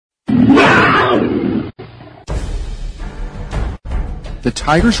The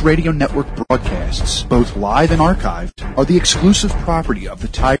Tigers Radio Network broadcasts, both live and archived, are the exclusive property of the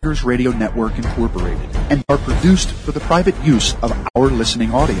Tigers Radio Network Incorporated and are produced for the private use of our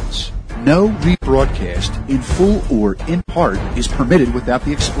listening audience. No rebroadcast, in full or in part, is permitted without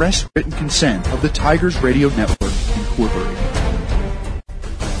the express written consent of the Tigers Radio Network Incorporated.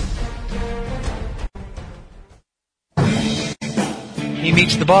 He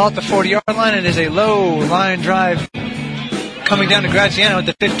meets the ball at the 40-yard line and is a low line drive coming down to Graziano at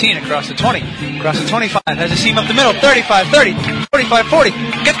the 15, across the 20, across the 25, has a seam up the middle, 35-30, 45-40,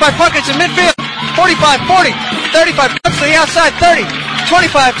 gets by Puckett in midfield, 45-40, 35, cuts to the outside, 30,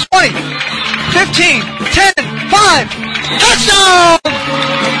 25-20, 15, 10, 5, touchdown!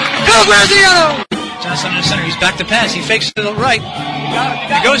 Go Graziano! Johnson in the center, he's back to pass, he fakes to the right,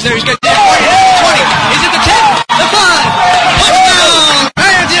 he goes there, he's got 10, 20, he's at the 10, the 5, touchdown!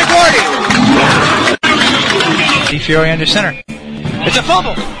 Ryan Diaguardi! Fiore under center. It's a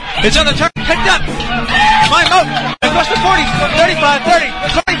fumble. It's on the turn. Picked up. Climb up. Across the 40, 35,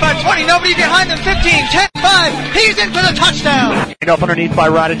 30, 25, 20. Nobody behind them. 15, 10, 5. He's in for the touchdown. And up underneath by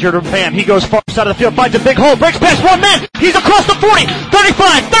Rodinger to Pam. He goes far side of the field. Finds a big hole. Breaks past one man. He's across the 40,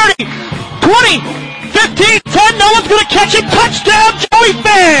 35, 30, 20. 15, 10, no one's going to catch it. Touchdown, Joey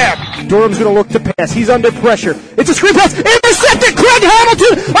Pham! Durham's going to look to pass. He's under pressure. It's a screen pass. Intercepted. Craig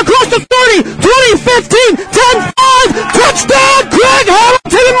Hamilton across the 30, 20, 15, 10, 5. Touchdown, Craig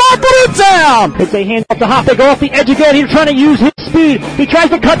Hamilton in Marple, Newtown! It's a hand off the hop. They go off the edge again. He's trying to use his speed. He tries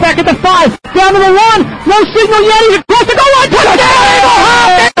to cut back at the 5. Down to the 1. No signal yet. He's across the goal line.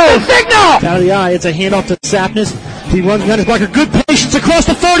 Touchdown! There's the signal! Out of the eye. It's a handoff to Sapness. He runs behind his blocker. Good patience across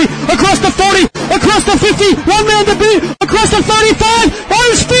the 30, across the 40, across the 50. One man to beat. Across the 35. On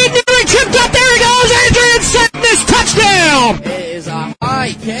speed, nearing, tripped up. There he goes. Adrian Sapness, touchdown! It is a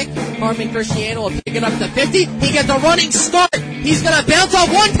high kick. Carmen Cristiano will pick it up to 50. He gets a running start. He's going to bounce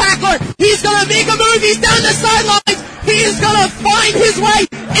off one tackler. He's going to make a move. He's down the sidelines. He is going to find his way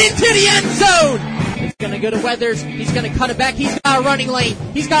into the end zone. It's going to go to Weathers. He's going to cut it back. He's got a running lane.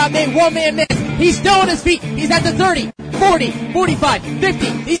 He's got a one-man miss. He's still on his feet. He's at the 30, 40, 45, 50.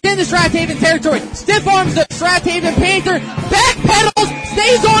 He's in the Strathaven territory. Stiff arms the Strathaven Panther. Back pedals.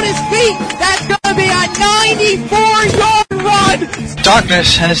 Stays on his feet. That's going to be a 94-yard run.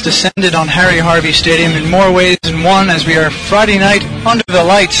 Darkness has descended on Harry Harvey Stadium in more ways than one as we are Friday night under the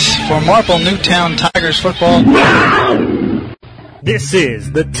lights for Marple Newtown Tigers football. This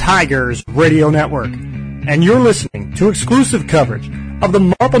is the Tigers Radio Network, and you're listening to exclusive coverage of the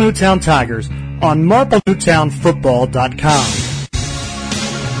Marple Newtown Tigers on MarpleNewtownFootball.com.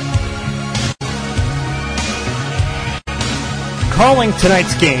 Calling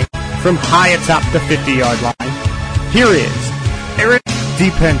tonight's game from high atop the 50-yard line, here is Eric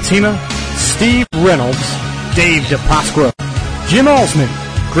DiPentina, Steve Reynolds, Dave DePasqua, Jim Alsman,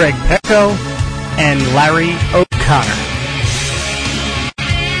 Greg Pecco, and Larry O'Connor.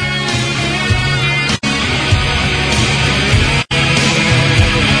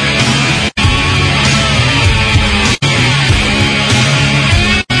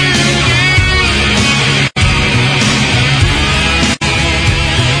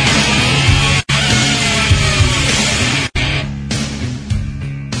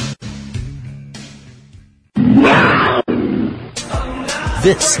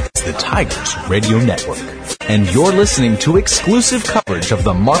 This is the Tigers Radio Network, and you're listening to exclusive coverage of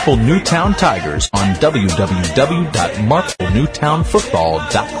the Marple Newtown Tigers on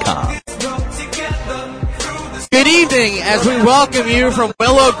www.marplenewtownfootball.com. Good evening as we welcome you from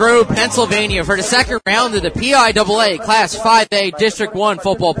Willow Grove, Pennsylvania for the second round of the PIAA Class 5A District 1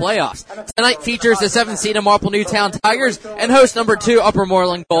 football playoffs. Tonight features the 7th seed of Marple Newtown Tigers and host number 2 Upper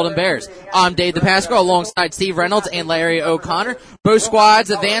Moreland Golden Bears. I'm Dave DePasqua alongside Steve Reynolds and Larry O'Connor. Both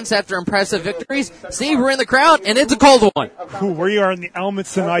squads advance after impressive victories. Steve, we're in the crowd and it's a cold one. We are in the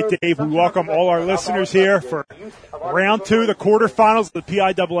elements tonight, Dave. We welcome all our listeners here for round 2, the quarterfinals of the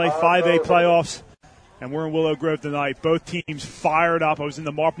PIAA 5A playoffs. And we're in Willow Grove tonight. Both teams fired up. I was in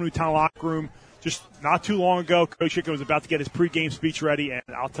the Marple Newtown locker room just not too long ago. Coach Hickman was about to get his pregame speech ready, and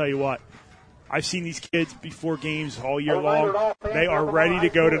I'll tell you what, I've seen these kids before games all year long. They are ready to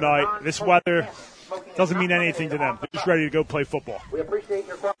go tonight. This weather doesn't mean anything to them. They're just ready to go play football. We appreciate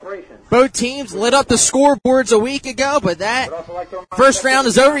your cooperation. Both teams lit up the scoreboards a week ago, but that first round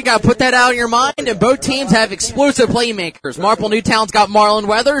is over. You got to put that out of your mind, and both teams have explosive playmakers. Marple Newtown's got Marlon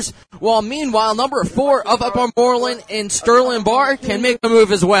Weathers, while meanwhile number 4 of Upper Moreland in Sterling Barr can make the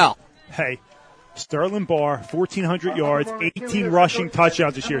move as well. Hey, Sterling Barr, 1,400 yards, 18 rushing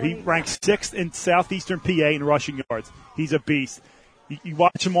touchdowns this year. He ranks 6th in southeastern PA in rushing yards. He's a beast. You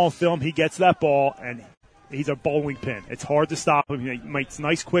watch him on film, he gets that ball, and he's a bowling pin. It's hard to stop him. He makes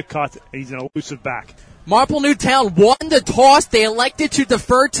nice quick cuts, and he's an elusive back. Marple Newtown won the toss. They elected to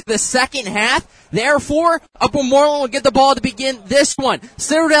defer to the second half. Therefore, Upper Moreland will get the ball to begin this one.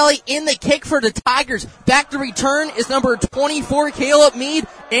 Citarelli in the kick for the Tigers. Back to return is number 24, Caleb Mead,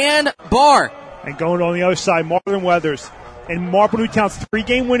 and Barr. And going on the other side, Marlon Weathers. And Marple Newtown's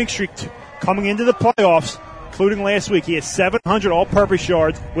 3-game winning streak coming into the playoffs, including last week. He has 700 all-purpose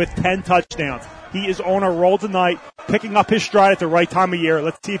yards with 10 touchdowns. He is on a roll tonight, picking up his stride at the right time of year.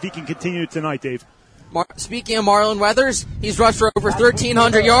 Let's see if he can continue tonight, Dave. Speaking of Marlon Weathers, he's rushed for over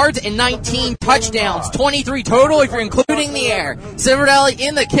 1,300 yards and 19 touchdowns, 23 total if you're including the air. Citarelli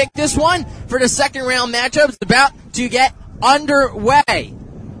in the kick this one for the second round matchup. It's about to get underway.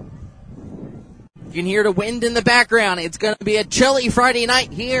 You can hear the wind in the background. It's going to be a chilly Friday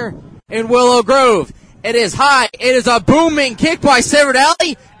night here in Willow Grove. It is high. It is a booming kick by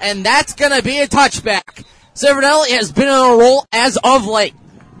Citarelli, and that's going to be a touchback. Citarelli has been on a roll as of late.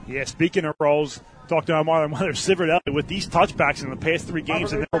 Yeah, speaking of rolls, talked to Marlon Weathers, Citarelli with these touchbacks in the past 3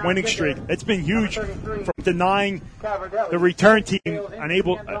 games and their winning streak. It's been huge from denying the return team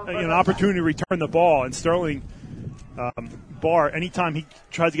an opportunity to return the ball. And Sterling Barr, anytime he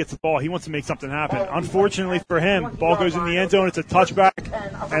tries to get the ball, he wants to make something happen. Unfortunately for him, ball goes in the end zone. It's a touchback,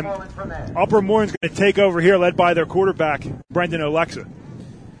 and Upper Moreland's going to take over here, led by their quarterback, Brendan Alexa.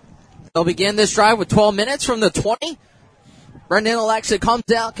 They'll begin this drive with 12 minutes from the 20. Brendan Alexa comes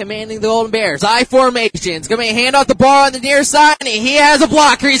out commanding the Golden Bears. I formation. It's going to be a hand off the ball on the near side, and he has a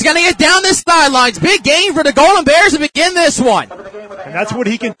blocker. He's going to get down the sidelines. Big game for the Golden Bears to begin this one. And that's what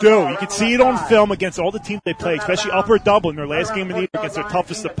he can do. You can see it on film against all the teams they play, especially Upper Dublin, their last game of the year against their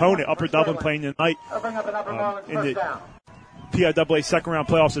toughest opponent, Upper Dublin playing tonight in the PIAA second-round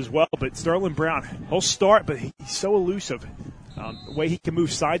playoffs as well. But Sterling Brown, he'll start, but he's so elusive. The way he can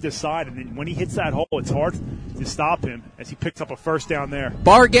move side to side, and then when he hits that hole, it's hard to stop him as he picks up a first down there.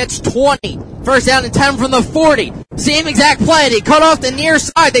 Barr gets 20. First down and 10 from the 40. Same exact play. They cut off the near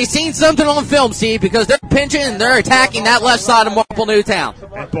side. They've seen something on film, Steve, because they're pinching and they're attacking that left side of Marple Newtown.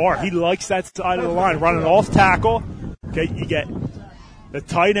 And Barr, he likes that side of the line, running off tackle. Okay, you get the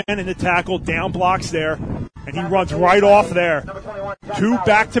tight end and the tackle down blocks there, and he runs right off there. 2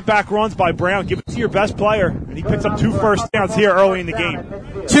 back-to-back runs by Brown. Give it to your best player, and he picks up 2 first downs here early in the game.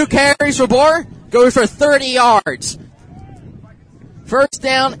 2 carries for Barr, goes for 30 yards. First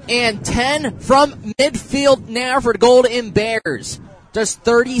down and 10 from midfield now for the Golden Bears. Just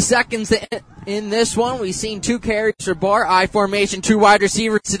 30 seconds in this one. We've seen 2 carries for Barr. I formation, 2 wide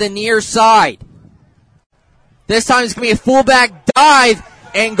receivers to the near side. This time it's going to be a fullback dive,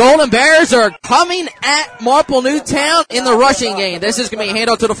 and Golden Bears are coming at Marple Newtown in the rushing game. This is going to be a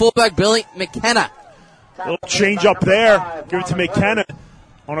handoff to the fullback, Billy McKenna. Little change up there. Give it to McKenna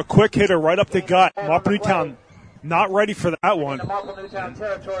on a quick hitter right up the gut. Marple Newtown not ready for that one. And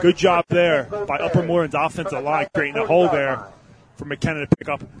good job there by Upper Moreland's offensive line, creating a hole there for McKenna to pick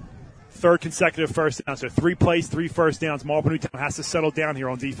up 3rd consecutive first down. So 3 plays, 3 first downs. Marple Newtown has to settle down here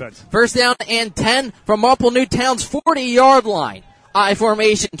on defense. First down and 10 from Marple Newtown's 40-yard line. I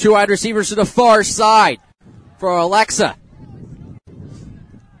formation, 2 wide receivers to the far side for Alexa.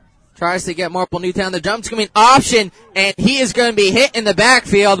 Tries to get Marple Newtown the jump. It's going to be an option, and he is going to be hit in the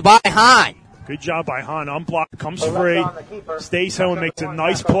backfield by Hahn. Good job by Hahn. Unblocked, comes free, stays home, and makes a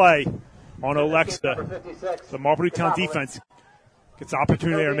nice play on Alexa. The Marple Newtown defense gets an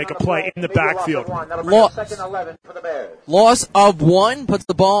opportunity to make a play in the backfield. Loss of 1, puts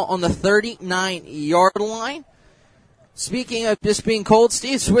the ball on the 39-yard line. Speaking of just being cold,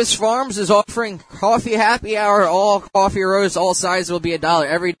 Steve, Swiss Farms is offering coffee happy hour. All coffee roasts, all sizes will be $1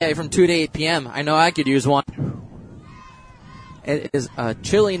 every day from 2 to 8 p.m. I know I could use one. It is a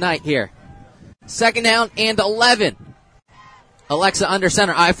chilly night here. Second down and 11. Alexa under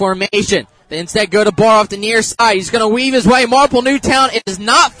center, I formation. They instead go to Barr off the near side. He's going to weave his way. Marple Newtown is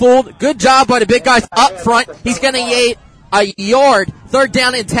not fooled. Good job by the big guys up front. He's going to gain a yard. 3rd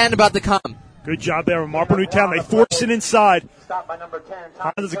down and 10 about to come. Good job there with Marple Newtown. They force it inside.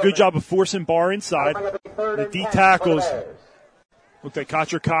 Hahn does a good job of forcing Barr inside. The D tackles look like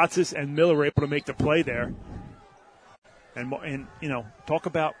Katsas and Miller were able to make the play there. And you know, talk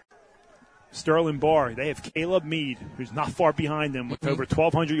about Sterling Barr. They have Caleb Mead, who's not far behind them, with over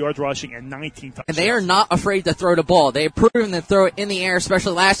 1,200 yards rushing and 19 touchdowns. And they are not afraid to throw the ball. They have proven to throw it in the air,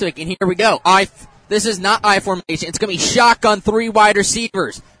 especially last week. And here we go. This is not I formation. It's going to be shotgun, 3 wide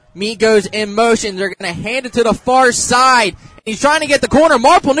receivers. Mead goes in motion. They're going to hand it to the far side. He's trying to get the corner.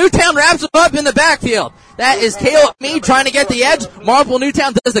 Marple Newtown wraps him up in the backfield. That is Caleb Mead trying to get the edge. Marple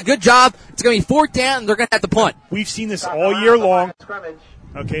Newtown does a good job. It's going to be 4th down, and they're going to have to punt. We've seen this all year long.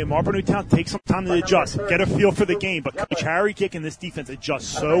 Okay, Marple Newtown takes some time to adjust, get a feel for the game, but Coach Harry Kick and this defense adjust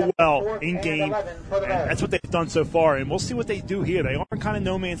so well in game, and that's what they've done so far, and we'll see what they do here. They are kind of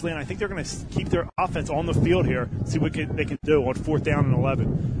no man's land. I think they're going to keep their offense on the field here, see what they can do on 4th down and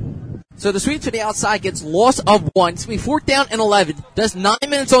 11. So the sweep to the outside gets loss of 1. It's going to be 4th down and 11. There's 9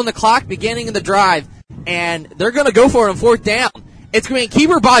 minutes on the clock beginning of the drive, and they're going to go for it on 4th down. It's going to be a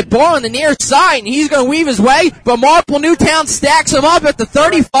keeper by Barr on the near side, and he's going to weave his way, but Marple Newtown stacks him up at the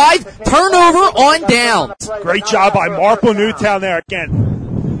 35, turnover on downs. Great job by Marple Newtown there.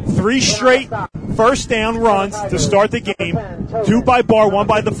 Again, 3 straight first down runs to start the game. 2 by Barr, 1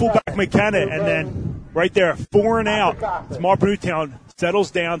 by the fullback McKenna, and then right there, 4 and out. It's Marple Newtown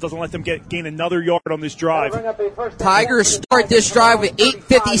settles down, doesn't let them gain another yard on this drive. Tigers start this drive with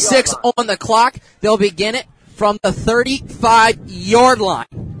 8:56 on the clock. They'll begin it from the 35-yard line.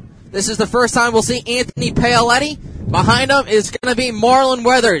 This is the first time we'll see Anthony Paoletti. Behind him is going to be Marlon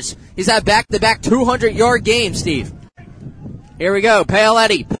Weathers. He's had back-to-back 200-yard games, Steve. Here we go.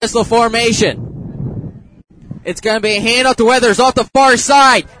 Paoletti, pistol formation. It's going to be a handoff to Weathers off the far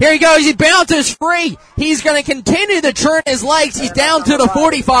side. Here he goes. He bounces free. He's going to continue to turn his legs. He's down to the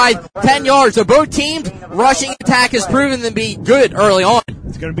 45, 10 yards. So both teams' rushing attack has proven to be good early on.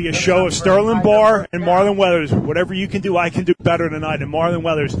 It's going to be a show of Sterling Barr and Marlon Weathers. Whatever you can do, I can do better tonight. And Marlon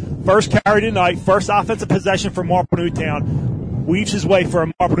Weathers, first carry tonight, first offensive possession for Marple Newtown, weaves his way for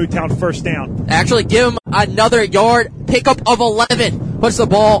a Marple Newtown first down. Actually, give him another yard, pickup of 11. Puts the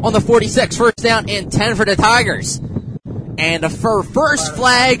ball on the 46, first down and 10 for the Tigers. And for first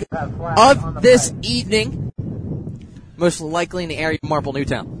flag of this evening, most likely in the area of Marple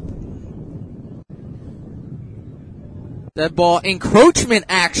Newtown. That ball encroachment,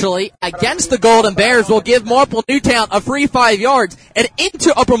 actually, against the Golden Bears will give Marple Newtown a free 5 yards and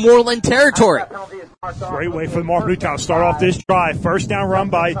into Upper Moreland territory. Great way for Marple Newtown to start off this drive. First down run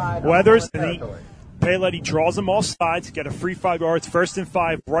by Weathers, and Paoletti draws them all sides, get a free 5 yards, 1st and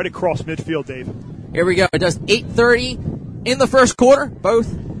 5, right across midfield, Dave. Here we go. It does 8:30 in the first quarter. Both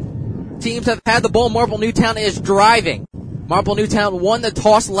teams have had the ball. Marple Newtown is driving. Marple Newtown won the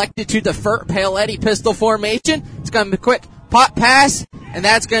toss, elected to defer. Paoletti pistol formation. It's going to be a quick pop pass, and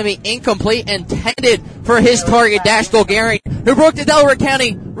that's going to be incomplete, intended for his target, Dash Dolgarian, who broke the Delaware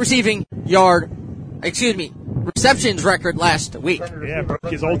County receptions record last week. Yeah, broke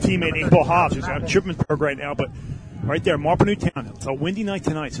his old teammate Abel Hobbs, who's out in Chipmansburg right now, but right there, Marple Newtown. It's a windy night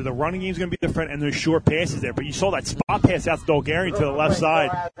tonight, so the running game's going to be different, and there's short passes there. But you saw that spot pass out to Dolgarian to the left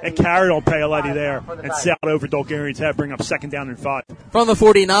side. It carried on Paoletti there and sailed over Dolgarian's head, bring up 2nd down and 5. From the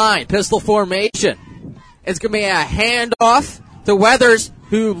 49, pistol formation. It's going to be a handoff to Weathers,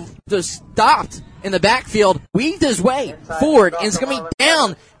 who just stopped in the backfield, weaved his way forward, and it's going to be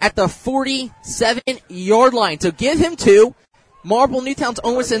down at the 47-yard line. So give him 2. Marple Newtown's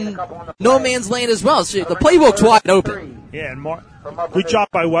almost in no man's land as well. So the playbook's wide open. Yeah, and good job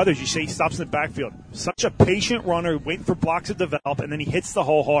by Weathers. You say he stops in the backfield. Such a patient runner, waiting for blocks to develop, and then he hits the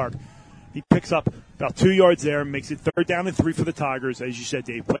hole hard. He picks up about 2 yards there and makes it 3rd down and 3 for the Tigers. As you said,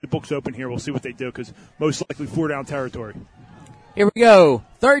 Dave, playbook's open here. We'll see what they do because most likely 4 down territory. Here we go.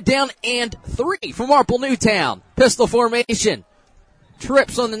 3rd down and 3 for Marple Newtown. Pistol formation.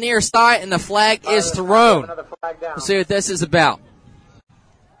 Trips on the near side, and the flag is thrown. We'll see what this is about.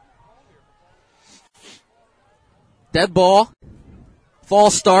 Dead ball.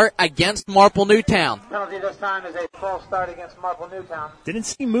 False start against Marple Newtown. Penalty this time is a false start against Marple Newtown. Didn't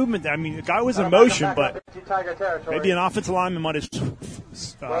see movement. I mean, the guy was in motion, but maybe an offensive lineman might have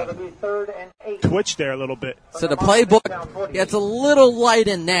twitched there a little bit. So the playbook gets a little light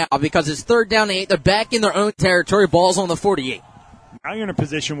in now because it's 3rd down and 8. They're back in their own territory. Ball's on the 48. Now you're in a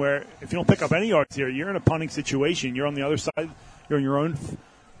position where if you don't pick up any yards here, you're in a punting situation. You're on the other side. You're on your own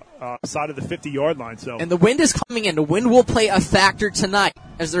side of the 50-yard line. So, and the wind is coming in. The wind will play a factor tonight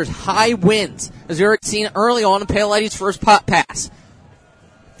as there's high winds, as we already seen early on in Paoletti's first pop pass.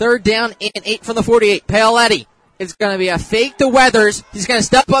 3rd down and 8 from the 48. Paoletti. It's going to be a fake to Weathers. He's going to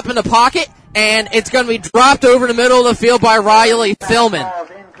step up in the pocket, and it's going to be dropped over the middle of the field by Riley Philman.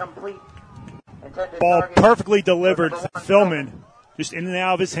 Ball perfectly delivered to Philman, just in and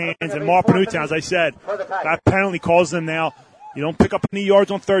out of his hands. And Marple Newtown, as I said, that penalty calls them now. You don't pick up any yards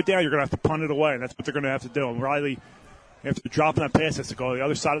on 3rd down, you're going to have to punt it away, and that's what they're going to have to do. And Riley, after dropping that pass, has to go to the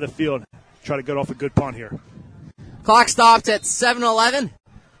other side of the field, try to get off a good punt here. Clock stops at 7:11.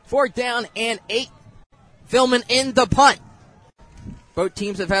 4th down and 8. Philman in the punt. Both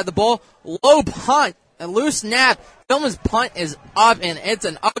teams have had the ball. Low punt, a loose snap. Philman's punt is up, and it's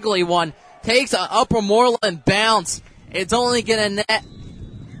an ugly one. Takes an Upper Moreland bounce. It's only going to net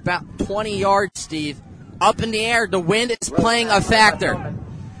about 20 yards, Steve. Up in the air, the wind is playing a factor.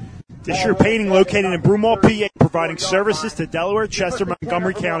 Disher Painting, located in Broomall, PA, providing services to Delaware, Chester,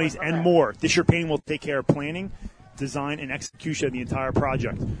 Montgomery counties, and more. Disher Painting will take care of planning, design, and execution of the entire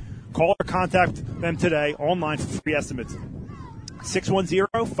project. Call or contact them today online for free estimates.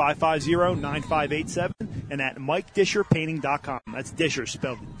 610-550-9587 and at MikeDisherPainting.com. That's Disher,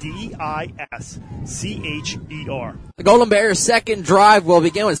 spelled D-I-S-C-H-E-R. The Golden Bears' second drive will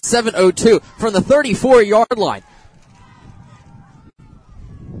begin with 7:02 from the 34-yard line.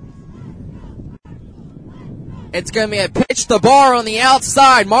 It's going to be a pitch to Barr on the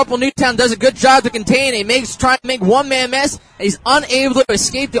outside. Marple Newtown does a good job to contain it. He's trying to make one-man miss. He's unable to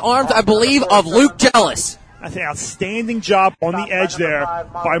escape the arms, I believe, of Luke Jellis. That's an outstanding job on the edge there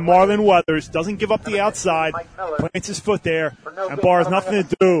by Marlon Weathers. Doesn't give up the outside, plants his foot there, and Barr has nothing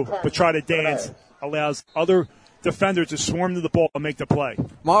to do but try to dance. Allows other defenders to swarm to the ball and make the play.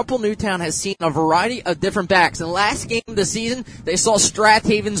 Marple Newtown has seen a variety of different backs. In the last game of the season, they saw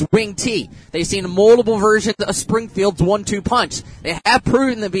Strathaven's wing T. They've seen multiple versions of Springfield's 1-2 punch. They have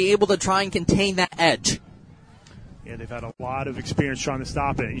proven to be able to try and contain that edge. Yeah, they've had a lot of experience trying to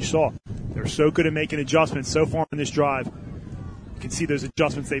stop it. You saw they're so good at making adjustments so far in this drive. You can see those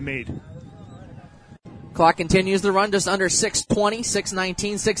adjustments they made. Clock continues to run just under 6:20,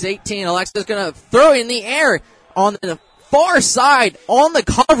 6:19, 6:18. Alexa's going to throw it in the air. On the far side, on the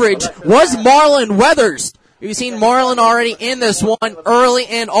coverage, was Marlon Weathers. We've seen Marlon already in this one early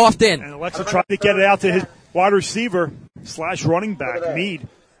and often. And Alexa tried to get it out to his wide receiver / running back, Meade.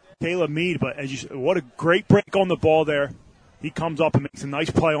 Caleb Meade, but what a great break on the ball there. He comes up and makes a nice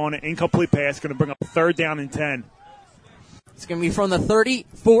play on it. Incomplete pass, going to bring up 3rd down and 10. It's going to be from the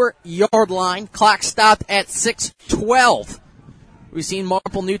 34-yard line. Clock stopped at 6:12. We've seen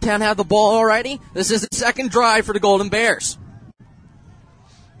Marple Newtown have the ball already. This is the second drive for the Golden Bears.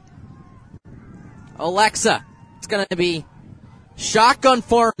 Alexa, it's going to be shotgun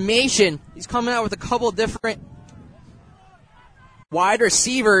formation. He's coming out with a couple of different wide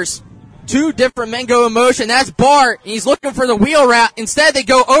receivers. 2 different men go in motion. That's Bart. He's looking for the wheel route. Instead, they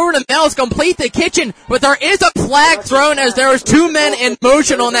go over to Mel's, complete the kitchen. But there is a flag thrown as there was 2 men in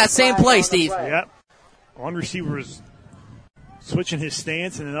motion on that same play, Steve. Yep. One receiver was switching his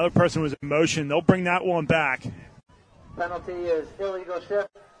stance, and another person was in motion. They'll bring that one back. Penalty is illegal shift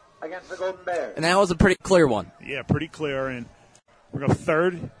against the Golden Bears. And that was a pretty clear one. Yeah, pretty clear. And we're going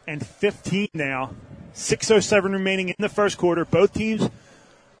 3rd and 15 now. 6:07 remaining in the first quarter. Both teams,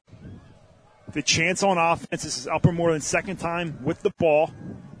 the chance on offense. This is Upper Moreland's second time with the ball.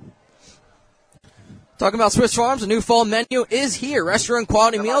 Talking about Swiss Farms, the new fall menu is here. Restaurant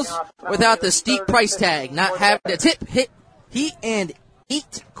quality meals without the steep price tag. Not having to tip, hit, heat, and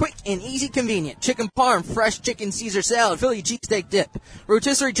eat. Quick and easy, convenient. Chicken parm, fresh chicken Caesar salad, Philly cheesesteak dip,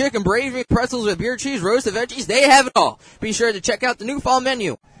 rotisserie chicken, braised pretzels with beer cheese, roasted veggies. They have it all. Be sure to check out the new fall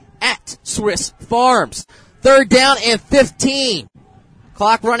menu at Swiss Farms. 3rd down and 15.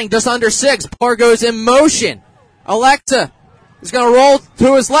 Clock running just under 6. Barr goes in motion. Alexa is going to roll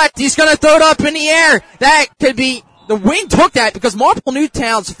to his left. He's going to throw it up in the air. That could be, the wind took that because Marple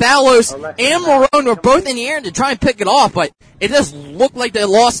Newtown's Fallows and Marone were both in the air to try and pick it off, but it just looked like they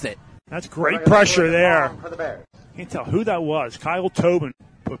lost it. That's great pressure there. Can't tell who that was. Kyle Tobin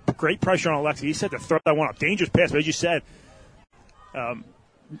put great pressure on Alexa. He said to throw that one up. Dangerous pass, but as you said,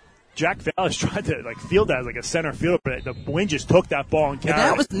 Jack Vallis tried to field that as a center fielder, but the wind just took that ball and carried it.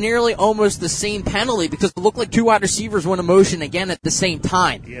 And that was nearly almost the same penalty because it looked like 2 wide receivers went in motion again at the same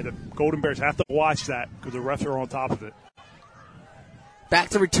time. Yeah, the Golden Bears have to watch that because the refs are on top of it. Back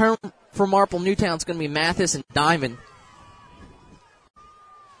to return for Marple Newtown. It's going to be Mathis and Diamond.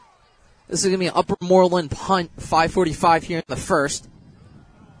 This is going to be an Upper Moreland punt, 5:45 here in the first.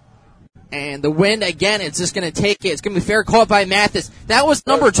 And the wind, again, it's just going to take it. It's going to be fair caught by Mathis. That was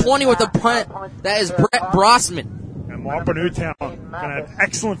number 20 with the punt. That is Brett Brossman. And Marple Newtown going to have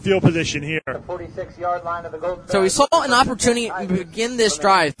excellent field position here. 46-yard line of the Golden Bears. So we saw an opportunity to begin this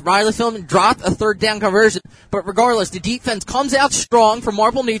drive. Riley Philman dropped a 3rd down conversion. But regardless, the defense comes out strong for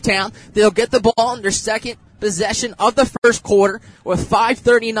Marple Newtown. They'll get the ball in their second possession of the first quarter with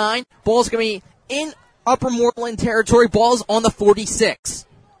 5:39. Ball's going to be in Upper Moreland territory. Ball's on the 46.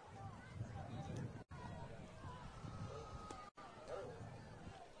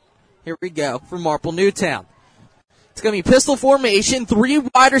 Here we go for Marple Newtown. It's going to be pistol formation, 3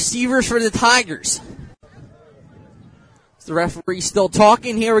 wide receivers for the Tigers. Is the referee still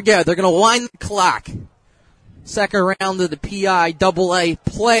talking? Here we go. They're going to wind the clock. Second round of the PIAA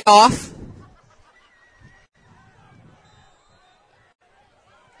playoff.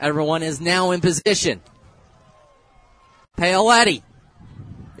 Everyone is now in position. Paoletti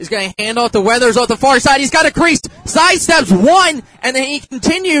He's going to hand off to Weathers off the far side. He's got a crease. Sidesteps 1, and then he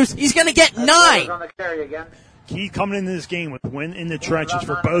continues. He's going to get 9. Key coming into this game with win in the trenches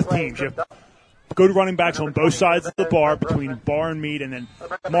for both teams. You have good running backs on both sides of the bar, between bar and meat, and then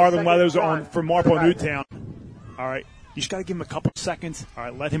Marlon Weathers on for Marple Newtown. All right. You just got to give him a couple seconds. All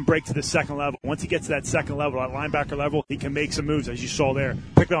right, let him break to the second level. Once he gets to that second level, that linebacker level, he can make some moves, as you saw there.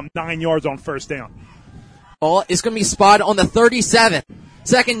 Picked up 9 yards on first down. Ball is going to be spotted on the 37.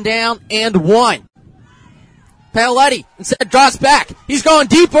 Second down and 1. Paoletti instead drops back. He's going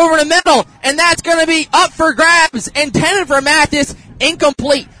deep over the middle, and that's going to be up for grabs. Intended for Mathis,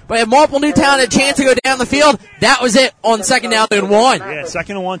 incomplete. But if Marple Newtown had a chance to go down the field, that was it on second down and 1. Yeah,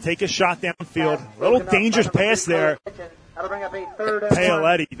 second and 1, take a shot downfield. A little dangerous pass there.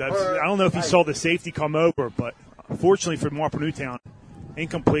 Paoletti, I don't know if he saw the safety come over, but unfortunately for Marple Newtown,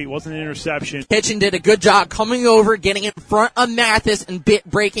 incomplete, wasn't an interception. Kitchen did a good job coming over, getting in front of Mathis and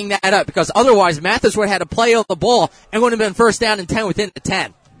breaking that up, because otherwise Mathis would have had a play on the ball and would have been first down and 10 within the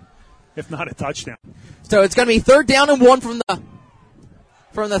 10. If not a touchdown. So it's going to be third down and 1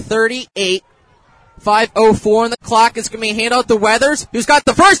 from the 38. 5:04 on the clock. It's going to be a handout to Weathers, who's got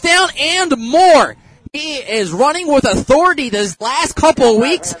the first down and more. He is running with authority this last couple of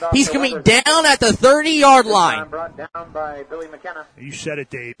weeks. He's coming down at the 30-yard line. You said it,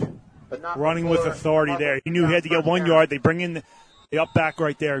 Dave. Running with authority there. He knew he had to get 1 yard. They bring in the up back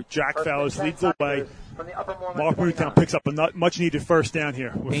right there. Jack Fellows leads the way. Marple Newtown picks up a much-needed first down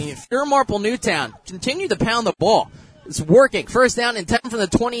here. If you're Marple Newtown, continue to pound the ball. It's working. First down and 10 from the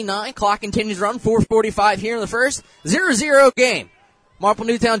 29. Clock continues to run. 4:45 here in the first. 0-0 game. Marple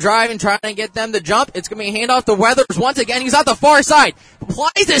Newtown driving, trying to get them to jump. It's going to be a handoff to Weathers once again. He's out the far side.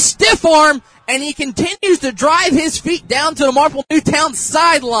 Applies a stiff arm, and he continues to drive his feet down to the Marple Newtown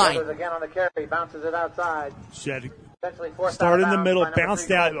sideline. Weathers again on the carry, bounces it outside. Start in the middle, bounced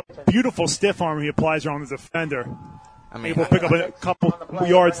out. Beautiful stiff arm he applies around the defender. Able to pick up a couple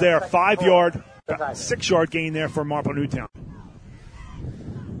yards there. 5-yard, 6-yard gain there for Marple Newtown.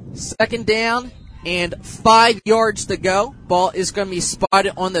 Second down and 5 yards to go. Ball is going to be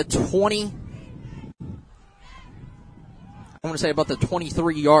spotted on the 20. I want to say about the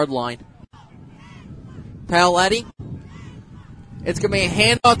 23-yard line. Paoletti. It's going to be a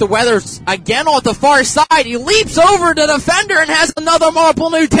handoff to Weathers again off the far side. He leaps over the defender and has another Marple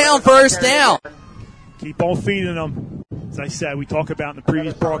Newtown first down. Keep on feeding them. As I said, we talked about in the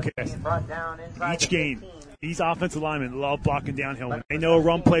previous broadcast. Each game, these offensive linemen love blocking downhill. When they know a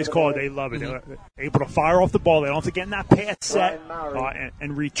run play is called, they love it. They're able to fire off the ball. They don't have to get in that pass set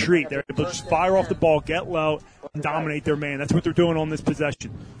and retreat. They're able to just fire off the ball, get low, and dominate their man. That's what they're doing on this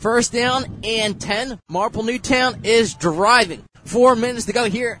possession. First down and 10. Marple Newtown is driving. 4 minutes to go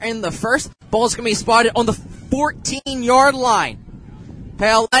here in the first. Ball's going to be spotted on the 14-yard line.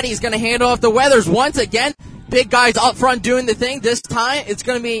 Paoletti's going to hand off to Weathers once again. Big guys up front doing the thing. This time it's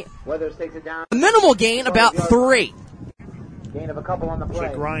going to be Weathers takes it down. A minimal gain, about 3. Gain of a couple on the play.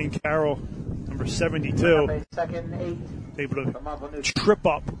 Like Ryan Carroll, number 72, Second 8. able to trip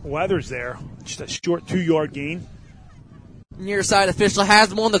up Weathers there. Just a short 2-yard gain. Near side official has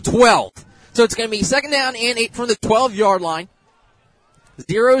him on the 12. So it's going to be second down and 8 from the 12-yard line.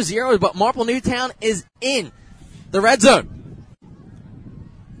 0-0, but Marple Newtown is in the red zone.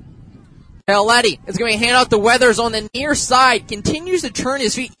 Paoletti is going to hand out the Weathers on the near side. Continues to turn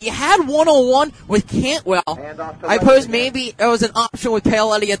his feet. He had one-on-one with Cantwell. I suppose maybe it was an option with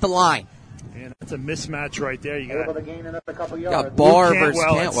Paoletti at the line. Man, that's a mismatch right there. You got Barr versus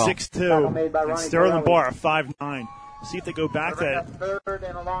Cantwell. At 6'2", and Sterling Barr at 5'9". See if they go back to that.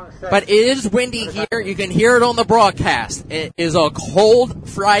 But it is windy here. You can hear it on the broadcast. It is a cold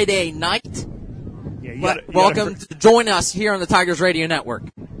Friday night. Yeah, welcome to join us here on the Tigers Radio Network.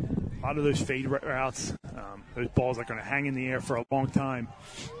 A lot of those fade routes, those balls are going to hang in the air for a long time.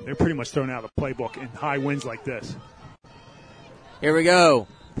 They're pretty much thrown out of the playbook in high winds like this. Here we go.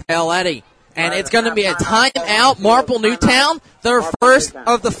 Paoletti. And it's going to be a timeout. Marple Newtown, their first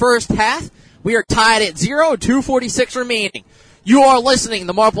of the first half. We are tied at 0, 2:46 remaining. You are listening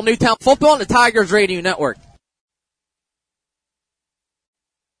to Marple Newtown Football on the Tigers Radio Network.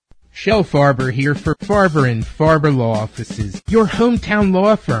 Shel Farber here for Farber & Farber Law Offices, your hometown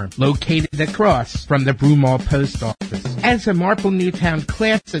law firm located across from the Broomall Post Office. As a Marple Newtown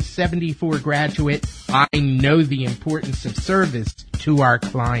class of 74 graduate, I know the importance of service to our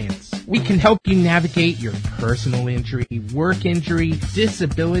clients. We can help you navigate your personal injury, work injury,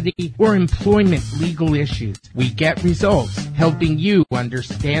 disability, or employment legal issues. We get results, helping you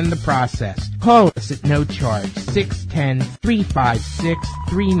understand the process. Call us at no charge,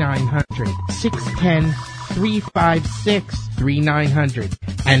 610-356-3900,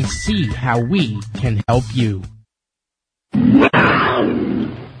 610-356-3900. and see how we can help you.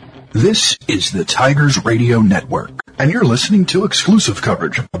 This is the Tigers Radio Network, and you're listening to exclusive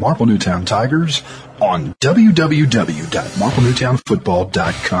coverage of the Marple Newtown Tigers on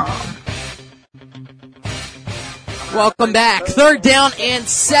www.marplenewtownfootball.com. Welcome back. 3rd down and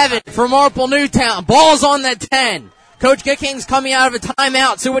 7 for Marple Newtown. Ball's on the 10. Coach Gicking's coming out of a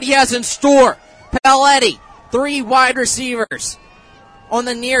timeout. See what he has in store. Paletti, 3 wide receivers on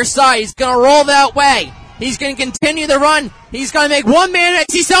the near side. He's going to roll that way. He's going to continue the run. He's going to make one man.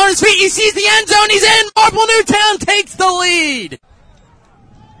 He's on his feet. He sees the end zone. He's in. Marple Newtown takes the lead.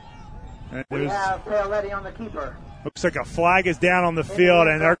 We have Paletti on the keeper. Looks like a flag is down on the field,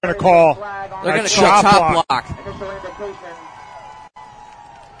 and they're going to call a chop block. Initial indication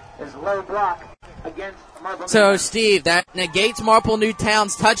is low block against Marple So, Newtown. Steve, that negates Marple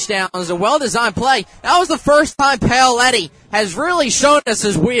Newtown's touchdown. It was a well-designed play. That was the first time Paletti has really shown us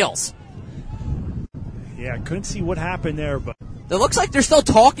his wheels. Yeah, I couldn't see what happened there, but It looks like they're still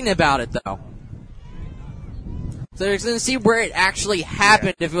talking about it, though. So they're going to see where it actually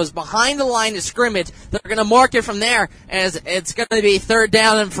happened. Yeah. If it was behind the line of scrimmage, they're going to mark it from there, as it's going to be 3rd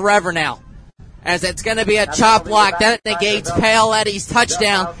down and forever now. As it's going to be a chop block. That negates Paletti's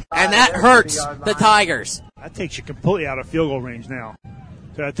touchdown, and that hurts the Tigers. That takes you completely out of field goal range now.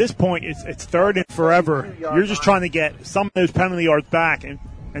 So at this point, it's 3rd and forever. You're just trying to get some of those penalty yards back and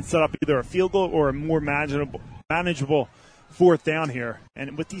set up either a field goal or a more manageable 4th down here.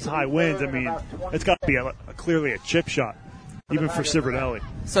 And with these high winds, I mean, it's got to be clearly a chip shot, even for Civerdelli.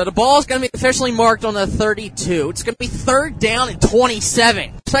 So the ball is going to be officially marked on the 32. It's going to be 3rd down and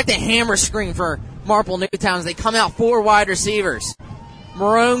 27. Expect a hammer screen for Marple Newtown as they come out 4 wide receivers.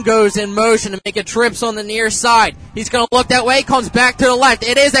 Marone goes in motion to make a trips on the near side. He's going to look that way, comes back to the left.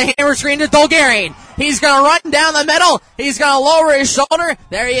 It is a hammer screen to Dolgarian. He's going to run down the middle. He's going to lower his shoulder.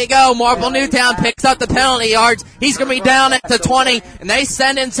 There you go. Marple Newtown picks up the penalty yards. He's going to be down at the 20, and they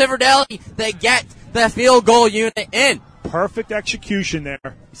send in Civerdelli. They get the field goal unit in. Perfect execution there.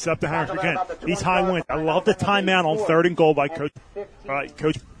 He set up the hammer again. These high winds. I love the timeout on 3rd and goal by Coach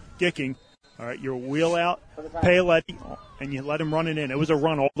Gicking. All right, your wheel out, Paletti, and you let him run it in. It was a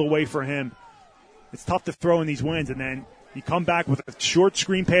run all the way for him. It's tough to throw in these winds, and then you come back with a short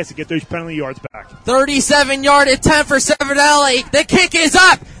screen pass to get those penalty yards back. 37-yard attempt for Civerdelli. The kick is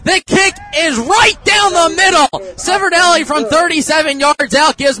up. The kick is right down the middle. Civerdelli from 37 yards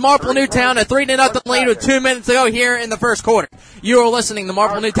out gives Marple Newtown a 3-0 lead with 2 minutes to go here in the first quarter. You are listening to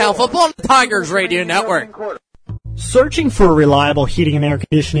Marple Newtown Football on the Tigers Radio Network. Searching for a reliable heating and air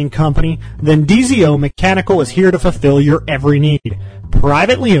conditioning company? Then DZO Mechanical is here to fulfill your every need.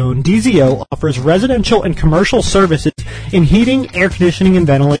 Privately owned, DZO offers residential and commercial services in heating, air conditioning, and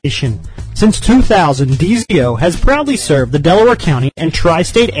ventilation. Since 2000, DZO has proudly served the Delaware County and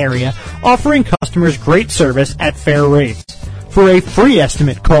tri-state area, offering customers great service at fair rates. For a free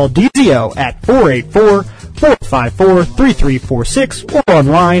estimate, call DZO at 484-454-3346 or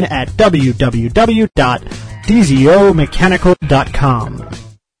online at www.dzomechanical.com.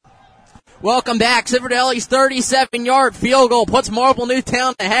 Welcome back. Civerdelli's 37-yard field goal puts Marple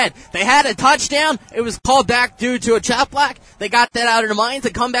Newtown ahead. They had a touchdown. It was called back due to a chop block. They got that out of their minds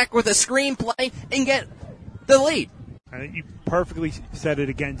to come back with a screenplay and get the lead. I think you perfectly said it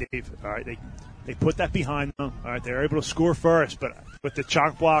again, Dave. All right, they put that behind them. All right, they're able to score first, but with the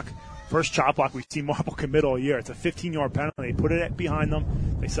chop block, first chop block we've seen Marple commit all year. It's a 15-yard penalty. They put it behind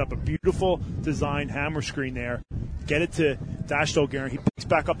them. They set up a beautiful design hammer screen there. Get it to Dash Dolgarian. He picks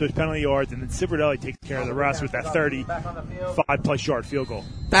back up those penalty yards, and then Civerdelli takes care of the rest with that 35-plus yard field goal.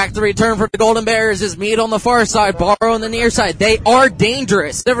 Back to return for the Golden Bears is Meade on the far side, Barrow on the near side. They are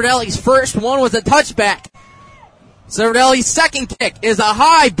dangerous. Civerdelli's first one was a touchback. Civerdelli's second kick is a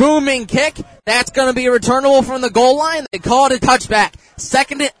high, booming kick. That's going to be returnable from the goal line. They call it a touchback.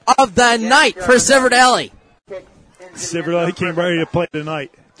 Second of the night for Civerdelli. Civerdelli came ready to play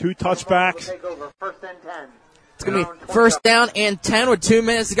tonight. 2 touchbacks. It's going to be 1st down and 10 with 2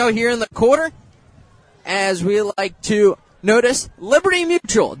 minutes to go here in the quarter. As we like to notice, Liberty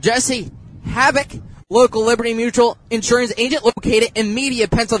Mutual, Jesse Havoc, local Liberty Mutual insurance agent located in Media,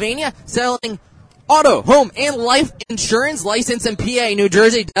 Pennsylvania, selling auto, home, and life insurance, licensed in PA, New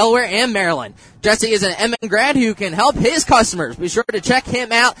Jersey, Delaware, and Maryland. Jesse is an MN grad who can help his customers. Be sure to check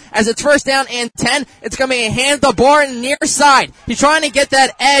him out as it's 1st down and 10. It's going to be a hand the bar on the near side. He's trying to get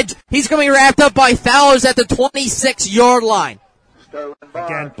that edge. He's going to be wrapped up by Fowlers at the 26-yard line.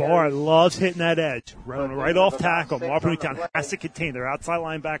 Again, Barr loves hitting that edge. Running right off tackle. Marple Newtown has to contain their outside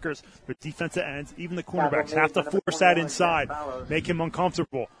linebackers, their defensive ends, even the cornerbacks have to force that inside, make him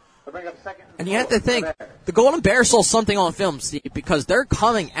uncomfortable. And you have to think, the Golden Bears saw something on film, Steve, because they're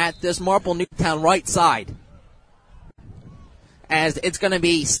coming at this Marple Newtown right side. As it's going to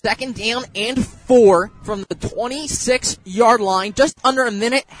be 2nd down and 4 from the 26-yard line. Just under a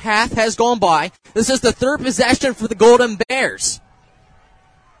minute, half has gone by. This is the 3rd possession for the Golden Bears.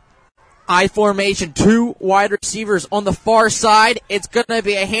 I formation, 2 wide receivers on the far side. It's going to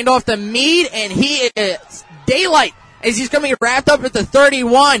be a handoff to Meade, and he is daylight as he's going to be wrapped up at the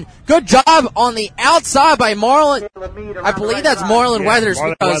 31. Good job on the outside by Moreland. I believe that's Moreland Weathers,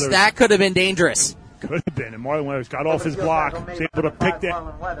 because that could have been dangerous. Could have been, and Marlon Weathers got off his block, was able to pick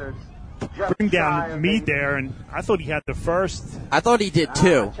that, bring down Meade there, and I thought he had the first. I thought he did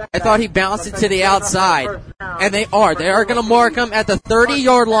too. I thought he bounced it to the outside, and they are going to mark him at the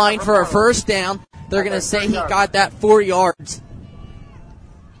 30-yard line for a first down. They're going to say he got that 4 yards.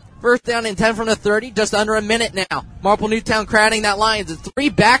 First down and 10 from the 30, just under a minute now. Marple Newtown crowding that line. It's a 3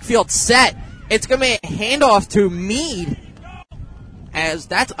 backfield set. It's going to be a handoff to Meade, as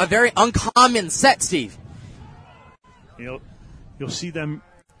that's a very uncommon set, Steve. You'll see them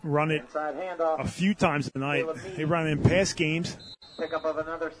run it a few times tonight. They run it in past games,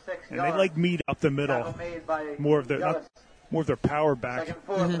 and they like Meade up the middle, more of their power back,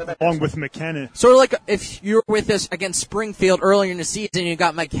 along with McKenna. Sort of like if you were with us against Springfield earlier in the season, you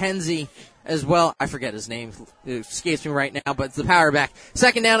got McKenzie as well. I forget his name. It escapes me right now, but it's the power back.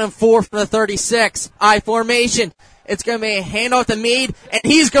 2nd down and 4 from the 36. I formation. It's going to be a handoff to Meade, and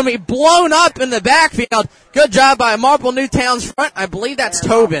he's going to be blown up in the backfield. Good job by Marple Newtown's front. I believe that's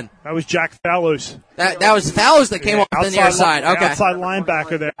Tobin. That was Jack Fallows. That was Fallows that came off the near side. Okay. Outside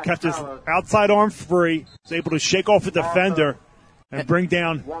linebacker there. Kept his outside arm free. Was able to shake off a defender and bring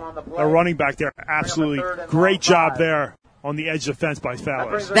down a running back there. Absolutely great job there on the edge of the fence by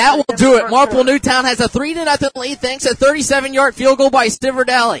Fallows. That will do it. Marple Newtown has a 3-0 lead thanks to a 37-yard field goal by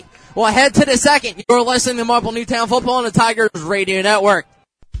Stiverdelli. We'll head to the second. You're listening to Marple Newtown Football on the Tigers Radio Network.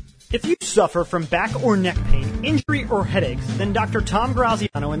 If you suffer from back or neck pain, injury, or headaches, then Dr. Tom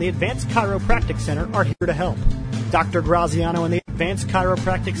Graziano and the Advanced Chiropractic Center are here to help. Dr. Graziano and the Advanced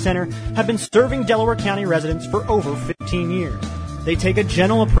Chiropractic Center have been serving Delaware County residents for over 15 years. They take a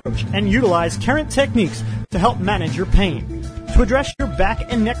gentle approach and utilize current techniques to help manage your pain. To address your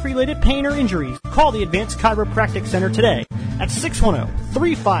back and neck-related pain or injuries, call the Advanced Chiropractic Center today at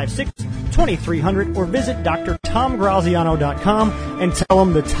 610-356-2300 or visit drtomgraziano.com and tell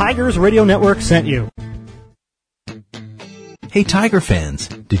them the Tigers Radio Network sent you. Hey Tiger fans,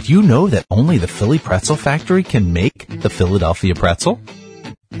 did you know that only the Philly Pretzel Factory can make the Philadelphia pretzel?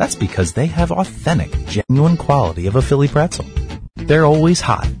 That's because they have authentic, genuine quality of a Philly pretzel. They're always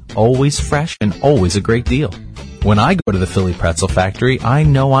hot, always fresh, and always a great deal. When I go to the Philly Pretzel Factory, I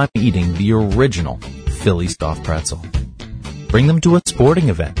know I'm eating the original Philly Soft Pretzel. Bring them to a sporting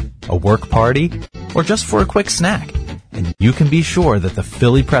event, a work party, or just for a quick snack, and you can be sure that the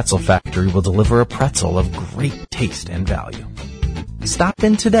Philly Pretzel Factory will deliver a pretzel of great taste and value. Stop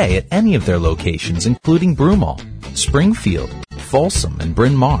in today at any of their locations, including Broomall, Springfield, Folsom, and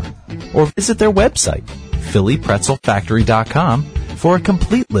Bryn Mawr, or visit their website, phillypretzelfactory.com, for a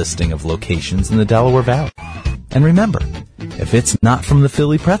complete listing of locations in the Delaware Valley. And remember, if it's not from the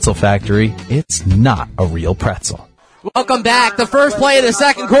Philly Pretzel Factory, it's not a real pretzel. Welcome back. The first play of the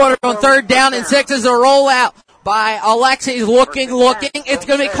second quarter on 3rd down and 6 is a rollout by Alexis looking. It's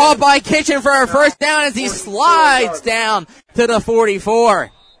going to be called by Kitchen for a first down as he slides down to the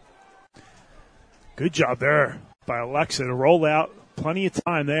 44. Good job there by Alexa to roll out. Plenty of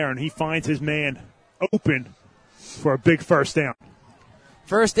time there, and he finds his man open for a big first down.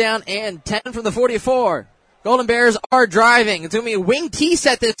 First down and 10 from the 44. Golden Bears are driving. It's going to be a wing T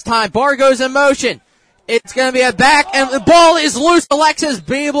set this time. Bar goes in motion. It's going to be a back, and the ball is loose. Alexis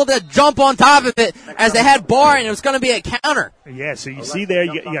be able to jump on top of it as they had Bar, and it was going to be a counter. Yeah, so you see there,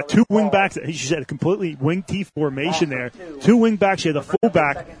 you got 2 wing backs. He said a completely wing T formation there. 2 wing backs. You have the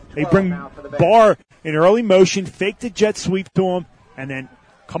fullback. They bring Bar in early motion, fake the jet sweep to him, and then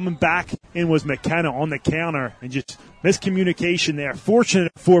coming back in was McKenna on the counter, and just miscommunication there.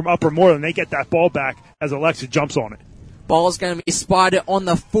 Fortunate for Upper Moreland, they get that ball back as Alexa jumps on it. Ball is going to be spotted on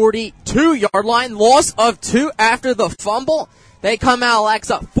the 42-yard line. Loss of 2 after the fumble. They come out,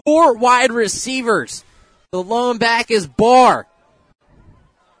 Alexa. 4 wide receivers. The lone back is Barr.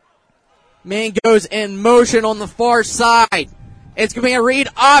 Man goes in motion on the far side. It's going to be a read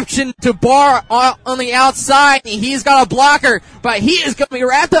option to Barr on the outside. He's got a blocker, but he is going to be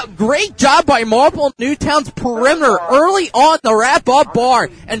wrapped up. Great job by Marple Newtown's perimeter early on to wrap up Barr.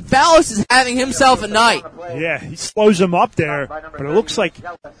 And Fallis is having himself a night. Yeah, he slows him up there, but it looks like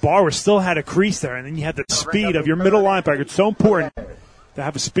Barr still had a crease there. And then you have the speed of your middle linebacker. It's so important to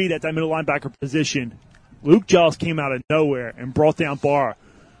have a speed at that middle linebacker position. Luke Giles came out of nowhere and brought down Barr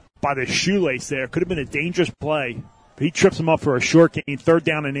by the shoelace there. Could have been a dangerous play. But he trips him up for a short gain, 3rd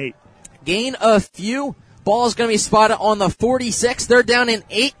down and 8. Gain a few. Ball is going to be spotted on the 46, 3rd down and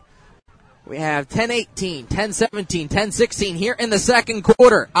 8. We have 10-18, 10-17, 10-16 here in the second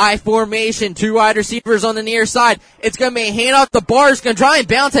quarter. I formation, 2 wide receivers on the near side. It's going to be a handoff. The Barr is going to try and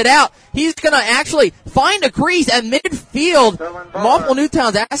bounce it out. He's going to actually find a crease at midfield. Marple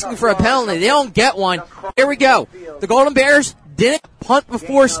Newtown's asking for a penalty. They don't get one. Here we go. The Golden Bears didn't punt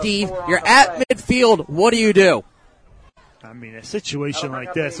before, Steve. You're at midfield. What do you do? I mean, a situation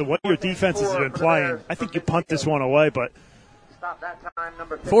like this, so what your defenses have been playing, I think you punt this one away, but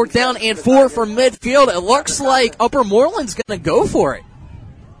 4th down and 4 from midfield. It looks like Upper Moreland's going to go for it.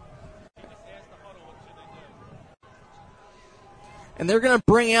 And they're going to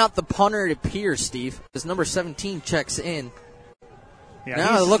bring out the punter, it appears, Steve, as number 17 checks in. Yeah,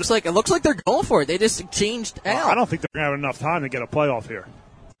 now it looks like they're going for it. They just changed out. I don't think they're going to have enough time to get a playoff here.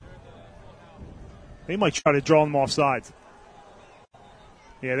 They might try to draw them off sides.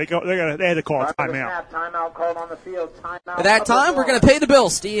 Yeah, they had to call a timeout. Timeout called on the field. Timeout. At that time, we're going to pay the bill,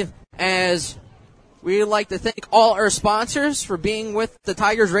 Steve, as we would like to thank all our sponsors for being with the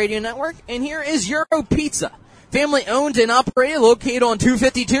Tigers Radio Network. And here is Euro Pizza. Family owned and operated, located on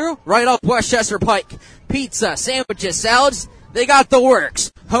 252, right off Westchester Pike. Pizza, sandwiches, salads, they got the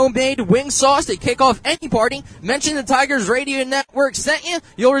works. Homemade wing sauce, they kick off any party. Mention the Tigers Radio Network sent you,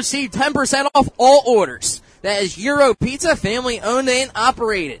 you'll receive 10% off all orders. That is Euro Pizza, family owned and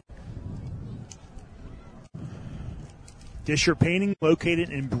operated. Disher Painting,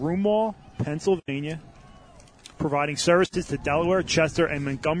 located in Broomall, Pennsylvania, providing services to Delaware, Chester, and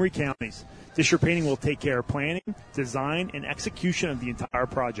Montgomery counties. Disher Painting will take care of planning, design, and execution of the entire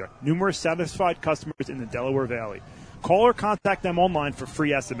project. Numerous satisfied customers in the Delaware Valley. Call or contact them online for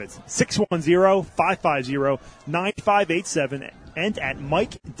free estimates. 610-550-9587 and at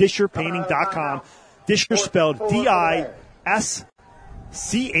MikeDisherPainting.com. Disher spelled D-I-S-C-H-E-R.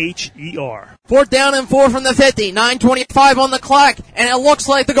 4th down and 4 from the 50. 9:25 on the clock, and it looks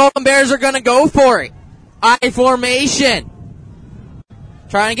like the Golden Bears are going to go for it. I formation.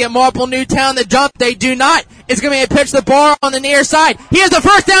 Trying to get Marple Newtown to jump. They do not. It's going to be a pitch to Barr on the near side. He has the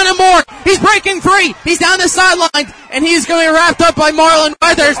 1st down and more. He's breaking free. He's down the sideline, and he's going to be wrapped up by Marlon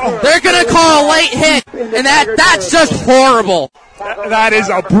Weathers. They're going to call a late hit, and that's just horrible. That is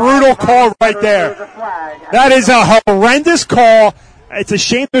a brutal call right there. That is a horrendous call. It's a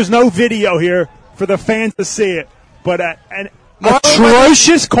shame there's no video here for the fans to see it. But an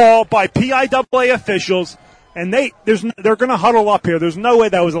atrocious call by PIAA officials. And they're going to huddle up here. There's no way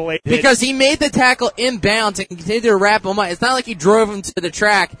that was a late hit. Because he made the tackle inbounds and continued to wrap him up. It's not like he drove him to the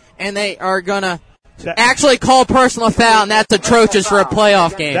track, and they are going to actually call personal foul, and that's atrocious for a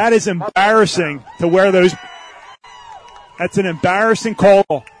playoff game. That is embarrassing to wear those. That's an embarrassing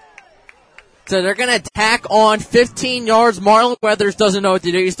call. So they're going to tack on 15 yards. Marlon Weathers doesn't know what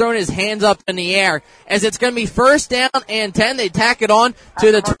to do. He's throwing his hands up in the air. As it's going to be 1st down and 10, they tack it on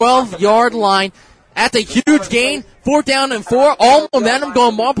to the 12-yard line. At the huge gain, 4th down and 4, all momentum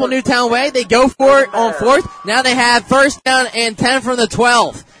going Marple Newtown way. They go for it on 4th. Now they have 1st down and 10 from the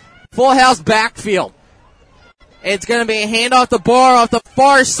 12. Full house backfield. It's going to be a handoff to Barr off the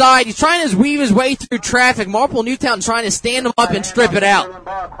far side. He's trying to weave his way through traffic. Marple Newtown trying to stand him up and strip it out.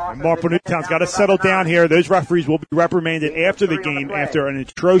 And Marple Newtown's got to settle down here. Those referees will be reprimanded after the game after an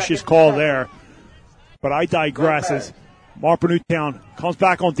atrocious call there. But I digress as Marple Newtown comes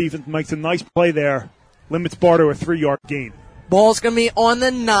back on defense, makes a nice play there, limits Barr to a 3-yard gain. Ball's going to be on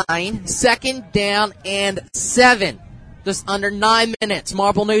the 9, 2nd down and 7. Just under 9 minutes.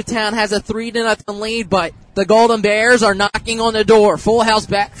 Marple Newtown has a 3-0 lead, but the Golden Bears are knocking on the door. Full house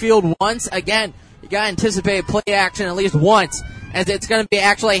backfield once again. You got to anticipate play action at least once, as it's going to be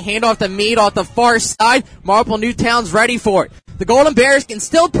actually a handoff to Meade off the far side. Marple Newtown's ready for it. The Golden Bears can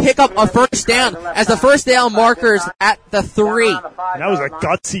still pick up a 1st down as the 1st down markers at the 3. That was a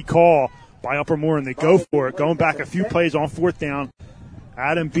gutsy call by Upper Moreland. They go for it, going back a few plays on 4th down.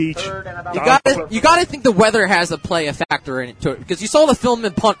 Adam Beach. You got to think the weather has a factor in it too, because you saw the film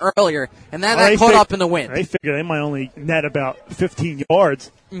and punt earlier, and that caught up in the wind. They figure they might only net about 15 yards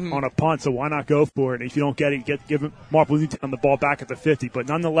on a punt, so why not go for it? If you don't get it, give Marple Newtown the ball back at the 50. But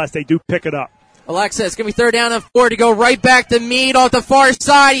nonetheless, they do pick it up. Alexa, it's going to be 3rd down and 4 to go right back to Meade off the far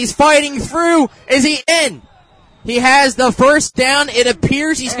side. He's fighting through. Is he in? He has the first down. It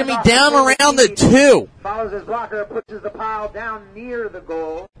appears he's going to be down around the 2. Follows his blocker, pushes the pile down near the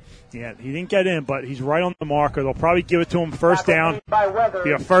goal. Yeah, he didn't get in, but he's right on the marker. They'll probably give it to him first down.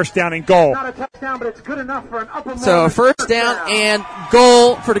 Be a first down and goal. Not a touchdown, but it's good enough for an upper. So first down and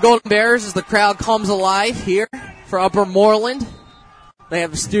goal for the Golden Bears as the crowd comes alive here for Upper Moreland. They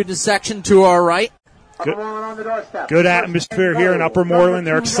have a student section to our right. Good atmosphere here in Upper Moreland.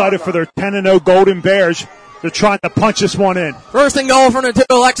 They're excited for their 10-0 Golden Bears. They're trying to punch this one in. First and goal from the 2.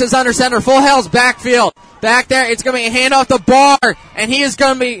 Alexis under center. Full house backfield. Back there, it's going to be a handoff to Barr, and he is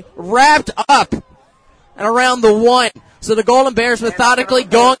going to be wrapped up and around the 1. So the Golden Bears methodically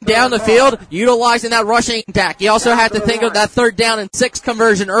going down the field, utilizing that rushing attack. You also have to think of that 3rd down and 6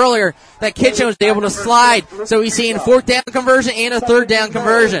 conversion earlier that Kitchen was able to slide. So he's seeing 4th down conversion and a 3rd down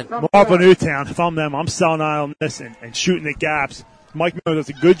conversion. Marple Newtown, if I'm them, I'm selling out on this and shooting the gaps. Mike Miller does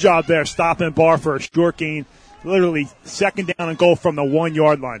a good job there, stopping Barr for a short gain. Literally 2nd down and goal from the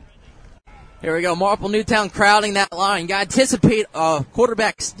 1-yard line. Here we go. Marple Newtown crowding that line. Got to anticipate a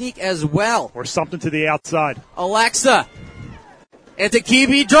quarterback sneak as well. Or something to the outside. Alexa. It's a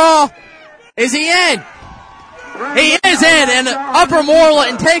QB draw. Is he in? He is in, and Upper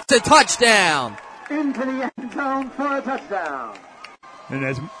Moreland takes a touchdown. Into the end zone for a touchdown. And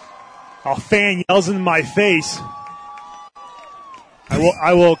as a fan yells in my face,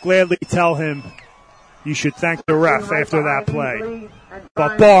 I will gladly tell him you should thank the ref after that play.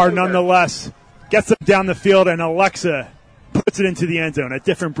 But Barr, nonetheless, gets them down the field, and Alexa puts it into the end zone. A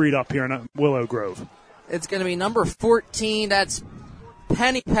different breed up here in Willow Grove. It's going to be number 14. That's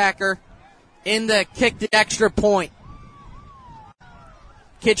Pennypacker in the kick the extra point.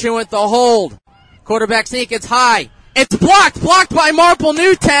 Kitchen with the hold. Quarterback sneak, it's high. It's blocked by Marple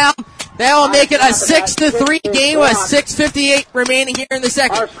Newtown. That will make it a 6-3 game with 6:58 remaining here in the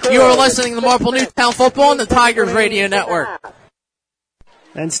second. You are listening to Marple Newtown Football on the Tigers Radio Network.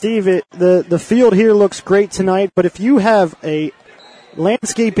 And Steve, the field here looks great tonight, but if you have a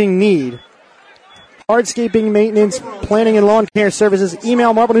landscaping need, hardscaping, maintenance, planning, and lawn care services,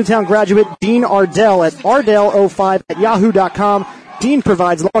 email Marple Newtown graduate Dean Ardell at ardell05@yahoo.com. Dean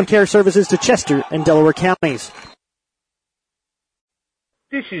provides lawn care services to Chester and Delaware counties.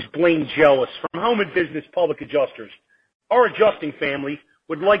 This is Blaine Jealous from Home and Business Public Adjusters. Our adjusting family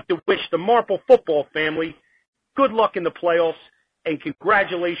would like to wish the Marple football family good luck in the playoffs and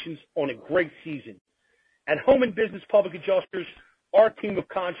congratulations on a great season. At Home and Business Public Adjusters, our team of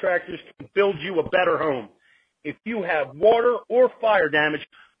contractors can build you a better home. If you have water or fire damage,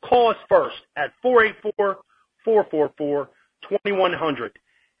 call us first at 484-444-2100.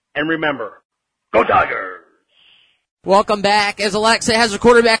 And remember, go Tigers! Welcome back as Alexa has a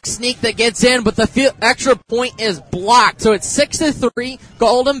quarterback sneak that gets in, but the extra point is blocked. So it's 6-3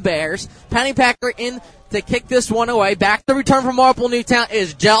 Golden Bears. Pennypacker in to kick this one away. Back to return from Marple Newtown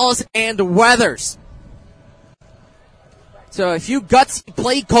is Jealous and Weathers. So a few gutsy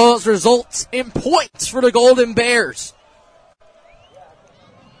play calls results in points for the Golden Bears.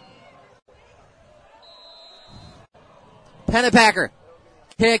 Pennypacker.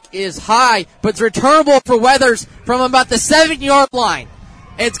 Kick is high, but it's returnable for Weathers from about the 7-yard line.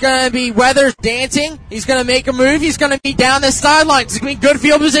 It's going to be Weathers dancing. He's going to make a move. He's going to be down the sideline. It's going to be good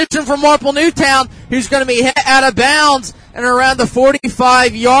field position for Marple Newtown, who's going to be hit out of bounds and around the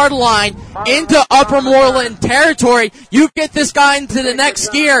 45-yard line into Upper Moreland territory. You get this guy into the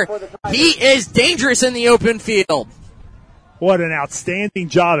next gear. He is dangerous in the open field. What an outstanding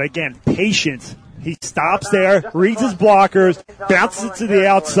job. Again, patience. He stops there, reads his blockers, bounces it to the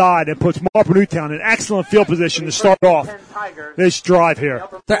outside, and puts Marple Newtown in excellent field position to start off this drive here.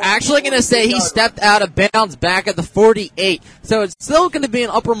 They're actually going to say he stepped out of bounds back at the 48. So it's still going to be in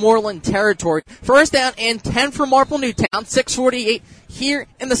Upper Moreland territory. First down and 10 for Marple Newtown, 6:48 here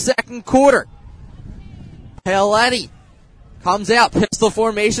in the second quarter. Paletti comes out, pistol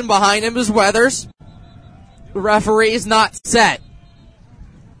formation behind him is Weathers. The referee is not set.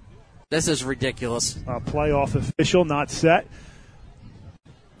 This is ridiculous. Playoff official not set.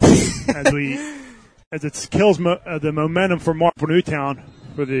 as it kills the momentum for Marple Newtown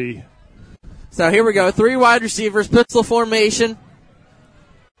for the. So here we go. 3 wide receivers, pistol formation.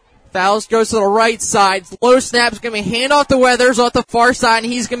 Fouls goes to the right side. Low snap is going to be hand off to Weathers off the far side,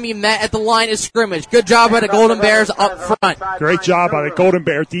 and he's going to be met at the line of scrimmage. Good job by the Golden Bears up front. Great job by the Golden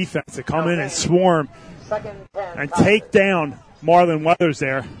Bear defense to come in and swarm and take down Marlon Weathers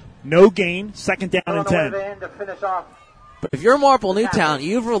there. No gain, second down and 10. But if you're Marple Newtown,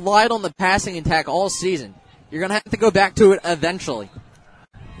 you've relied on the passing attack all season. You're going to have to go back to it eventually.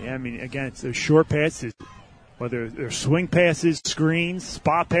 Yeah, I mean, again, it's those short passes, whether they're swing passes, screens,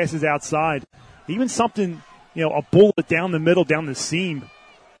 spot passes outside, even something a bullet down the middle, down the seam.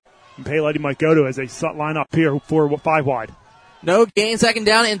 And PIAA might go to as they line up here 4-5 wide. No gain, second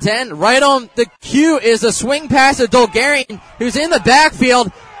down and 10. Right on the cue is a swing pass to Dolgarian, who's in the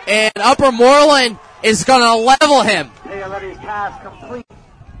backfield, and Upper Moreland is going to level him. PIAA pass complete.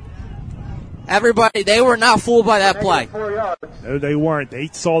 Everybody, they were not fooled by that play. No, they weren't. They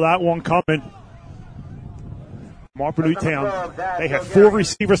saw that one coming. Marple Newtown, they had 4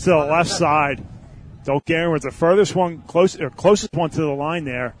 receivers to the left side. Dolgarian was the furthest one, closest one to the line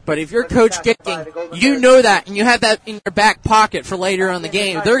there. But if you're Coach Gicking, you know that, and you have that in your back pocket for later on in the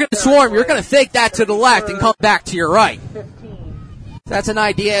game. If they're going to swarm, you're going to fake that to the left and come back to your right. That's an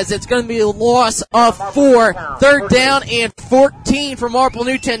idea, as it's going to be a loss of 4. Third down and 14 for Marple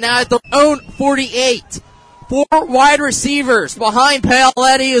Newtown, now at their own 48. 4 wide receivers. Behind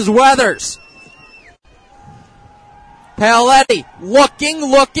PIAA is Weathers. PIAA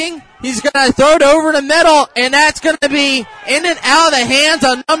looking. He's going to throw it over the middle, and that's going to be in and out of the hands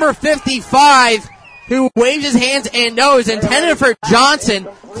of number 55, who waves his hands and knows, intended for Johnson.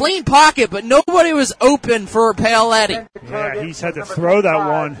 Clean pocket, but nobody was open for PIAA. Yeah, he's had to throw that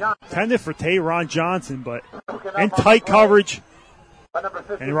one. Intended for Tayron Johnson, but in tight coverage.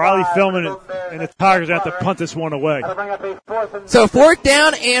 And Riley filming it, and the Tigers have to punt this one away. So 4th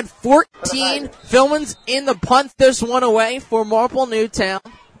down and 14. Filman's in the punt this one away for Marple Newtown.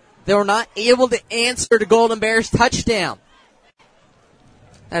 They were not able to answer the Golden Bears touchdown.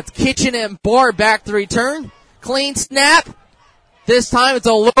 That's Kitchen and Barr back to return. Clean snap. This time it's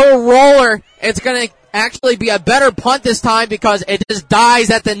a low roller. It's going to actually be a better punt this time because it just dies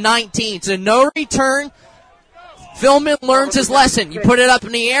at the 19. So no return. Philman learns his lesson. You put it up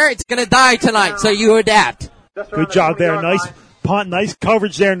in the air, it's going to die tonight, so you adapt. Good job there. Nice punt, nice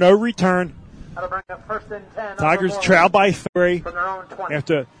coverage there. No return. Tigers trail by 3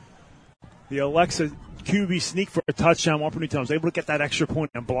 after the Alexa QB sneak for a touchdown. Marple Newtown was able to get that extra point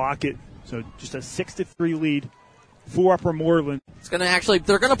and block it. So just a 6-3 lead for Upper Moreland. It's going to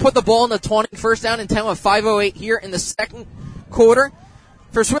they're going to put the ball in the 20. First down and 10 with 5:08 here in the second quarter.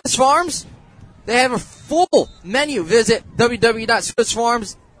 For Swiss Farms, they have a full menu. Visit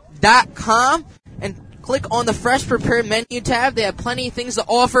www.swissfarms.com and click on the Fresh Prepared Menu tab. They have plenty of things to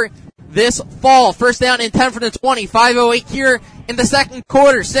offer this fall. First down and 10 from the 20. 5:08 here in the second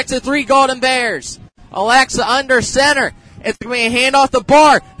quarter. 6-3 Golden Bears. Alexa under center. It's going to be a handoff to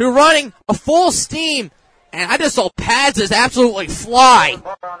Barr, who running a full steam. And I just saw pads just absolutely fly.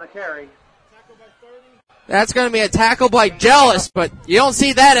 That's going to be a tackle by Jealous, but you don't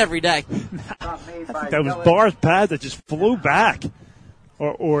see that every day. That was Barr's pad that just flew back.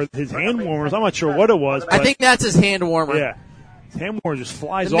 Or his hand warmers. I'm not sure what it was. I think that's his hand warmer. Yeah. His hand warmer just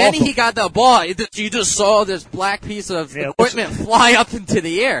flies off. The minute he got the ball, you just saw this black piece of equipment fly up into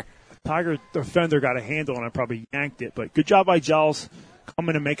the air. Tiger defender got a handle on it, probably yanked it. But good job by Giles.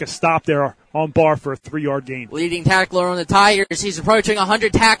 Coming to make a stop there on Barr for a 3-yard gain. Leading tackler on the Tigers. He's approaching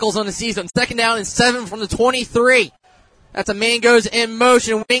 100 tackles on the season. Second down and 7 from the 23. That's a man goes in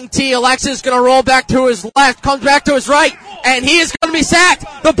motion. Wing T. Alexis going to roll back to his left. Comes back to his right. And he is going to be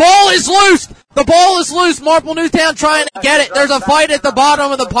sacked. The ball is loose. The ball is loose. Marple Newtown trying to get it. There's a fight at the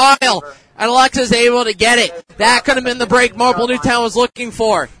bottom of the pile. And Alexis able to get it. That could have been the break Marple Newtown was looking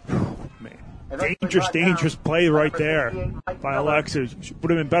for. Dangerous play right there by Alexis.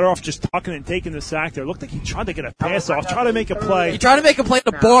 Would have been better off just tucking and taking the sack there. Looked like he tried to get a pass off, try to make a play. He tried to make a play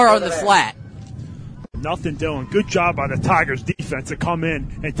to Barr on the flat. Nothing doing. Good job by the Tigers defense to come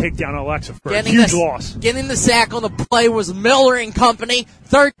in and take down Alexa for a huge loss. Getting the sack on the play was Miller and company.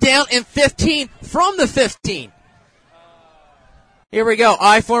 Third down and 15 from the 15. Here we go.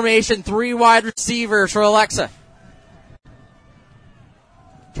 I formation, 3 wide receivers for Alexa.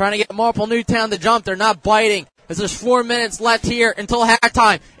 Trying to get Marple Newtown to jump. They're not biting. As there's 4 minutes left here until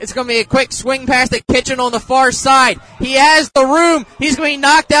halftime. It's going to be a quick swing pass to Kitchen on the far side. He has the room. He's going to be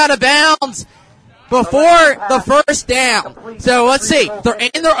knocked out of bounds before the first down. So let's see. They're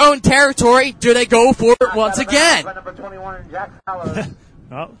in their own territory. Do they go for it once again? Well,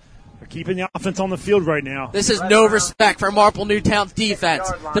 they're keeping the offense on the field right now. This is no respect for Marple Newtown's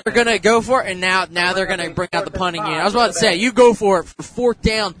defense. They're going to go for it, and now they're going to bring out the punting unit. I was about to say, you go for it for 4th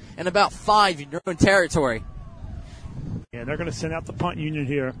down and about 5 in your own territory. Yeah, they're going to send out the punt unit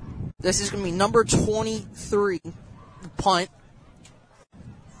here. This is going to be number 23, punt.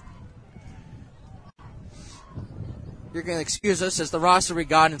 You're going to excuse us as the roster we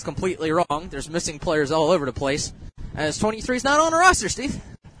got is completely wrong. There's missing players all over the place. As 23 is not on the roster, Steve.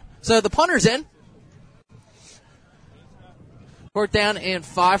 So the punter's in. 4th down and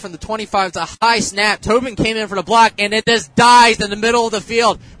 5 from the 25. It's a high snap. Tobin came in for the block, and it just dies in the middle of the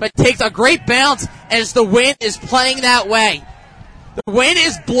field, but takes a great bounce as the wind is playing that way. The wind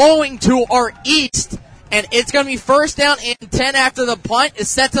is blowing to our east, and it's going to be 1st down and 10 after the punt. It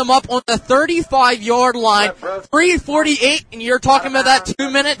sets them up on the 35-yard line. 3:48, and you're talking about that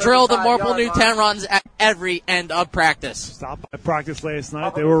 2-minute drill that Marple Newtown runs at every end of practice. Stopped by practice last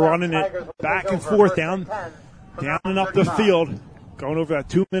night. They were running it back and forth down and up the field, going over that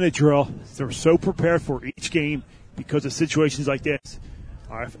 2-minute drill. They're so prepared for each game because of situations like this.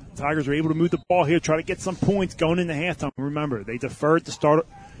 All right, Tigers are able to move the ball here, try to get some points going into halftime. Remember, they deferred to start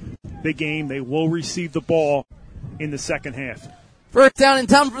the game. They will receive the ball in the second half. 1st down and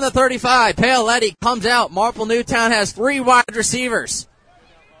 10 from the 35. PIAA comes out. Marple Newtown has 3 wide receivers.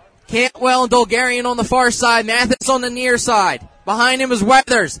 Cantwell and Bulgarian on the far side. Mathis on the near side. Behind him is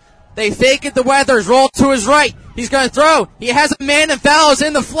Weathers. They fake it to Weathers. Roll to his right. He's going to throw. He has a man and Fallows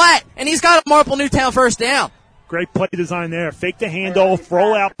in the flat, and he's got a Marple Newtown 1st down. Great play design there. Fake the handoff,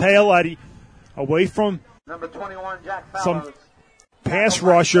 roll out PIAA away from some pass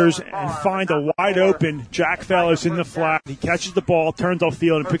rushers and find a wide open Jack Fallows in the flat. He catches the ball, turns off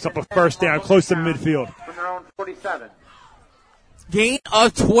field, and picks up a 1st down close to midfield. Gain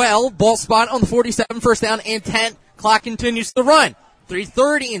of 12. Ball spot on the 47. 1st down and 10. Clock continues to run.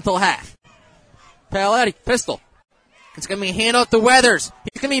 3:30 until half. PIAA pistol. It's going to be a handoff to Weathers.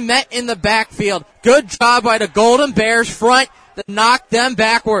 He's going to be met in the backfield. Good job by the Golden Bears front to knock them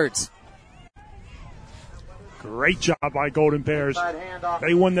backwards. Great job by Golden Bears.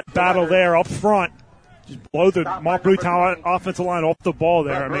 They won the battle there up front. Just blow the Marple Newtown offensive line off the ball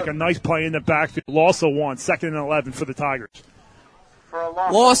there and make a nice play in the backfield. Loss of 1, 2nd and 11 for the Tigers.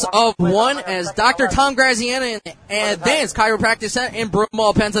 Loss of 1 as Dr. Tom Graziano in Advanced Chiropractic Center in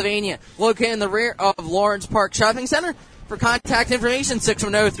Broomall, Pennsylvania, located in the rear of Lawrence Park Shopping Center. For contact information,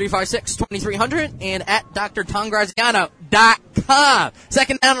 610-356-2300 and at drtomgraziano.com.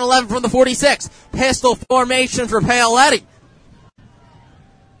 2nd down and 11 from the 46. Pistol formation for PIAA.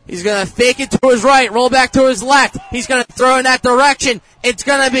 He's going to fake it to his right, roll back to his left. He's going to throw in that direction. It's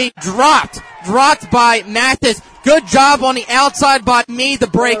going to be dropped by Mathis. Good job on the outside by me to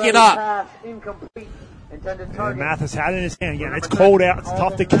break it up. And Mathis had it in his hand. Again, it's cold out. It's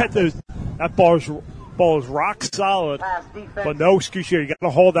tough to get those. That ball is rock solid, but no excuse here. You got to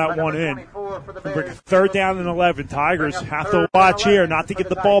hold that one in. 3rd down and 11. Tigers have to watch here not to get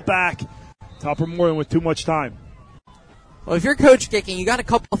the ball back to Upper Moreland with too much time. Well, if you're coach kicking, you got a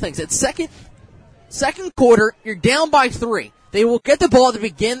couple of things. At second quarter, you're down by 3. They will get the ball to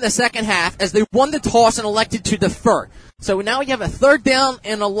begin the second half as they won the toss and elected to defer. So now we have a 3rd down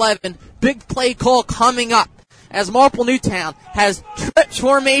and 11. Big play call coming up as Marple Newtown has trips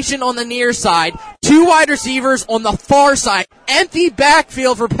formation on the near side, 2 wide receivers on the far side, empty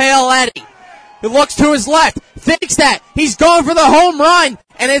backfield for PIAA. He looks to his left, fakes that. He's going for the home run,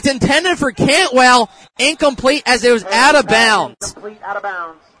 and it's intended for Cantwell. Incomplete as it was out of bounds.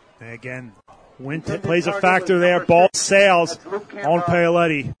 And again, wind plays a factor there. Ball sails on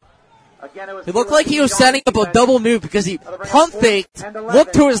PIAA. It looked like he was setting up a double move because he pump faked,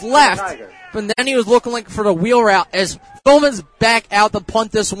 looked to his left, but then he was looking like for the wheel route as Philman's back out to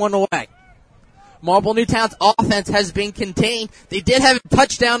punt this one away. Marple Newtown's offense has been contained. They did have a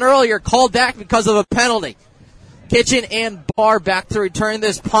touchdown earlier, called back because of a penalty. Kitchen and Barr back to return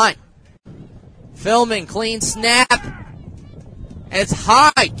this punt. Philman, clean snap. It's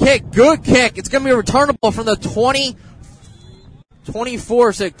high kick, good kick. It's going to be returnable from the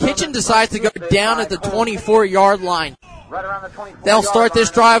 24. So Kitchen decides to go down at the 24-yard line. They'll start this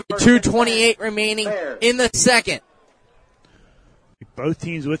drive with 2:28 remaining in the second. Both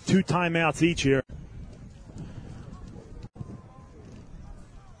teams with 2 timeouts each here.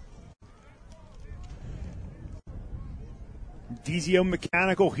 DZO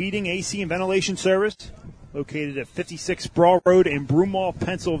Mechanical Heating, AC, and Ventilation Service, located at 56 Sprawl Road in Broomall,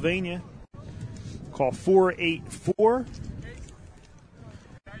 Pennsylvania. Call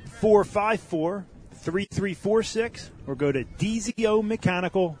 484-454-3346 or go to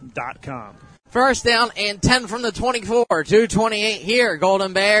dzomechanical.com. 1st down and 10 from the 24. 2:28 here.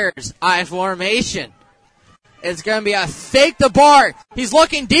 Golden Bears, I formation. It's going to be a fake to Bart. He's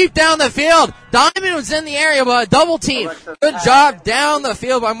looking deep down the field. Diamond was in the area, but a double team. Good job down the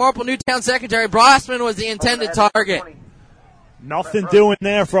field by Marple Newtown secondary. Brosman was the intended target. Nothing doing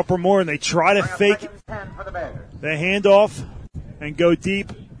there for Upper Moreland. They try to fake the handoff and go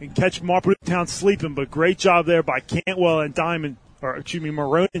deep and catch Marple Newtown sleeping, but great job there by Cantwell and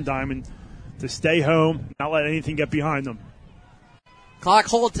Marone and Diamond to stay home, not let anything get behind them. Clock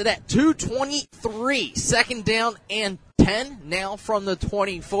hold to that 2:23. 2nd down and 10 now from the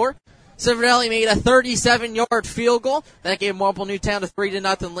 24. Civerdelli made a 37-yard field goal. That gave Marple Newtown a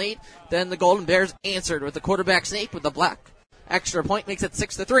 3-0 lead. Then the Golden Bears answered with the quarterback sneak with the black extra point, makes it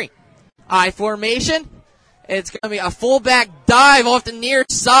 6-3. I formation. It's going to be a fullback dive off the near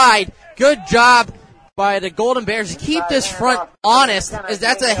side. Good job by the Golden Bears to keep this front honest, as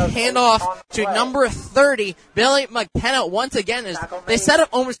that's a handoff to number 30, Billy McKenna, once again. As they set up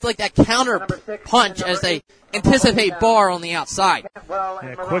almost like that counter punch as they anticipate Barr on the outside.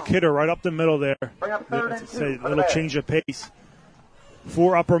 Yeah, quick hitter right up the middle there. It's a little change of pace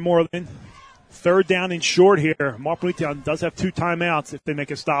for Upper Moreland. Third down and short here. Marple Newtown does have 2 timeouts if they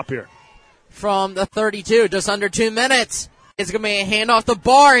make a stop here. From the 32, just under 2 minutes. It's going to be a handoff to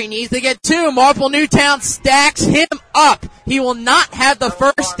Barr. He needs to get 2. Marple Newtown stacks him up. He will not have the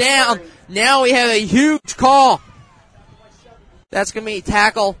first down. Now we have a huge call. That's going to be a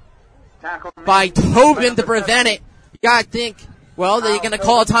tackle by Tobin to prevent it. You got to think, well, are you going to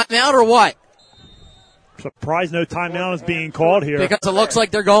call a timeout or what? Surprised no timeout is being called here. Because it looks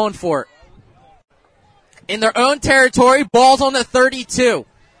like they're going for it. In their own territory, ball's on the 32.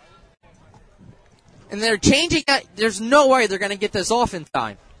 And they're changing that. There's no way they're going to get this off in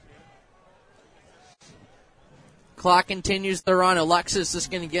time. Clock continues to run. Alexis is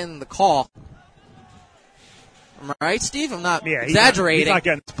going to get in the call. Am I right, Steve? I'm not exaggerating. He's not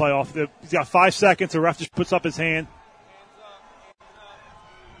getting this play off. He's got 5 seconds. The ref just puts up his hand.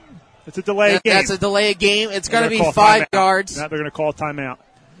 It's a delay game. That's a delay game. It's going to be 5 yards. Now they're going to call a timeout.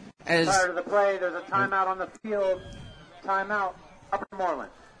 Prior to the play, there's a timeout on the field. Timeout, Upper Moreland.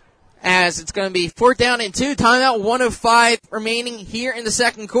 As it's going to be 4th down and 2. Timeout, 1:05 remaining here in the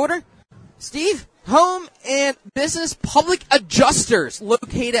second quarter. Steve, Home and Business Public Adjusters,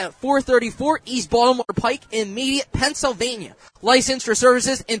 located at 434 East Baltimore Pike in Media, Pennsylvania. Licensed for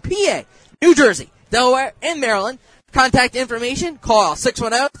services in PA, New Jersey, Delaware, and Maryland. Contact information, call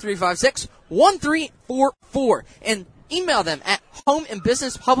 610-356-1344 and email them at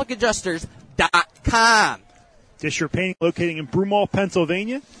homeandbusinesspublicadjusters.com. Disher Painting, located in Broomall,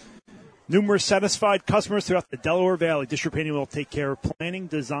 Pennsylvania. Numerous satisfied customers throughout the Delaware Valley. Disher Painting will take care of planning,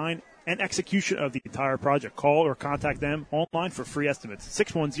 design, and execution of the entire project. Call or contact them online for free estimates.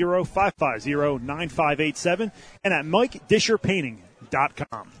 610-550-9587 and at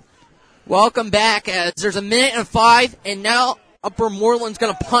MikeDisherPainting.com. Welcome back, as there's 1:05, and now Upper Moreland's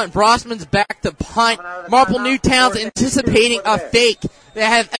going to punt. Brossman's back to punt. Marple Newtown's anticipating a fake. They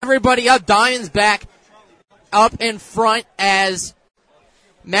have everybody up. Diamond's back up in front as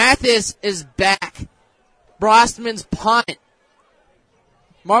Mathis is back. Brossman's punt.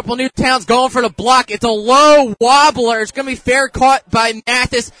 Marple Newtown's going for the block. It's a low wobbler. It's going to be fair caught by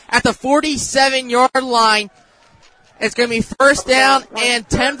Mathis at the 47-yard line. It's going to be 1st down and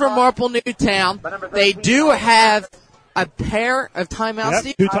 10 for Marple Newtown. They do have a pair of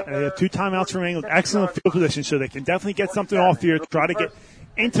timeouts. Yep, they have 2 timeouts remaining. Excellent field position, so they can definitely get something off here to try to get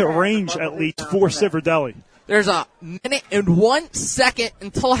into range at least for Civerdelli. There's 1 and 1 second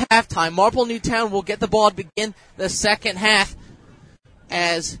until halftime. Marple Newtown will get the ball to begin the second half,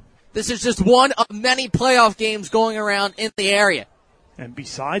 as this is just one of many playoff games going around in the area. And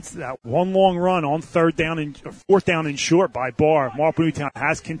besides that one long run on 4th down and short by Barr, Marple Newtown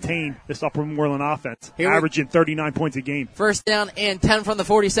has contained this Upper Moreland offense, averaging 39 points a game. 1st down and 10 from the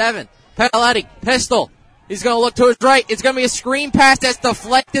 47. Paoletti, pistol. He's going to look to his right. It's going to be a screen pass that's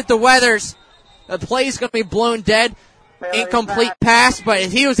deflected to Weathers. The play's going to be blown dead. Incomplete pass, but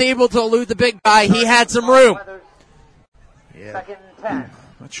if he was able to elude the big guy, he had some room. Yeah.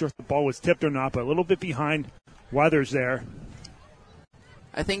 Not sure if the ball was tipped or not, but a little bit behind Weathers there.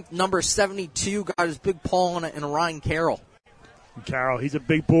 I think number 72 got his big paw on it, and Ryan Carroll. Carroll, he's a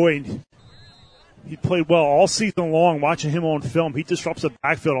big boy, and he played well all season long. Watching him on film, he disrupts the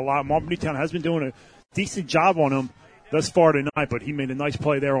backfield a lot. Marple Newtown has been doing a decent job on him thus far tonight, but he made a nice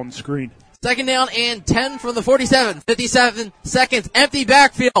play there on the screen. 2nd down and 10 from the 47. 57 seconds, empty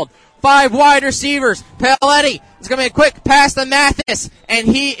backfield. 5 wide receivers. Paoletti is going to be a quick pass to Mathis, and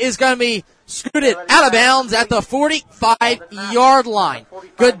he is going to be scooted out of bounds at the 45-yard line.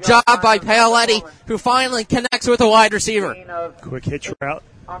 Good job by Paoletti, who finally connects with a wide receiver. Quick hitch route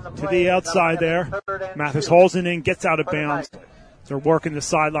to the outside there. Mathis hauls it in, gets out of bounds. They're working the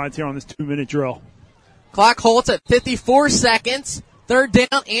sidelines here on this 2-minute drill. Clock holds at 54 seconds. 3rd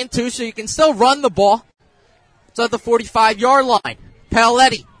down and 2, so you can still run the ball. It's at the 45-yard line.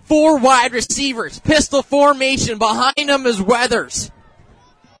 Paoletti, 4 wide receivers. Pistol formation. Behind him is Weathers.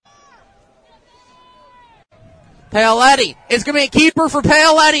 Paoletti. It's going to be a keeper for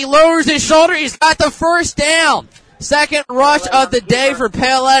Paoletti. Lowers his shoulder. He's got the 1st down. Second rush of the day for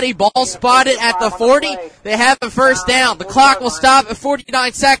PIAA. Ball spotted at the 40. They have a first down. The clock will stop at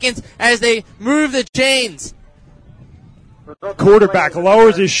 49 seconds as they move the chains. Quarterback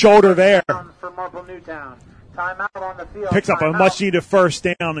lowers his shoulder there. For Marple Newtown. Timeout on the field. Picks up a much-needed first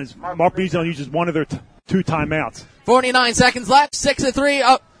down as Marple Newtown uses one of their two timeouts. 49 seconds left.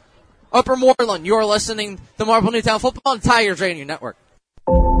 6-3 Upper Moreland. You're listening to Marple Newtown Football on Tigers Radio Network.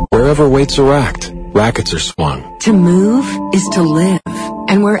 Wherever weights are racked, rackets are swung. To move is to live.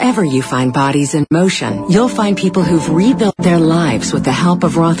 And wherever you find bodies in motion, you'll find people who've rebuilt their lives with the help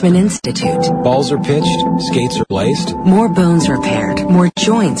of Rothman Institute. Balls are pitched, skates are laced. More bones repaired, more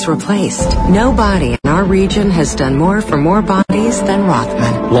joints replaced. Nobody in our region has done more for more bodies than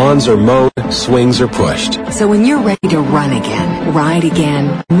Rothman. Lawns are mowed, swings are pushed. So when you're ready to run again, ride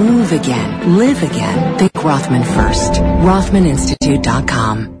again, move again, live again, think Rothman first.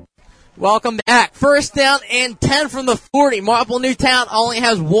 RothmanInstitute.com. Welcome back. First down and 10 from the 40. Marple Newtown only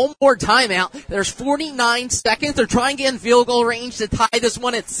has one more timeout. There's 49 seconds. They're trying to get in field goal range to tie this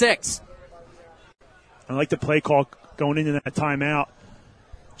one at 6. I like the play call going into that timeout.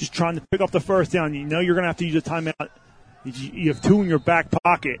 Just trying to pick up the first down. You know you're going to have to use a timeout. You have two in your back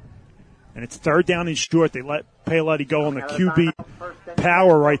pocket, and it's third down and short. They let PIAA go on the QB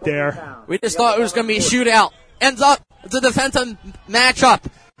power right there. We just thought it was going to be a shootout. Ends up, it's a defensive matchup.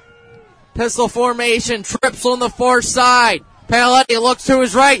 Pistol formation, trips on the far side. PIAA looks to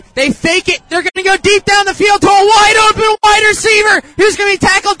his right. They fake it. They're going to go deep down the field to a wide-open wide receiver who's going to be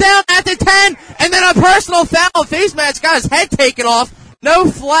tackled down at the 10. And then a personal foul. Face mask got his head taken off.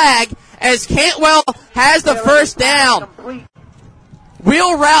 No flag as Cantwell has the first down.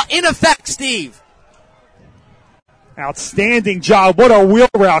 Wheel route in effect, Steve. Outstanding job. What a wheel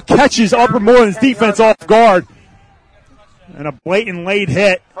route. Catches Upper Moreland's defense off guard. And a blatant late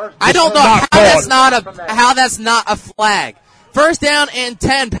hit. I don't know how that's not a flag. First down and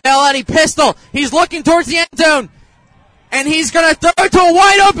 10. PIAA pistol. He's looking towards the end zone. And he's going to throw to a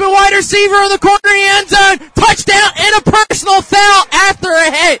wide open wide receiver in the corner of the end zone. Touchdown and a personal foul after a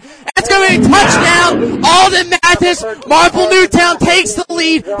hit. That's going to be a touchdown. Alden Mathis. Marple Newtown takes the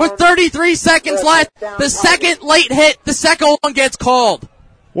lead with 33 seconds left. The second late hit. The second one gets called.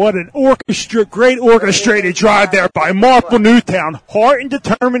 What an great orchestrated drive there by Marple Newtown. Heart and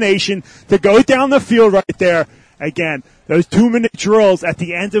determination to go down the field right there. Again, those 2-minute drills at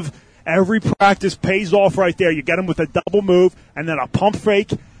the end of every practice pays off right there. You get them with a double move and then a pump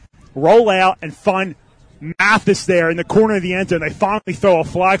fake, roll out, and find Mathis there in the corner of the end zone. They finally throw a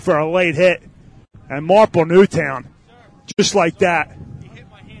flag for a late hit. And Marple Newtown, just like that.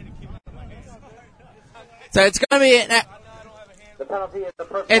 So it's going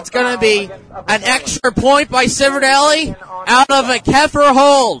to be an extra point by Civerdelli out of a Keffer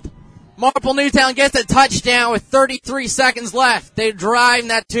hold. Marple Newtown gets a touchdown with 33 seconds left. They drive,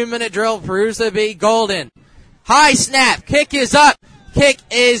 and that 2-minute drill proves to be golden. High snap. Kick is up. Kick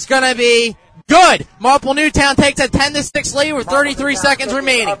is going to be good. Marple Newtown takes a 10-6 lead with 33 seconds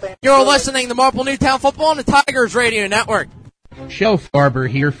remaining. You're listening to Marple Newtown Football on the Tigers Radio Network. Shel Farber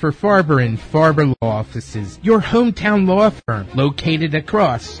here for Farber and Farber Law Offices, your hometown law firm located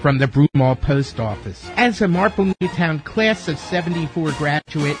across from the Broomall Post Office. As a Marple Newtown class of 74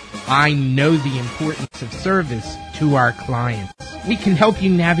 graduate, I know the importance of service to our clients. We can help you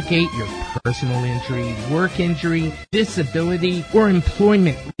navigate your personal injury, work injury, disability, or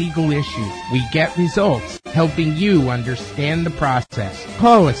employment legal issues. We get results, helping you understand the process.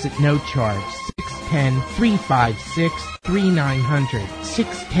 Call us at no charge,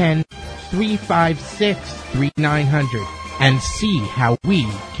 610-356-3900, 610-356-3900, and see how we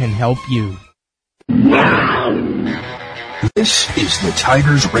can help you. This is the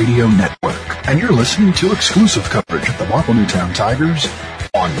Tigers Radio Network, and you're listening to exclusive coverage of the Marple Newtown Tigers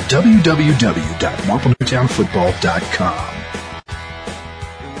on www.marplenewtownfootball.com.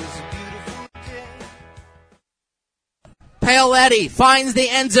 PIAA finds the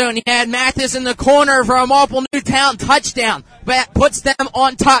end zone. He had Mathis in the corner for a Marple Newtown touchdown. That puts them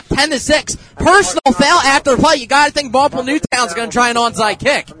on top 10-6. Personal foul after the play. You got to think Marple Newtown's going to try an onside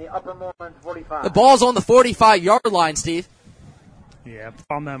kick. The ball's on the 45-yard line, Steve. Yeah, if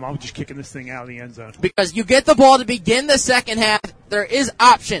I'm them, I'm just kicking this thing out of the end zone. Because you get the ball to begin the second half. There is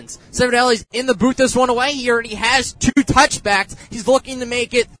options. Civerdelli's in the boot this one away. He already has 2 touchbacks. He's looking to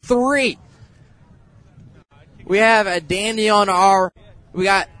make it 3. We have a dandy on we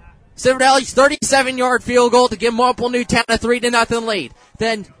got Civerdelli's 37-yard field goal to give Marple Newtown a 3-0 lead.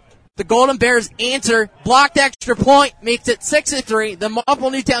 Then the Golden Bears answer, blocked extra point, makes it 6-3. Then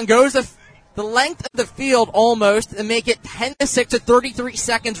Marple Newtown goes the length of the field almost and make it 10-6 with 33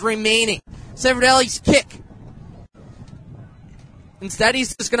 seconds remaining. Civerdelli's kick Instead,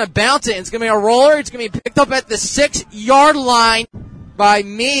 he's just going to bounce it. It's going to be a roller. It's going to be picked up at the 6-yard line by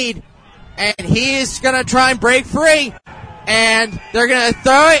Meade. And he is going to try and break free. And they're going to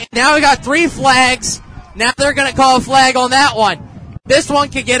throw it. Now we got 3 flags. Now they're going to call a flag on that one. This one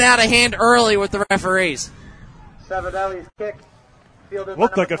could get out of hand early with the referees. Sabadelli's kick.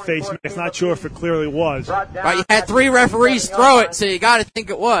 Looked like a face mask. Not sure if it clearly was. But you had 3 referees throw it, so you got to think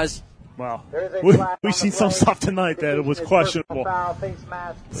it was. Well, we've seen some stuff tonight that it was questionable.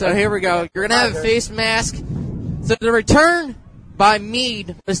 So here we go. You're going to have a face mask. So the return by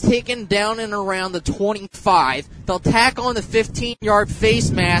Meade was taken down and around the 25. They'll tack on the 15-yard face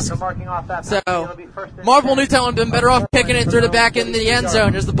mask. So Marple Newtown would have been better off kicking it through the back end of the end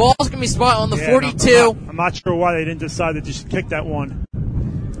zone as the ball's going to be spot on the 42. I'm not sure why they didn't decide to just kick that one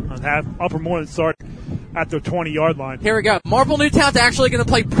and have Upper Moreland start at the 20-yard line. Here we go. Marple Newtown's actually going to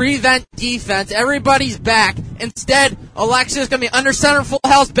play prevent defense. Everybody's back. Instead, Alexia's going to be under center full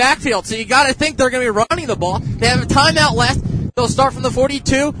house backfield. So you got to think they're going to be running the ball. They have a timeout left. They'll start from the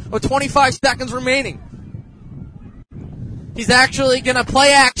 42 with 25 seconds remaining. He's actually going to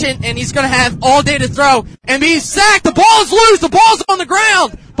play action, and he's going to have all day to throw and be sacked. The ball's loose. The ball's on the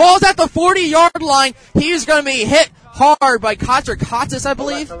ground. Ball's at the 40-yard line. He's going to be hit hard by Kotzer, I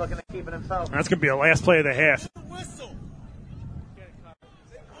believe. That's going to be the last play of the half.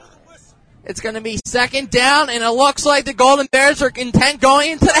 It's going to be second down, and it looks like the Golden Bears are intent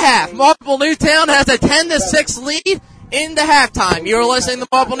going into the half. Marple Newtown has a 10-6 lead in the halftime. You're listening to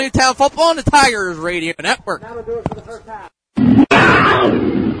Marple Newtown Football on the Tigers Radio Network.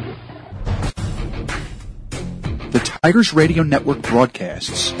 The Tigers Radio Network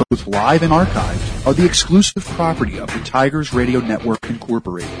broadcasts, both live and archived, are the exclusive property of the Tigers Radio Network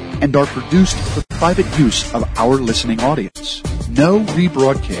Incorporated and are produced for the private use of our listening audience. No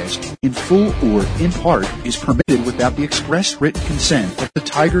rebroadcast, in full or in part, is permitted without the express written consent of the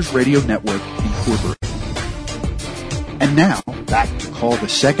Tigers Radio Network Incorporated. And now, back to call the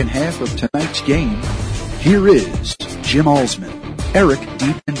second half of tonight's game. Here is Jim Alsman, Eric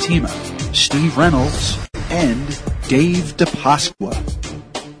DiPentima, Steve Reynolds, and Dave DePasqua.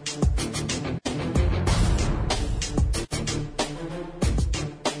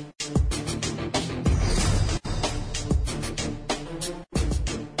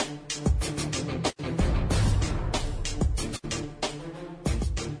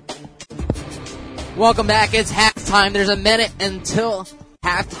 Welcome back. It's halftime. There's a minute until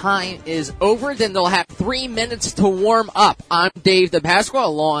halftime is over. Then they'll have 3 minutes to warm up. I'm Dave DePasqua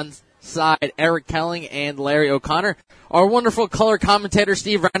alongside Eric Kelling and Larry O'Connor. Our wonderful color commentator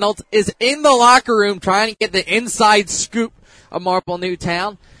Steve Reynolds is in the locker room trying to get the inside scoop of Marple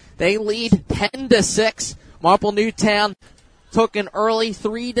Newtown. They lead 10-6. Marple Newtown took an early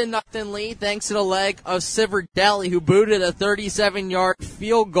 3-0 lead thanks to the leg of Siverdelli, who booted a 37-yard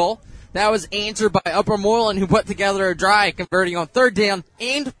field goal. That was answered by Upper Moreland, who put together a drive, converting on 3rd down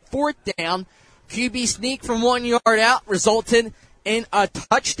and 4th down. QB sneak from 1 yard out resulted in a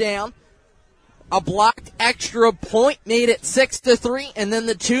touchdown. A blocked extra point made it 6-3, and then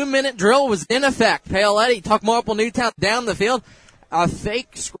the 2-minute drill was in effect. PIAA took Marple Newtown down the field. A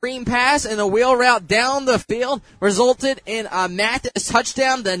fake screen pass and a wheel route down the field resulted in a Mathis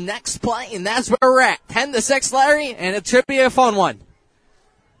touchdown the next play, and that's where we're at. 10-6, Larry, and it should be a fun one.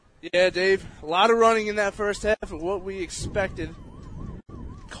 Yeah, Dave, a lot of running in that first half of what we expected.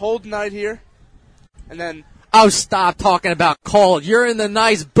 Cold night here, and then... Oh, stop talking about cold. You're in the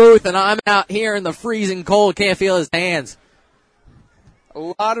nice booth, and I'm out here in the freezing cold, can't feel his hands. A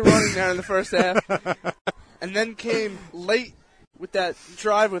lot of running there in the first half, and then came late with that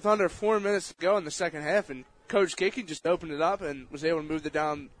drive with under 4 minutes to go in the second half, and Coach Kiki just opened it up and was able to move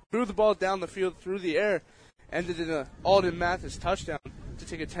the ball down the field through the air, ended in an Alden Mathis touchdown to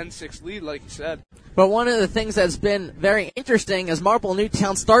take a 10-6 lead, like you said. But one of the things that's been very interesting is Marple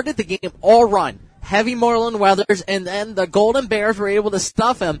Newtown started the game all run. Heavy Moreland Weathers, and then the Golden Bears were able to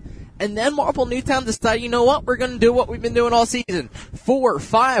stuff him. And then Marple Newtown decided, you know what, we're going to do what we've been doing all season.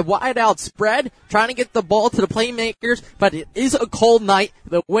 4-5 wide out spread, trying to get the ball to the playmakers, but it is a cold night.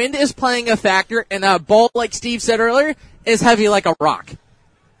 The wind is playing a factor, and that ball, like Steve said earlier, is heavy like a rock.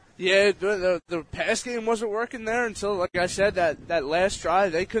 Yeah, the pass game wasn't working there until, like I said, that last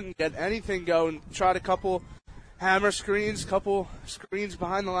drive. They couldn't get anything going. Tried a couple hammer screens, couple screens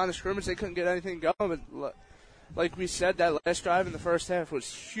behind the line of scrimmage. They couldn't get anything going. But like we said, that last drive in the first half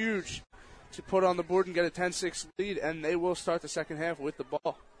was huge to put on the board and get a 10-6 lead, and they will start the second half with the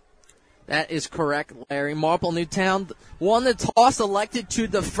ball. That is correct, Larry. Marple Newtown won the toss, elected to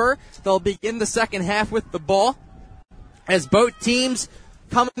defer. They'll begin the second half with the ball. As both teams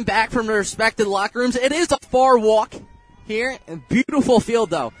coming back from their respective locker rooms, it is a far walk here. Beautiful field,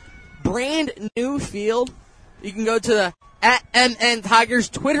 though. Brand new field. You can go to the @MN Tigers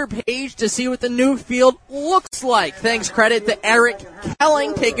Twitter page to see what the new field looks like. Thanks credit to Eric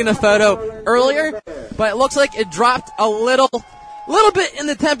Kelling taking a photo earlier. But it looks like it dropped a little bit in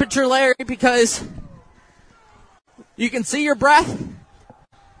the temperature, Larry, because you can see your breath.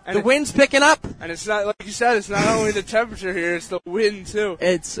 And the wind's picking up. And it's not, like you said, it's not only the temperature here, it's the wind, too.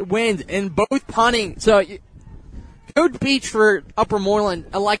 It's wind and both punting. So Coach Beach for Upper Moreland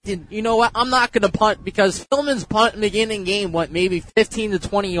elected, you know what, I'm not going to punt because Philman's punt in the beginning game went maybe 15 to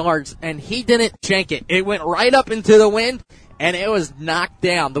 20 yards, and he didn't shank it. It went right up into the wind, and it was knocked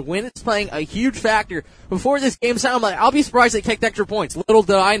down. The wind is playing a huge factor. Before this game started, I'm like, I'll be surprised they kicked extra points. Little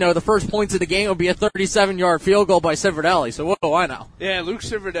did I know the first points of the game would be a 37-yard field goal by Civerdelli, so what do I know? Yeah, Luke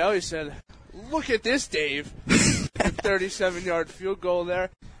Civerdelli said, look at this, Dave. A 37-yard field goal there.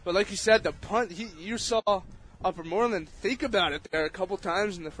 But like you said, the punt, you saw Upper Moreland think about it there a couple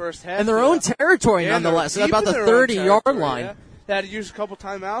times in the first half. In their own territory, nonetheless, about the 30-yard line. Yeah. They had to use a couple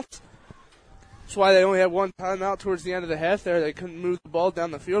timeouts. That's why they only had one timeout towards the end of the half there. They couldn't move the ball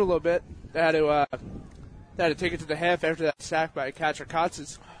down the field a little bit. They had to take it to the half after that sack by catcher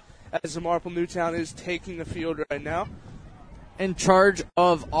Kotzes, as the Marple Newtown is taking the field right now. In charge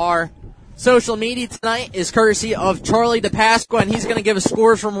of our social media tonight is courtesy of Charlie DePasqua, and he's going to give us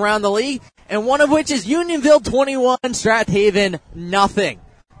scores from around the league, and one of which is Unionville 21, Strathaven nothing.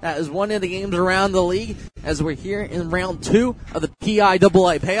 That is one of the games around the league as we're here in round 2 of the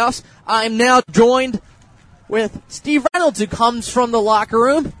PIAA playoffs. I'm now joined with Steve Reynolds, who comes from the locker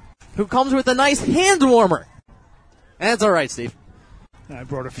room, who comes with a nice hand warmer. That's all right, Steve. I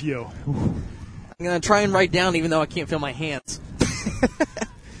brought a few. I'm going to try and write down even though I can't feel my hands.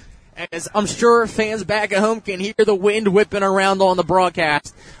 As I'm sure fans back at home can hear the wind whipping around on the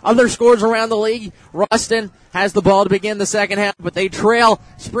broadcast. Other scores around the league, Ruston has the ball to begin the second half, but they trail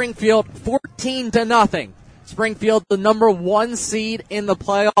Springfield 14-0. Springfield, the number 1 seed in the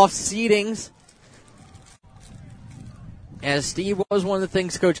playoff seedings. As Steve, what was one of the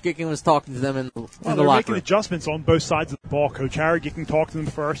things Coach Gicking was talking to them in the locker room? They're making adjustments on both sides of the ball. Coach Harry Gicking talked to them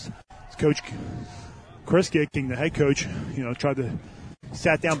first. Coach Chris Gicking, the head coach, tried to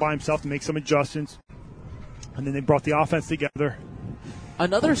sat down by himself to make some adjustments, and then they brought the offense together.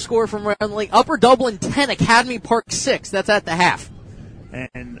 Another score from around the league. Upper Dublin 10, Academy Park 6. That's at the half.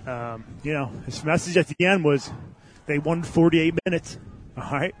 And, his message at the end was they won 48 minutes.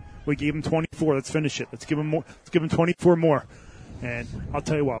 All right? We gave them 24. Let's finish it. Let's give them more. Let's give them 24 more. And I'll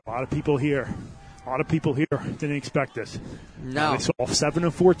tell you what, a lot of people here didn't expect this. No. They saw a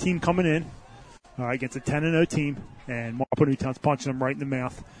 7-4 team coming in, all right, against a 10-0 team, and Marple Newtown's punching them right in the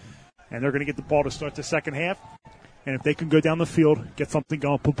mouth. And they're going to get the ball to start the second half. And if they can go down the field, get something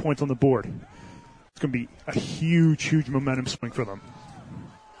going, put points on the board, it's going to be a huge, huge momentum swing for them.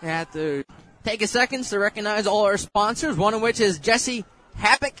 I have to take a second to recognize all our sponsors, one of which is Jesse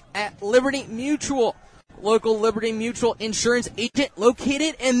Happick at Liberty Mutual, local Liberty Mutual insurance agent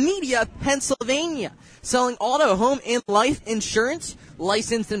located in Media, Pennsylvania, selling auto, home, and life insurance,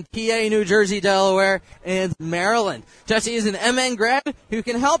 licensed in PA, New Jersey, Delaware, and Maryland. Jesse is an MN grad who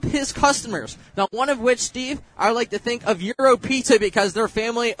can help his customers. Now, one of which, Steve, I like to think of Euro Pizza because they're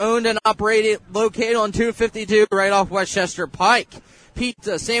family owned and operated, located on 252 right off Westchester Pike.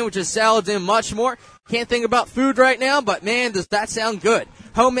 Pizza, sandwiches, salads, and much more. Can't think about food right now, but man, does that sound good.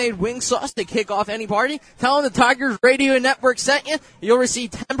 Homemade wing sauce to kick off any party. Tell them the Tigers Radio Network sent you. You'll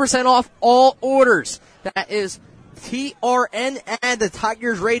receive 10% off all orders. That is TRN and the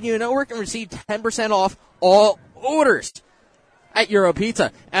Tigers Radio Network, and receive 10% off all orders at Euro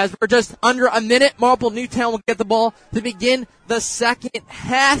Pizza. As we're just under a minute, Marple Newtown will get the ball to begin the second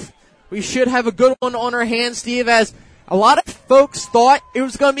half. We should have a good one on our hands, Steve, as a lot of folks thought it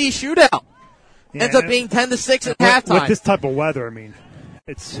was going to be a shootout. Yeah, ends up being 10-6 at halftime. With this type of weather, I mean,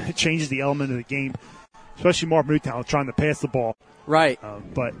 it changes the element of the game, especially Marple Newtown trying to pass the ball. Right.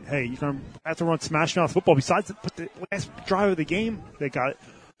 But, hey, you're going to have to run smash mouth football. Besides the last drive of the game, they got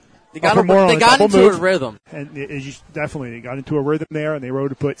into a rhythm. And definitely, they got into a rhythm there, and they were able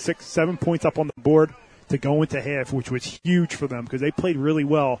to put 6-7 points up on the board to go into half, which was huge for them because they played really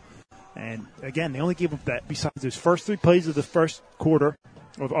well. And, again, they only gave up that, besides those first 3 plays of the first quarter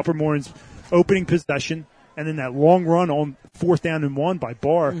of Upper Moreland's opening possession, and then that long run on 4th down and 1 by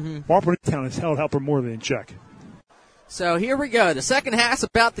Barr. Marple Newtown has held Upper Moreland in check. So here we go. The second half's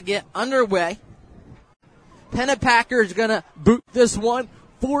about to get underway. Pennapacker is going to boot this one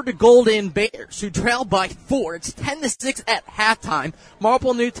for the Golden Bears, who trail by 4. It's 10-6 at halftime.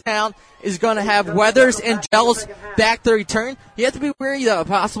 Marple Newtown is going to have Weathers and Gels back to return. You have to be wary, though. A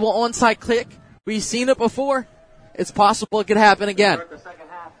possible onside kick. We've seen it before. it's possible it could happen again. The second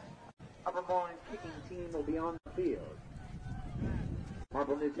half, Upper Moreland kicking team will be on the field.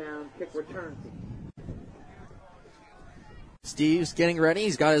 Marple Newtown kick return team. Steve's getting ready.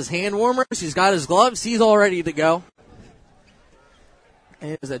 He's got his hand warmers. He's got his gloves. He's all ready to go.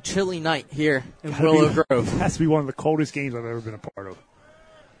 It is a chilly night here in Willow Grove. It has to be one of the coldest games I've ever been a part of.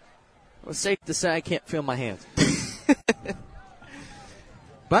 It's safe to say I can't feel my hands.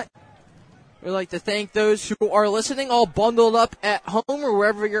 But we'd like to thank those who are listening, all bundled up at home or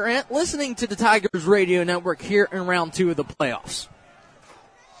wherever you're at, listening to the Tigers Radio Network here in round 2 of the playoffs.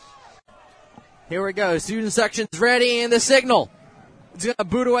 Here we go. Student section's ready, and the signal. It's going to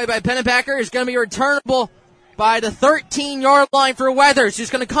boot away by Pennepacker. It's going to be returnable by the 13-yard line for Weathers, who's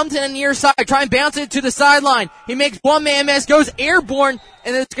going to come to the near side, try and bounce it to the sideline. He makes one man miss, goes airborne,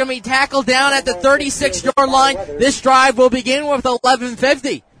 and it's going to be tackled down at the 36-yard line. This drive will begin with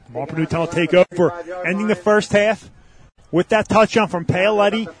 11:50. Marple Newtown will take over, ending the first half with that touchdown from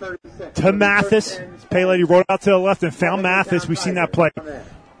PIAA to Mathis. PIAA rolled out to the left and found Mathis. We've seen that play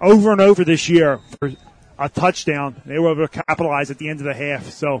over and over this year for a touchdown. They were able to capitalize at the end of the half,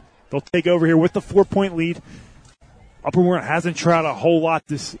 so they'll take over here with the 4-point lead. Upper Moreland hasn't tried a whole lot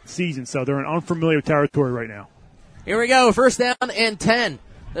this season, so they're in unfamiliar territory right now. Here we go, first down and 10.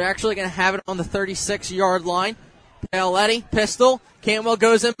 They're actually going to have it on the 36-yard line. Paoletti, pistol. Cantwell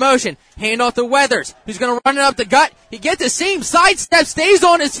goes in motion. Hand off to Weathers, who's going to run it up the gut. He gets the same sidestep, stays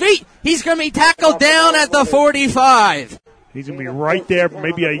on his feet. He's going to be tackled down at the 45. He's going to be right there,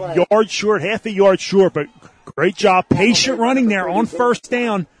 maybe a yard short, half a yard short, but great job. Patient running there on first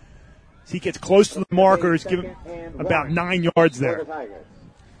down. He gets close to the markers, give him about 9 yards there.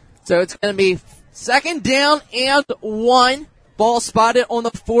 So it's going to be second down and 1. Ball spotted on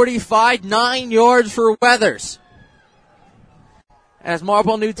the 45, 9 yards for Weathers. As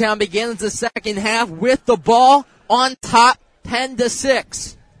Marple Newtown begins the second half with the ball on top,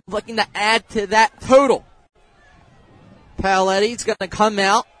 10-6. Looking to add to that total. Paoletti's going to come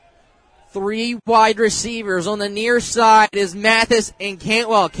out. 3 wide receivers on the near side is Mathis and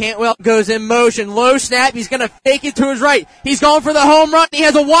Cantwell. Cantwell goes in motion. Low snap. He's going to fake it to his right. He's going for the home run. He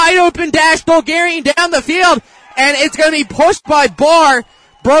has a wide open dash. Bulgarian down the field. And it's going to be pushed by Barr.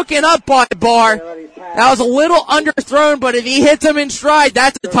 Broken up by Barr. That was a little underthrown, but if he hits him in stride,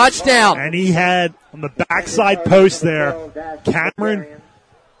 that's a touchdown. And he had on the backside post there,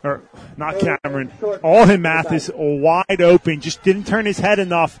 Alden Mathis wide open. Just didn't turn his head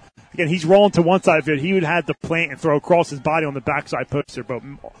enough. Again, he's rolling to one side of it. He would have had to plant and throw across his body on the backside poster, but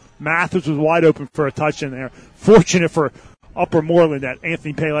Mathis was wide open for a touchdown there. Fortunate for Upper Moreland that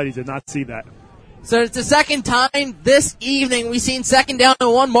Anthony Paoletti did not see that. So it's the second time this evening we've seen second down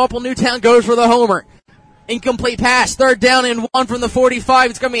and 1. Marple Newtown goes for the homer. Incomplete pass, third down and 1 from the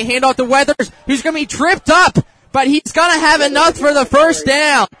 45. It's going to be a handoff to Weathers, who's going to be tripped up, but he's going to have enough for the first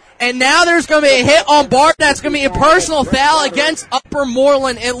down. And now there's going to be a hit on Bart. That's going to be a personal foul against Upper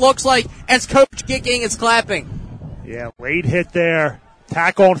Moreland, it looks like, as Coach Gicking is clapping. Yeah, late hit there.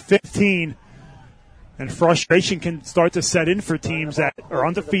 Tackle on 15. And frustration can start to set in for teams that are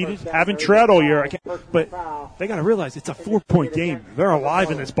undefeated, haven't trailed all year. But they got to realize it's a 4-point game. They're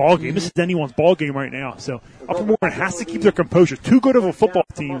alive in this ball game. This is anyone's ball game right now. So Upper Moreland has to keep their composure. Too good of a football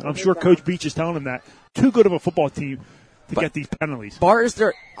team. I'm sure Coach Beach is telling them that. Too good of a football team to get these penalties. Barr is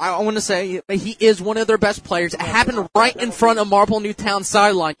I want to say he is one of their best players. It happened right in front of Marple Newtown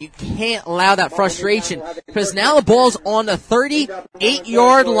sideline. You can't allow that frustration because now the ball's on the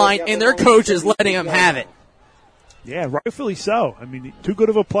 38-yard line and their coach is letting them have it. Yeah, rightfully so. I mean, too good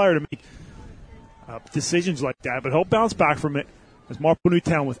of a player to make decisions like that, but he'll bounce back from it as Marple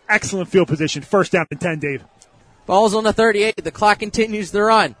Newtown with excellent field position. First down and 10, Dave. Ball's on the 38. The clock continues to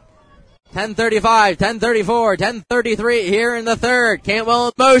run. 10:35, 10:34, 10:33 here in the third. Cantwell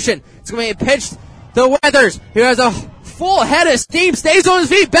in motion. It's going to be pitched to Weathers, who has a full head of steam, stays on his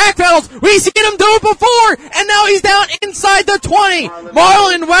feet, backpedals. We've seen him do it before, and now he's down inside the 20.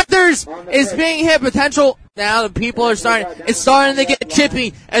 Marlon Weathers is being hit. Potential. Now the people are it's starting to get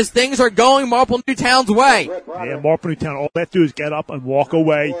chippy as things are going Marple Newtown's way. Yeah, Marple Newtown, all they have to do is get up and walk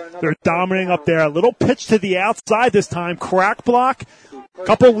away. They're dominating up there. A little pitch to the outside this time. Crack block.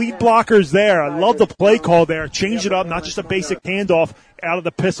 Couple lead blockers there. I love the play call there. Change it up, not just a basic handoff out of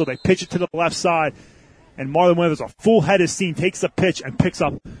the pistol. They pitch it to the left side. And Marlon Weathers, a full head of steam, takes the pitch and picks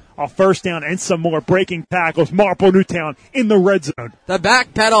up a first down and some more breaking tackles. Marple Newtown in the red zone. The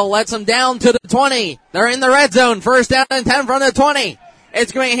back pedal lets them down to the 20. They're in the red zone. First down and 10 from the 20.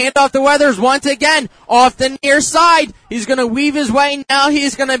 It's going to hand off to Weathers once again off the near side. He's going to weave his way. Now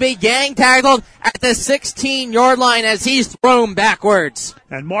he's going to be gang tackled at the 16-yard line as he's thrown backwards.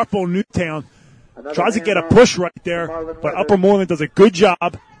 And Marple Newtown Tries to get a push right there, but Upper Moreland does a good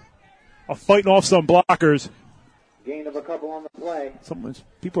job of fighting off some blockers. Gain of a couple on the play.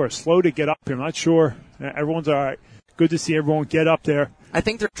 People are slow to get up here. I'm not sure. Everyone's all right. Good to see everyone get up there. I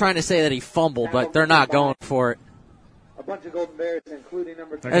think they're trying to say that he fumbled, but they're not going for it. A bunch of Golden Bears, including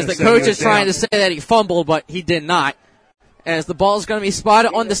number 10. As the coach is trying to say that he fumbled, but he did not. As the ball is going to be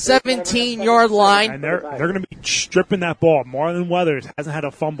spotted on the 17-yard line. And they're going to be stripping that ball. Marlon Weathers hasn't had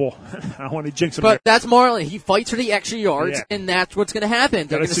a fumble. I don't want to jinx him. But that's Marlon. He fights for the extra yards, and that's what's going to happen.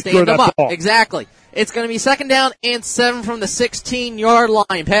 They're going to stand him up. Ball. Exactly. It's going to be 2nd down and 7 from the 16-yard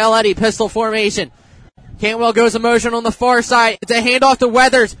line. PIAA pistol formation. Cantwell goes in motion on the far side. It's a handoff to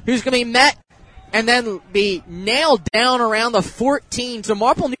Weathers, who's going to be met and then be nailed down around the 14. So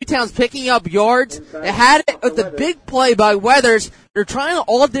Marple Newtown's picking up yards. They had it with the big play by Weathers. They're trying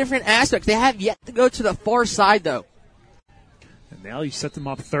all different aspects. They have yet to go to the far side, though. And now you set them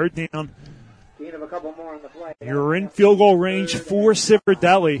up 3rd down. Gain of a couple more on the play. You're in field goal range for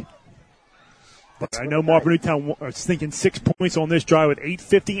Civerdelli. But I know Marple Newtown is thinking 6 points on this drive with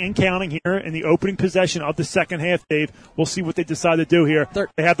 8:50 and counting here in the opening possession of the second half, Dave. We'll see what they decide to do here.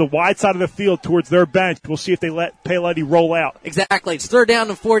 They have the wide side of the field towards their bench. We'll see if they let Paoletti roll out. Exactly. It's 3rd down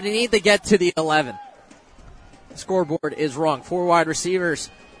and 4. They need to get to the 11. The scoreboard is wrong. 4 wide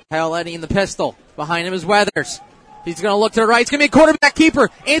receivers. Paoletti in the pistol. Behind him is Weathers. He's going to look to the right. It's going to be a quarterback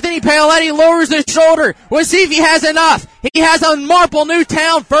keeper. Anthony Paoletti lowers his shoulder. We'll see if he has enough. He has a Marple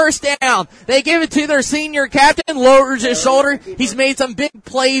Newtown 1st down. They give it to their senior captain, lowers his shoulder. He's made some big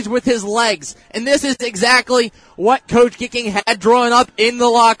plays with his legs. And this is exactly what Coach Kicking had drawn up in the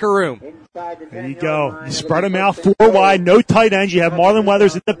locker room. There you go. You spread them out 4 wide, no tight ends. You have Marlon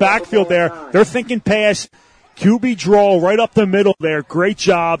Weathers in the backfield there. They're thinking pass. QB draw right up the middle there. Great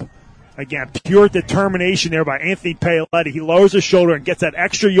job. Again, pure determination there by Anthony Paoletti. He lowers his shoulder and gets that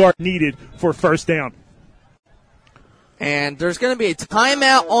extra yard needed for 1st down. And there's going to be a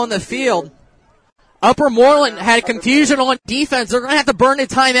timeout on the field. Upper Moreland had confusion on defense. They're going to have to burn a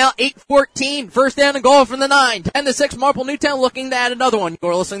timeout. 8-14. 1st down and goal from the 9. 10-6. Marple Newtown looking to add another one.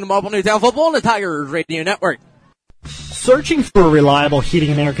 You're listening to Marple Newtown Football on the Tigers Radio Network. Searching for a reliable heating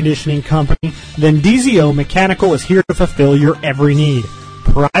and air conditioning company? Then DZO Mechanical is here to fulfill your every need.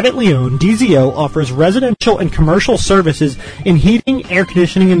 Privately owned, DZO offers residential and commercial services in heating, air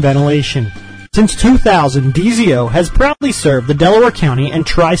conditioning, and ventilation. Since 2000, DZO has proudly served the Delaware County and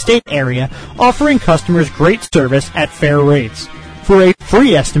tri-state area, offering customers great service at fair rates. For a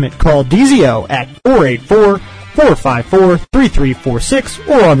free estimate, call DZO at 484-454-3346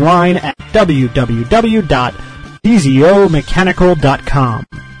 or online at www.dzomechanical.com.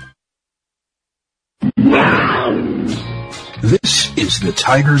 This is the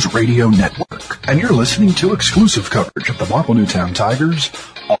Tigers Radio Network, and you're listening to exclusive coverage of the Marple Newtown Tigers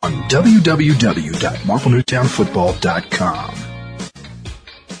on www.marplenewtownfootball.com.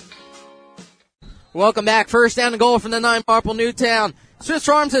 Welcome back. 1st down and goal from the 9, Marple Newtown. Swiss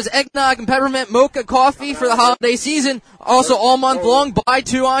Farms has eggnog and peppermint mocha coffee for the holiday season. Also all month long, buy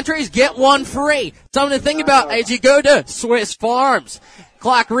 2 entrees, get 1 free. Something to think about as you go to Swiss Farms.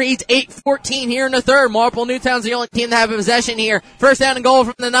 Clock reads 8:14 here in the 3rd. Marple Newtown's the only team to have a possession here. 1st down and goal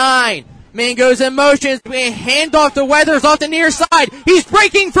from the 9. Man goes in motion. It's being hand off to Weathers off the near side. He's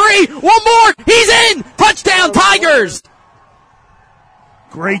breaking free. 1 more. He's in. Touchdown Tigers.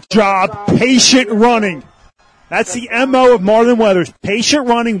 Great job. Patient running. That's the MO of Marlon Weathers. Patient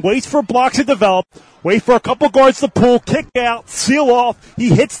running. Waits for blocks to develop. Wait for a couple guards to pull. Kick out. Seal off. He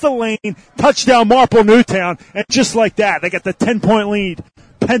hits the lane. Touchdown Marple Newtown. And just like that, they get the 10-point lead.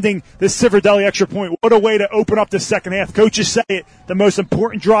 Pending the Civerdelli extra point. What a way to open up the second half. Coaches say it. The most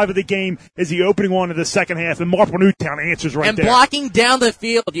important drive of the game is the opening one of the second half, and Marple Newtown answers right there. And blocking down the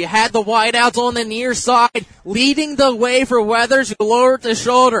field. You had the wideouts on the near side, leading the way for Weathers, who lowered the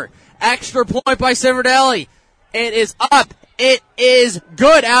shoulder. Extra point by Civerdelli. It is up. It is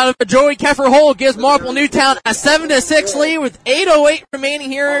good out of Joey Keffer-Hole. Gives Marple Newtown a 7-6 lead with 8:08 remaining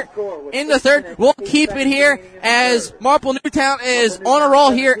here in the 3rd. We'll keep it here as Marple Newtown is on a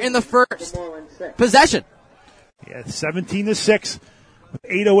roll here in the 1st possession. Yeah, 17-6 with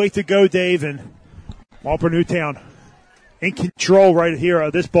 8:08 to go, Dave, and Marple Newtown in control right here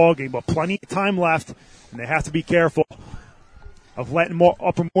of this ball game, but plenty of time left, and they have to be careful of letting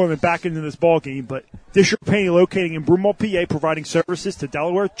Upper Moreland back into this ball game. But Disher Payne, locating in Broomall, PA, providing services to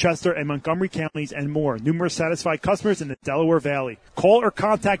Delaware, Chester, and Montgomery counties and more. Numerous satisfied customers in the Delaware Valley. Call or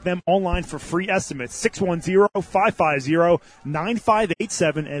contact them online for free estimates.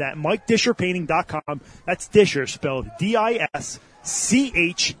 610-550-9587 and at MikeDisherPainting.com. That's Disher, spelled D-I-S-C-H-E-R.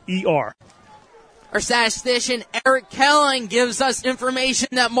 Our statistician Eric Kelling gives us information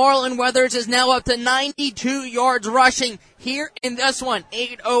that Marlon Weathers is now up to 92 yards rushing here in this one.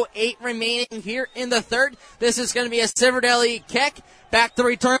 8:08 remaining here in the third. This is going to be a Civerdelli kick. Back to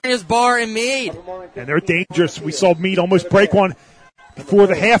return is Barr and Meade. And they're dangerous. We saw Meade almost break one before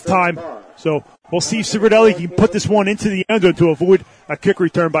the halftime. So we'll see if Civerdelli can put this one into the end zone to avoid a kick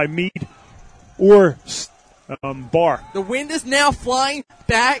return by Meade or Barr. The wind is now flying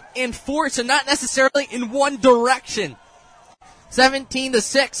back and forth, so not necessarily in one direction.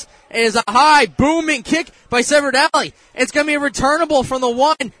 17-6 is a high booming kick by Civerdelli. It's going to be a returnable from the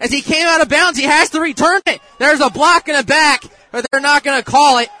one. As he came out of bounds, he has to return it. There's a block in the back, but they're not going to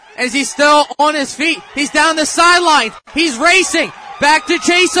call it. As he's still on his feet, he's down the sideline. He's racing back to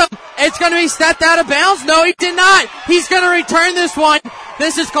chase him. It's going to be stepped out of bounds. No, he did not. He's going to return this one.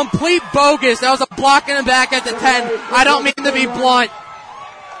 This is complete bogus. That was a block in the back at the 10. I don't mean to be blunt.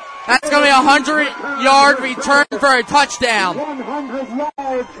 That's going to be a 100-yard return for a touchdown. 100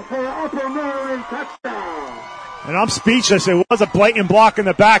 yards for Upper Moreland touchdown. And I'm speechless. It was a blatant block in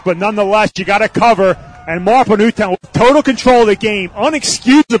the back, but nonetheless, you got to cover. And Marple Newtown with total control of the game.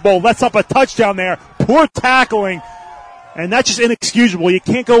 Unexcusable. Lets up a touchdown there. Poor tackling. And that's just inexcusable. You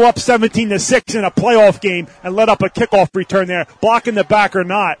can't go up 17-6 in a playoff game and let up a kickoff return there, block in the back or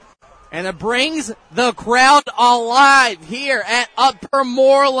not. And it brings the crowd alive here at Upper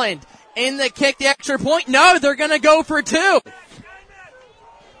Moreland. In the kick, the extra point. No, they're going to go for two.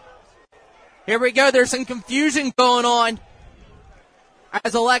 Here we go. There's some confusion going on.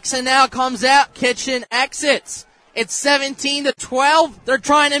 As Alexa now comes out, Kitchen exits. It's 17-12. They're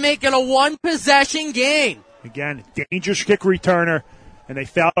trying to make it a one-possession game. Again, dangerous kick returner, and they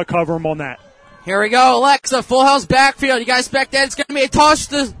failed to cover him on that. Here we go, Alexa, full house backfield. You guys expect that it's going to be a toss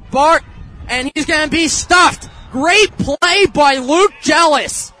to Bart, and he's going to be stuffed. Great play by Luke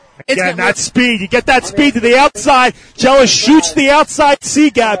Jealous. Again, that speed. You get that speed to the outside. Jealous shoots the outside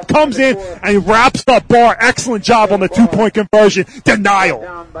C-gap, comes in, and wraps up Barr. Excellent job on the two-point conversion.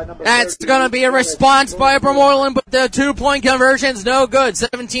 Denial. That's going to be a response by Upper Moreland, but the two-point conversion's no good.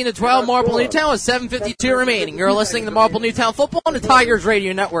 17-12, Marple Newtown with 7:52 remaining. You're listening to Marple Newtown Football on the Tigers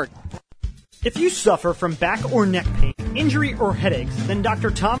Radio Network. If you suffer from back or neck pain, injury, or headaches, then Dr.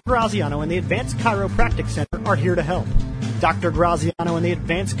 Tom Graziano and the Advanced Chiropractic Center are here to help. Dr. Graziano and the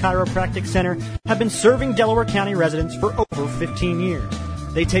Advanced Chiropractic Center have been serving Delaware County residents for over 15 years.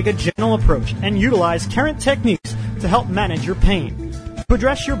 They take a gentle approach and utilize current techniques to help manage your pain. To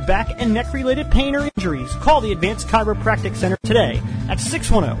address your back and neck-related pain or injuries, call the Advanced Chiropractic Center today at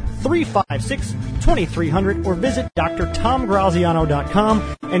 610-356-2300 or visit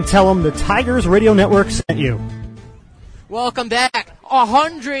drtomgraziano.com and tell them the Tigers Radio Network sent you. Welcome back.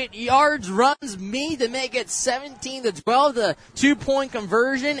 100 yards runs me to make it 17-12. The two-point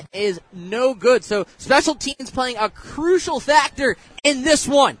conversion is no good. So special teams playing a crucial factor in this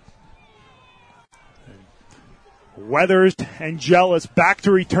one. Weathers and Jealous back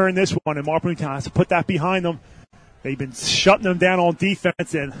to return this one, and Marple Newtown has to put that behind them. They've been shutting them down on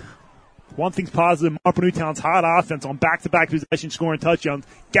defense, and one thing's positive, Marple Newtown's hot offense on back-to-back possession scoring touchdowns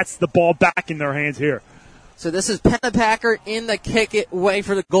gets the ball back in their hands here. So this is Pennapacker in the kick it away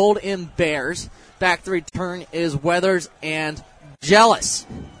for the Golden Bears. Back to return is Weathers and Jealous.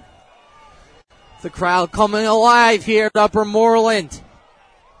 The crowd coming alive here at Upper Moreland.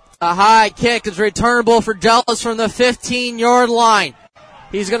 A high kick is returnable for Jealous from the 15-yard line.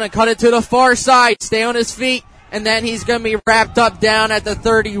 He's going to cut it to the far side, stay on his feet, and then he's going to be wrapped up down at the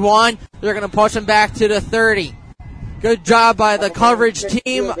 31. They're going to push him back to the 30. Good job by the coverage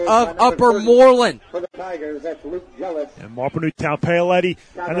team of Upper Moreland. And Marple Newtown, Paoletti,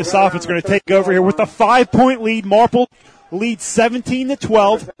 and this offense going to take over here with a 5-point lead. Marple leads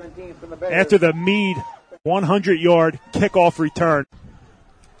 17-12 after the Meade 100-yard kickoff return.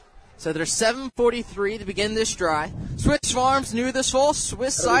 So there's 7:43 to begin this drive. Swiss Farms new this fall,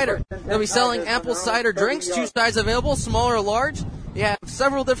 Swiss cider. They'll be selling apple cider drinks, 2 sizes available, small or large. You have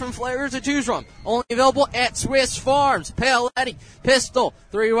several different flavors to choose from. Only available at Swiss Farms. Paoletti, pistol,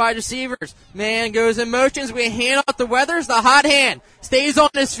 3 wide receivers. Man goes in motions. We hand off the Weathers. The hot hand stays on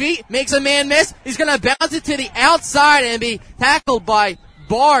his feet, makes a man miss. He's going to bounce it to the outside and be tackled by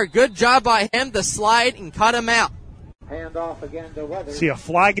Barr. Good job by him to slide and cut him out. Hand off again to Weathers. See a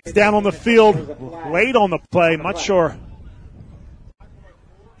flag gets down on the field late on the play. I'm not sure.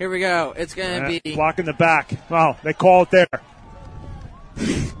 Here we go. It's going to be block in the back. Wow, they call it there.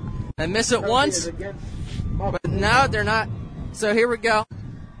 I miss it once, but now they're not. So here we go.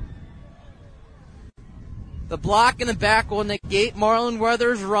 The block in the back will negate Marlon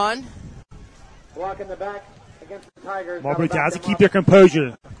Weathers' run. Block in the back Marple Newtown has to keep their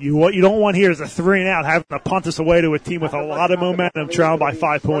composure. What you don't want here is a 3-and-out, having to punt this away to a team with a lot of momentum, trailing by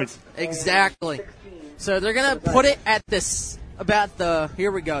 5 points. Exactly. So they're going to put it at this, about the,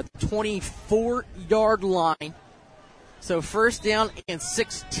 here we go, 24-yard line. So first down and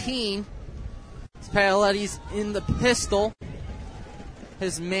 16. Paoletti's in the pistol.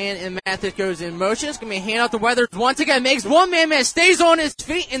 His man and Mathis goes in motion. It's going to be a handoff to Weathers once again. Makes one man miss, stays on his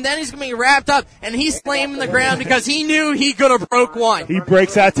feet, and then he's going to be wrapped up. And he's slamming the ground because he knew he could have broke one. He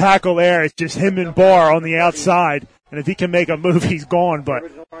breaks that tackle there. It's just him and Barr on the outside. And if he can make a move, he's gone. But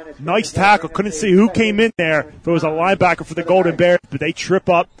nice tackle. Couldn't see who came in there. If it was a linebacker for the Golden Bears, but they trip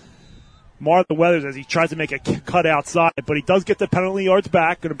up Martha Weathers as he tries to make a cut outside, but he does get the penalty yards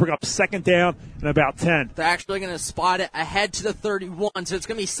back. Going to bring up second down and about 10. They're actually going to spot it ahead to the 31, so it's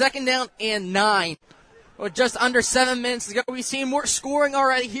going to be second down and 9. With just under 7 minutes to go, we've seen more scoring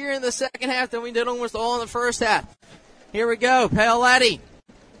already here in the second half than we did almost all in the first half. Here we go, Paoletti.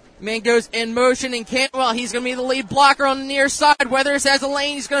 Man goes in motion, and Cantwell, he's going to be the lead blocker on the near side. Weathers has a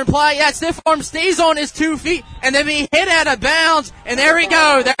lane, he's going to apply. Yeah, stiff arm stays on his 2 feet, and then be hit out of bounds. And there we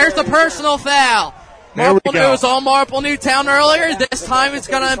go. There's the personal foul. Marple was on Marple Newtown earlier. This time it's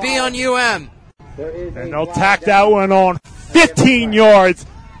going to be on UM. And they'll tack that one on 15 yards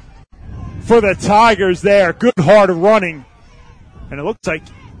for the Tigers there. Good hard running. And it looks like,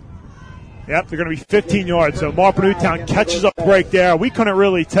 yep, they're going to be 15 yards. So Marple Newtown catches a break there. We couldn't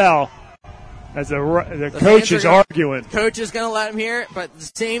really tell as the coach is arguing. Coach is going to let him hear it, but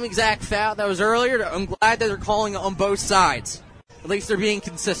the same exact foul that was earlier. I'm glad that they're calling it on both sides. At least they're being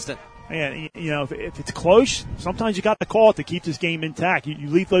consistent. And, you know, if it's close, sometimes you got to call it to keep this game intact. You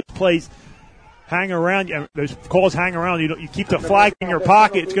leave those plays hang around, those calls hang around. You keep the flag in your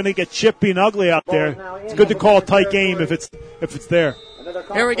pocket. It's going to get chippy and ugly out there. It's good to call a tight game if it's there.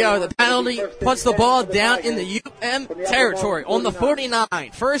 Here we go. The penalty puts the ball down in the UM territory on the 49.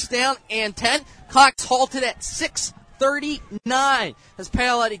 First down and 10. Clock's halted at 6:39 as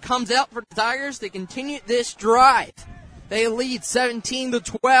Paoletti comes out for the Tigers to continue this drive. They lead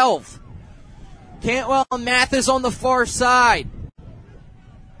 17-12. Cantwell and Mathis on the far side.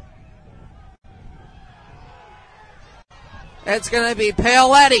 It's going to be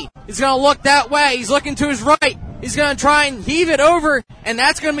Paoletti. He's going to look that way. He's looking to his right. He's going to try and heave it over, and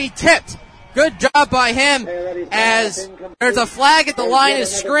that's going to be tipped. Good job by him as there's a flag at the line of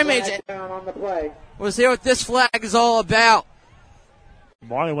scrimmage. We'll see what this flag is all about.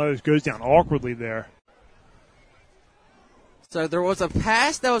 Marlon Weathers goes down awkwardly there. So there was a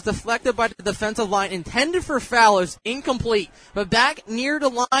pass that was deflected by the defensive line, intended for Fowlers, incomplete. But back near the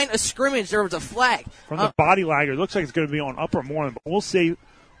line of scrimmage, there was a flag. From the body lagger, it looks like it's going to be on Upper Moreland, but we'll see.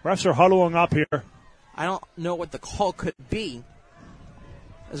 Refs are huddling up here. I don't know what the call could be,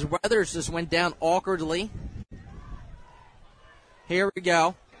 as Weathers just went down awkwardly. Here we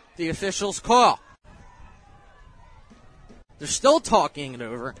go. The officials call. They're still talking it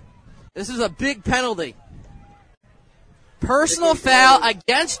over. This is a big penalty. Personal foul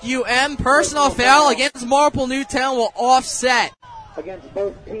against UM. Personal foul against Marple Newtown will offset. Against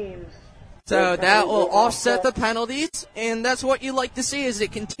both teams. So that will offset the penalties, and that's what you like to see as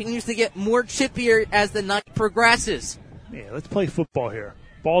it continues to get more chippier as the night progresses. Yeah, let's play football here.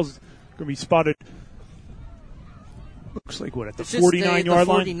 Ball's going to be spotted, looks like, what, at the 49-yard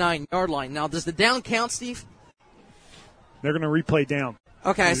line? 49-yard line. Now, does the down count, Steve? They're going to replay down.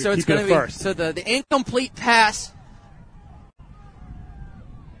 Okay, so it's going to be first. So the incomplete pass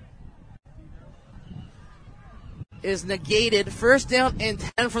is negated. First down and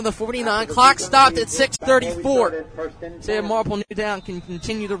 10 from the 49. Clock stopped at 6:34. So Marple Newtown can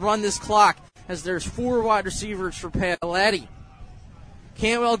continue to run this clock as there's 4 wide receivers for Paoletti.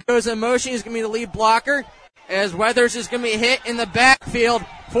 Cantwell goes in motion. He's going to be the lead blocker as Weathers is going to be hit in the backfield.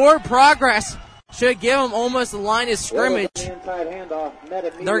 Forward progress should give him almost the line of scrimmage.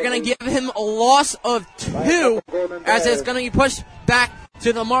 They're going to give him a loss of 2 as it's going to be pushed back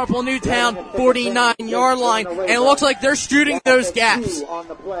to the Marple Newtown 49-yard line, and it looks like they're shooting those gaps.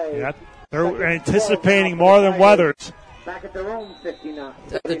 Yeah, they're anticipating more than Weathers. Back at their own 59.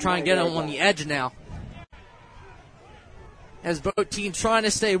 They're trying to get him on the edge now. As both teams trying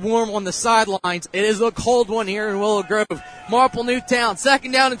to stay warm on the sidelines. It is a cold one here in Willow Grove. Marple Newtown,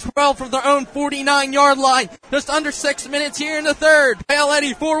 second down and 12 from their own 49-yard line. Just under 6 minutes here in the third.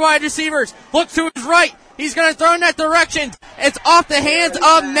 Paoletti, 4 wide receivers. Looks to his right. He's going to throw in that direction. It's off the hands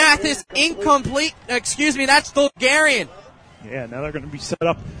of Mathis. Incomplete. Excuse me, that's Bulgarian. Yeah, now they're going to be set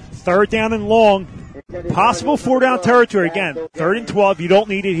up third down and long. Possible 4-down territory again. 3rd and 12. You don't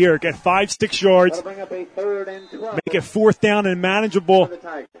need it here. Get 5-6 yards. Make it 4th down and manageable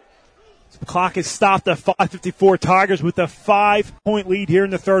The clock is stopped at 5:54. Tigers with a 5-point lead here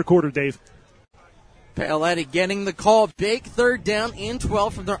in the third quarter, Dave. PIAA getting the call. Big third down and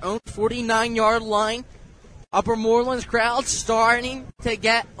 12 from their own 49-yard line. Upper Moreland's crowd starting to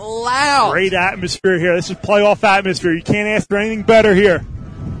get loud. Great atmosphere here. This is playoff atmosphere. You can't ask for anything better here.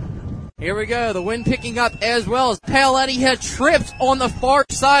 Here we go. The wind picking up as well as PIAA had tripped on the far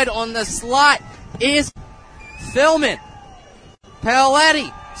side on the slot is Philman.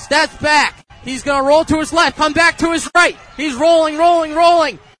 PIAA steps back. He's going to roll to his left, come back to his right. He's rolling.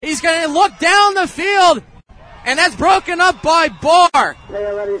 He's going to look down the field, and that's broken up by Barr.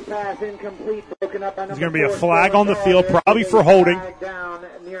 PIAA's pass incomplete, broken up by There's going to be a flag on the field, probably for holding. Down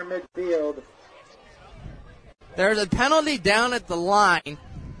near midfield. There's a penalty down at the line.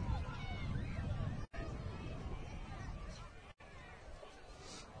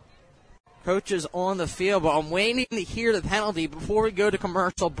 Coach is on the field, but I'm waiting to hear the penalty before we go to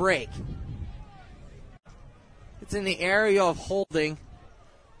commercial break. It's in the area of holding.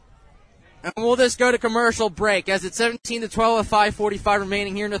 And we'll just go to commercial break as it's 17-12 with 5:45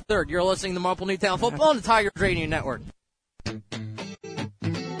 remaining here in the third. You're listening to Marple Newtown Football on the Tigers Radio Network.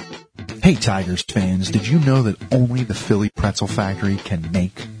 Hey Tigers fans, did you know that only the Philly Pretzel Factory can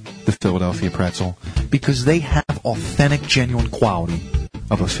make the Philadelphia pretzel? Because they have authentic, genuine quality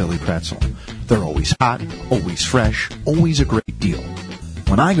of a Philly pretzel. They're always hot, always fresh, always a great deal.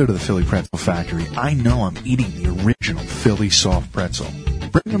 When I go to the Philly Pretzel Factory, I know I'm eating the original Philly soft pretzel.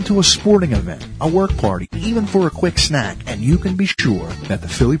 Bring them to a sporting event, a work party, even for a quick snack, and you can be sure that the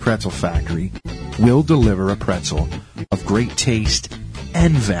Philly Pretzel Factory will deliver a pretzel of great taste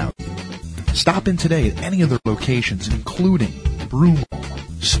and value. Stop in today at any of their locations, including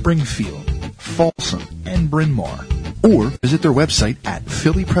Broomall, Springfield, Folsom, and Bryn Mawr. Or visit their website at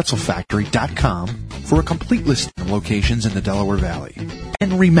phillypretzelfactory.com for a complete list of locations in the Delaware Valley.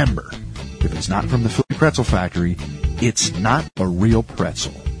 And remember, if it's not from the Philly Pretzel Factory, it's not a real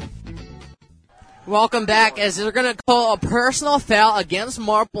pretzel. Welcome back as they're going to call a personal foul against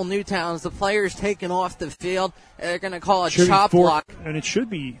Marple Newtown as the player's taken off the field. They're going to call a chop block. And it should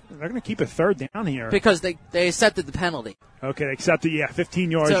be, they're going to keep a third down here. Because they accepted the penalty. Okay, they accepted, 15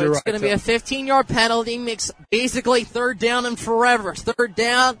 yards, so you're right. It's going to be a 15-yard penalty, makes basically third down and forever. Third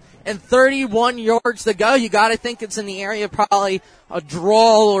down and 31 yards to go. You got to think it's in the area of probably a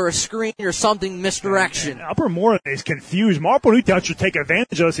draw or a screen or something, misdirection. And Upper Moreland is confused. Marple Newtown should take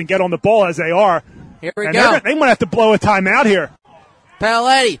advantage of this and get on the ball as they are. Here we go. They might have to blow a timeout here.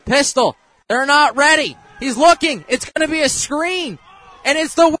 PIAA, pistol. They're not ready. He's looking. It's going to be a screen. And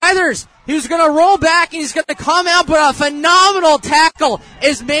it's the Weathers who's going to roll back and he's going to come out, but a phenomenal tackle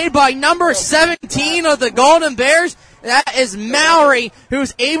is made by number 17 of the Golden Bears. That is Mallory,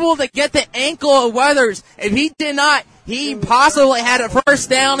 who's able to get the ankle of Weathers. If he did not, he possibly had a first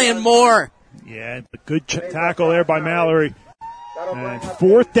down and more. Yeah, a good tackle there by Mallory. And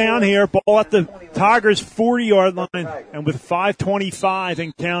fourth down here, ball at the Tigers' 40-yard line. And with 5:25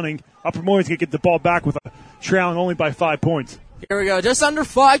 and counting, Upper Moreland's going to get the ball back with a trailing only by 5 points. Here we go, just under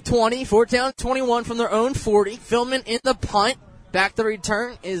 5:20, fourth down 21 from their own 40. Philman in the punt. Back the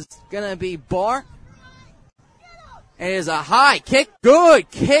return is going to be Barr. It is a high kick, good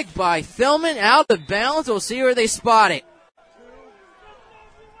kick by Philman, out of bounds. We'll see where they spot it.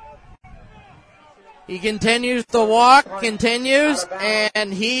 He continues to walk, and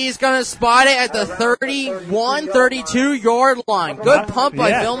he's going to spot it at the 31, 32-yard line. Good punt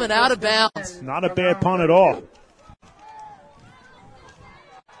by Philman, out of bounds. Not a bad punt at all.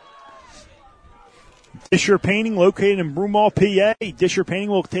 Disher Painting, located in Broomall, PA. Disher Painting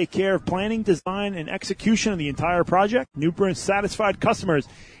will take care of planning, design, and execution of the entire project. New Bern satisfied customers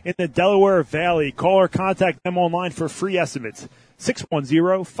in the Delaware Valley. Call or contact them online for free estimates.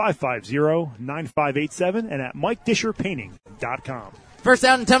 610-550-9587 and at MikeDisherPainting.com. First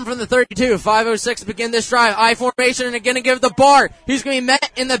down and 10 from the 32. 5:06 to begin this drive. I formation and again to give the Barr. He's going to be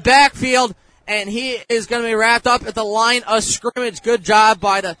met in the backfield, and he is going to be wrapped up at the line of scrimmage. Good job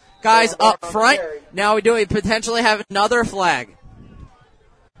by the guys up front. Now we potentially have another flag.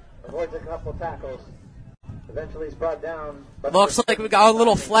 Avoids a couple tackles. Eventually he's brought down. Looks like we got a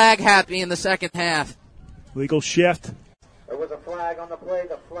little flag happy in the second half. Legal shift. There was a flag on the play.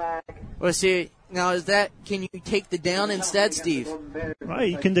 The flag. Let's see. Now, can you take the down instead, Steve? Well,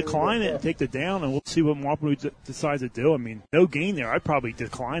 you can decline it and take the down, and we'll see what Marple decides to do. I mean, no gain there. I'd probably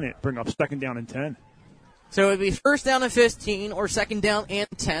decline it, bring up second down and 10. So it would be first down and 15 or second down and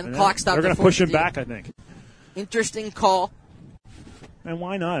 10. Clock stop. They're going to push him back, I think. Interesting call. And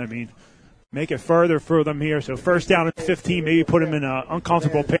why not? I mean, make it further for them here. So first down and 15, maybe put them in an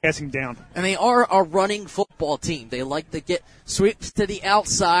uncomfortable passing down. And they are a running football team. They like to get sweeps to the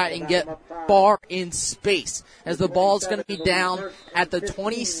outside and get Barr in space, as the ball is going to be down at the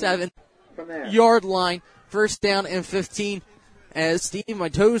 27-yard line. First down and 15. As Steve, my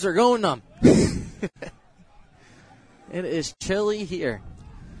toes are going numb. It is chilly here.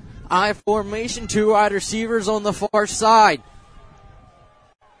 I formation, 2 wide receivers on the far side.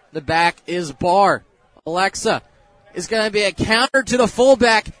 The back is Barr. Alexa is going to be a counter to the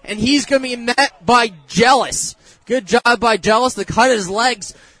fullback, and he's going to be met by Jealous. Good job by Jealous to cut his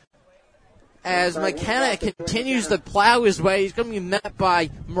legs. As McKenna continues to plow his way, he's going to be met by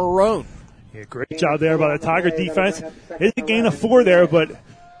Marone. Yeah, great job there by the Tiger defense. It's a gain of 4 there, but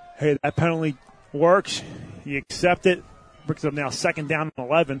hey, that penalty works. You accept it. Brings up now second down and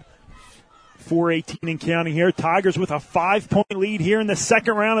 11. 4:18 and counting here. Tigers with a 5-point lead here in the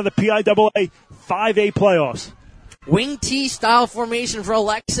second round of the PIAA 5A playoffs. Wing T style formation for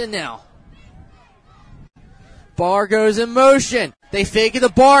Alexa now. Barr goes in motion. They fake it to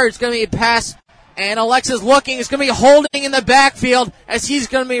Barr. It's going to be a pass. And Alexa's looking. It's going to be holding in the backfield as he's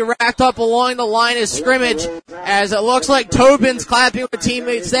going to be wrapped up along the line of scrimmage. As it looks like Tobin's clapping with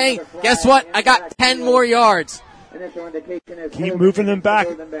teammates saying, guess what? I got 10 more yards. Keep moving them back.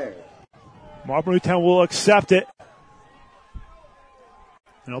 Marple Newtown will accept it. And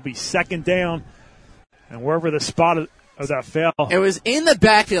it'll be second down. And wherever the spot of that fell. It was in the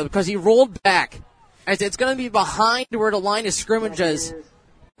backfield because he rolled back. As it's going to be behind where the line of scrimmage is.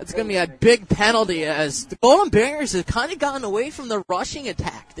 It's going to be a big penalty as the Golden Bears have kind of gotten away from the rushing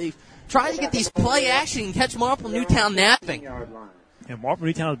attack. They've tried to get these play action and catch Marple Newtown napping. And Marple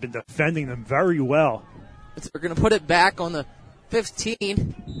Newtown has been defending them very well. They're going to put it back on the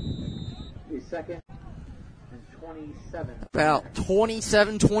 15. Second and 27. About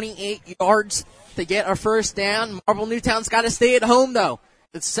 27, 28 yards to get our first down. Marple Newtown's got to stay at home, though.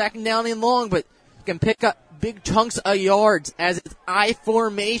 It's second down and long, but can pick up big chunks of yards as it's I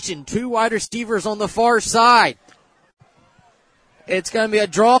formation. 2 wide receivers on the far side. It's going to be a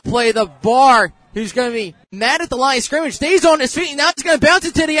draw play. The Barr, who's going to be mad at the line of scrimmage, stays on his feet, and now he's going to bounce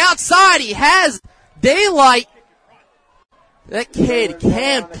it to the outside. He has daylight. That kid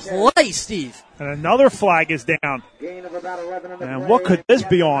can play, Steve. And another flag is down. And what could this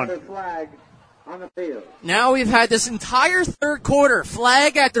be on? Now we've had this entire third quarter,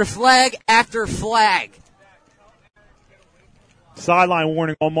 flag after flag after flag. Sideline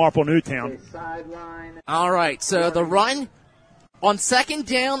warning on Marple Newtown. All right, so the run on second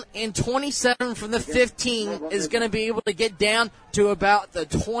down and 27 from the 15 is going to be able to get down to about the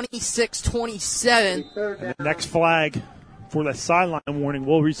 26-27. And the next flag for the sideline warning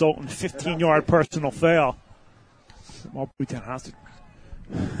will result in a 15-yard personal foul. Marple Newtown has to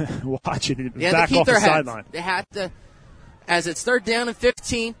watch it back off the sideline. They have to, as it's third down and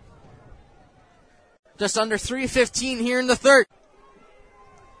 15. Just under 3:15 here in the third.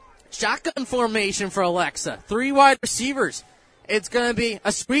 Shotgun formation for Alexa. 3 wide receivers. It's going to be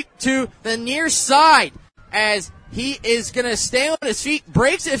a sweep to the near side as he is going to stay on his feet,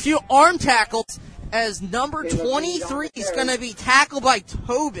 breaks a few arm tackles as number 23 is going to be tackled by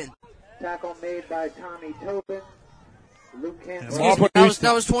Tobin. Tackle made by Tommy Tobin.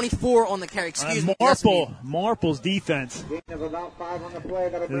 That was 24 on the carry. Excuse me. Marple's defense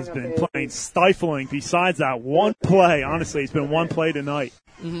has been playing stifling. Besides that one play, honestly, it's been one play tonight.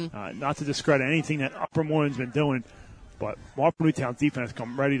 Mm-hmm. Not to discredit anything that Upper Moreland's been doing, but Marple Newtown's defense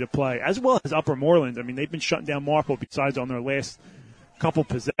come ready to play, as well as Upper Moreland. I mean, they've been shutting down Marple besides on their last couple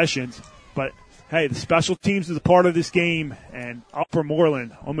possessions. But, hey, the special teams is a part of this game, and Upper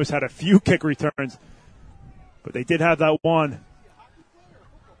Moreland almost had a few kick returns. But they did have that one.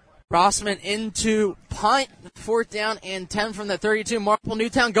 Rossman into punt, 4th down and 10 from the 32. Marple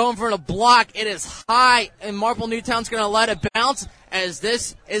Newtown going for a block. It is high, and Marple Newtown's going to let it bounce as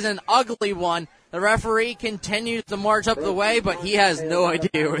this is an ugly one. The referee continues to march up the way, but he has no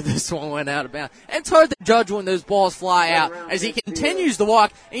idea where this one went out of bounds. And it's hard to judge when those balls fly out as he continues to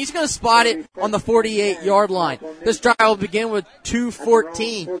walk, and he's going to spot it on the 48-yard line. This drive will begin with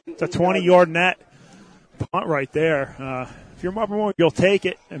 2:14. It's a 20-yard net punt right there. If you're Marple Moreland, you'll take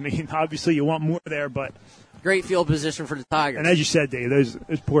it. I mean, obviously you want more there, but great field position for the Tigers. And as you said, Dave, those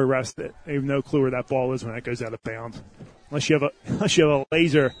poor refs, they have no clue where that ball is when that goes out of bounds, unless you have a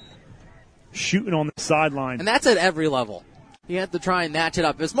laser shooting on the sideline. And that's at every level. You have to try and match it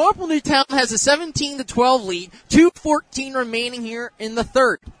up. As Marple Newtown has a 17-12 lead, 2:14 remaining here in the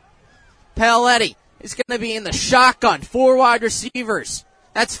third. Paoletti is going to be in the shotgun, 4 wide receivers.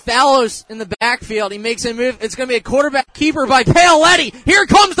 That's Fallows in the backfield. He makes a move. It's going to be a quarterback keeper by PIAA. Here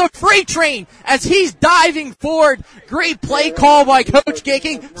comes the freight train as he's diving forward. Great play call by Coach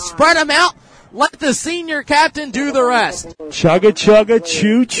Gicking. Spread him out. Let the senior captain do the rest. Chugga, chugga,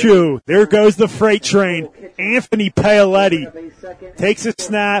 choo, choo. There goes the freight train. Anthony Paoletti takes a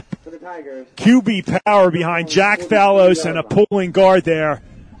snap. QB power behind Jack Fallows and a pulling guard there.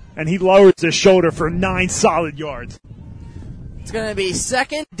 And he lowers his shoulder for 9 solid yards. It's going to be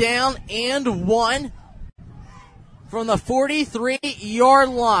 2nd down and 1 from the 43-yard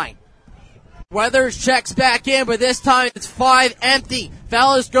line. Weathers checks back in, but this time it's 5 empty.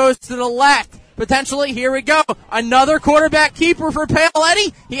 Fallows goes to the left. Potentially, here we go. Another quarterback keeper for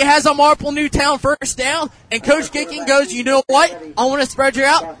Paoletti. He has a Marple Newtown first down, and Coach Gicking goes, you know what? I want to spread you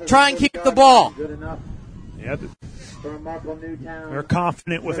out. Try and keep the ball. Yeah, they're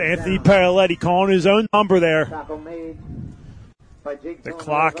confident with Anthony Paoletti calling his own number there. The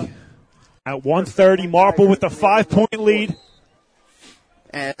clock at 1:30. Marple with a 5-point lead.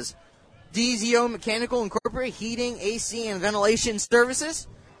 As DZO Mechanical Incorporated, Heating, AC, and Ventilation Services,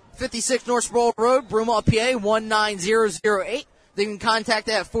 56 North Sproul Road, Broomall, PA, 19008. They can contact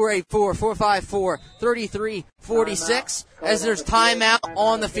at 484-454-3346. As there's timeout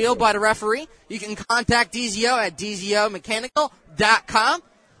on the field by the referee, you can contact DZO at dzomechanical.com.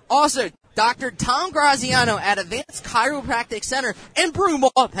 Also, Dr. Tom Graziano at Advanced Chiropractic Center in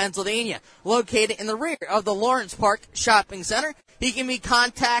Broomall, Pennsylvania, located in the rear of the Lawrence Park Shopping Center. He can be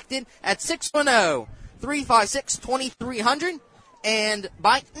contacted at 610-356-2300 and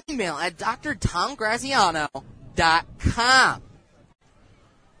by email at drtomgraziano.com.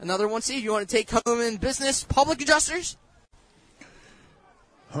 Another one, Steve, you want to take home and business public adjusters?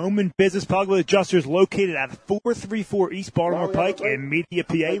 Home and Business Public Adjusters located at 434 East Baltimore Pike in Media,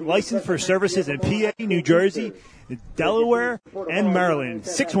 PA. Licensed for services in PA, New Jersey, Delaware, and Maryland.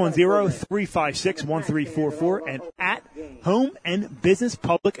 610-356-1344 and at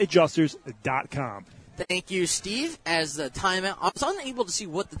homeandbusinesspublicadjusters.com. Thank you, Steve. As the timeout, I was unable to see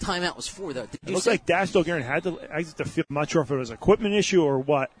what the timeout was for, though. It looks like Dash Garen had to exit the field. I'm not sure if it was an equipment issue or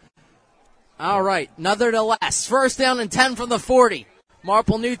what. All right, nevertheless, 1st down and 10 from the 40.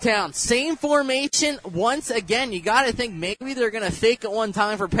 Marple Newtown, same formation once again. You got to think maybe they're going to fake it one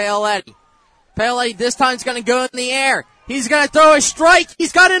time for Paoletti. Paoletti this time is going to go in the air. He's going to throw a strike.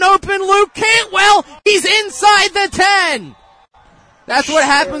 He's got an open Luke Cantwell. He's inside the 10. That's what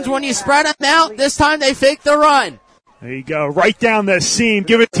happens when you spread them out. This time they fake the run. There you go. Right down the seam.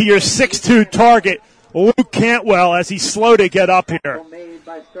 Give it to your 6'2 target, Luke Cantwell, as he's slow to get up here.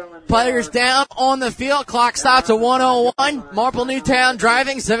 Players down on the field. Clock stops at 1:01. Marple Newtown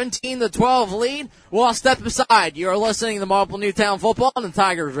driving 17-12 lead. We'll step aside. You're listening to Marple Newtown football on the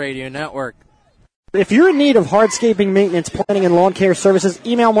Tigers Radio Network. If you're in need of hardscaping maintenance, planning, and lawn care services,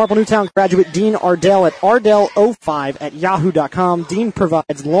 email Marple Newtown graduate Dean Ardell at ardell05@yahoo.com. Dean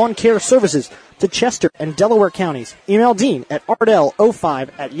provides lawn care services to Chester and Delaware counties. Email Dean at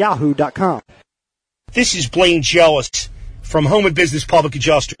ardell05@yahoo.com. This is Blaine Jealous from Home and Business Public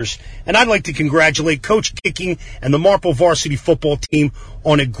Adjusters, and I'd like to congratulate Coach Gicking and the Marple varsity football team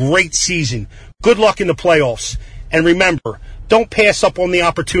on a great season. Good luck in the playoffs. And remember, don't pass up on the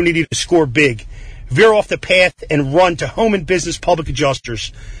opportunity to score big. Veer off the path and run to Home and Business Public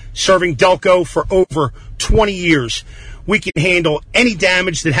Adjusters, serving Delco for over 20 years. We can handle any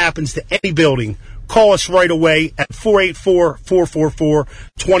damage that happens to any building. Call us right away at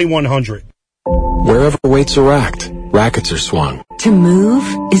 484-444-2100. Wherever weights are racked, rackets are swung. To move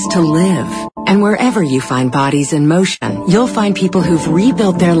is to live. And wherever you find bodies in motion, you'll find people who've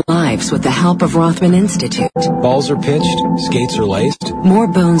rebuilt their lives with the help of Rothman Institute. Balls are pitched, skates are laced. More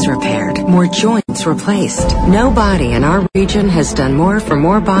bones repaired, more joints replaced. No body in our region has done more for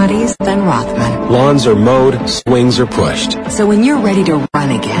more bodies than Rothman. Lawns are mowed, swings are pushed. So when you're ready to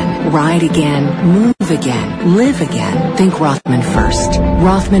run again, ride again, move again, live again, think Rothman first.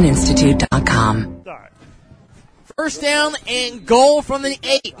 RothmanInstitute.com. First down and goal from the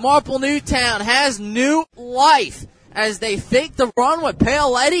 8. Marple Newtown has new life as they fake the run with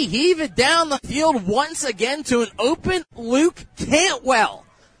Paoletti. Heave it down the field once again to an open Luke Cantwell.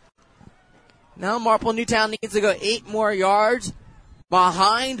 Now Marple Newtown needs to go 8 more yards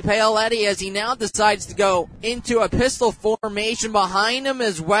behind Paoletti as he now decides to go into a pistol formation. Behind him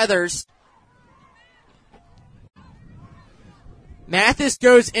is Weathers. Mathis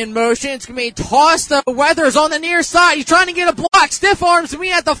goes in motion. It's going to be tossed to Weathers on the near side. He's trying to get a block. Stiff arms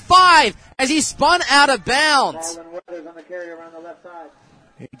me at the 5 as he spun out of bounds.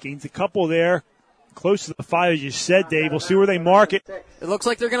 He gains a couple there. Close to the 5, as you said, Dave. We'll see where they mark it. It looks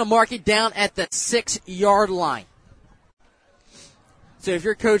like they're going to mark it down at the 6-yard line. So if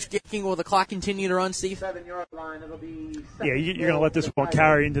you're Coach Gicking, will the clock continue to run, Steve? 7-yard line. It'll be Yeah, you're going to let this one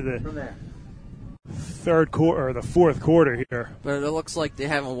carry into the from there. third quarter or the fourth quarter here. But it looks like they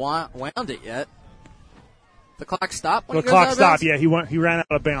haven't wound it yet. The clock stopped when The he goes clock out of stopped. bounds? Yeah, he ran out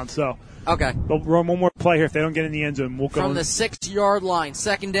of bounds. So Okay. they'll run one more play here. If they don't get in the end zone, we'll go From the 6-yard line,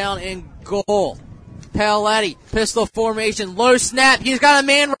 2nd down and goal. Paoletti, pistol formation, low snap. He's got a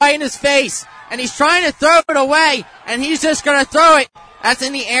man right in his face, and he's trying to throw it away, and he's just going to throw it. That's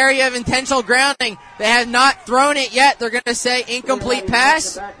in the area of intentional grounding. They have not thrown it yet. They're going to say incomplete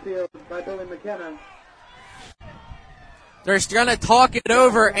pass. They're going to talk it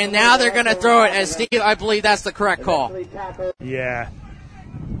over, and now they're going to throw it. And Steve, I believe that's the correct call. Yeah.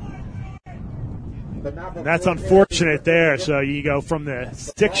 And that's unfortunate there. So you go from the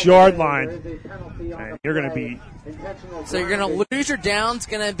 6-yard line, and you're going to be. So you're going to lose your down. It's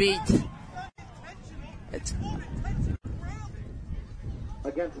going to be.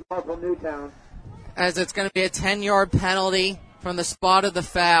 Against Marple Newtown. As it's going to be a 10-yard penalty from the spot of the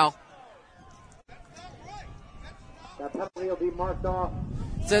foul. That penalty will be marked off.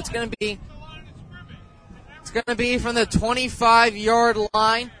 So it's going to be from the 25-yard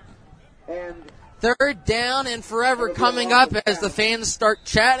line. And 3rd down and forever coming up as the fans start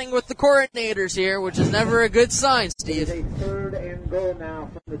chatting with the coordinators here, which is never a good sign, Steve. it's a 3rd and goal now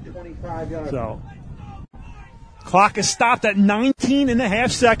from the 25-yard line. So clock is stopped at 19 and a half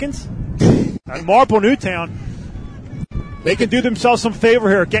seconds. At Marple Newtown, they can do themselves some favor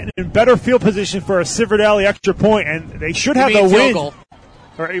here, getting in better field position for a Civerdelli extra point, and they should have the win. Goal.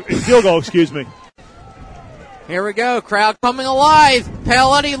 Or field goal, excuse me. Here we go, crowd coming alive.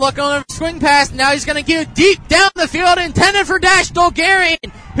 Paoletti looking on a swing pass. Now he's going to give it deep down the field, intended for Dash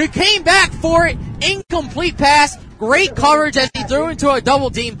Dolgarian, who came back for it. Incomplete pass. Great coverage as he threw into a double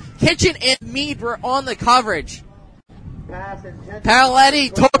team. Kitchen and Mead were on the coverage.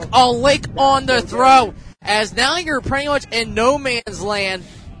 Paoletti took a lick on the throw, as now you're pretty much in no man's land.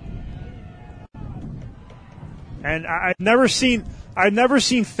 And I've never seen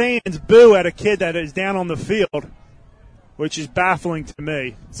fans boo at a kid that is down on the field, which is baffling to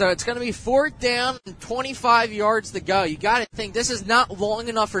me. So it's going to be 4th down and 25 yards to go. You got to think this is not long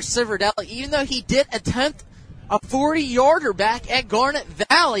enough for Civerdelli, even though he did attempt a 40-yarder back at Garnet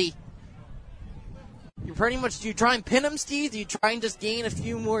Valley. You pretty much, do you try and pin him, Steve? Do you try and just gain a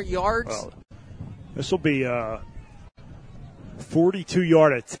few more yards? Well, this will be a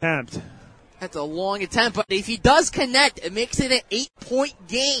 42-yard attempt. That's a long attempt, but if he does connect, it makes it an 8-point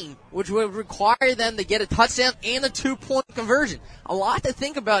game, which would require them to get a touchdown and a 2-point conversion. A lot to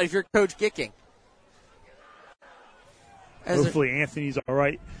think about if you're Coach Gicking. Hopefully Anthony's all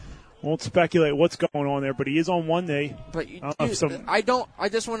right. Won't speculate what's going on there, but he is on one knee. But I just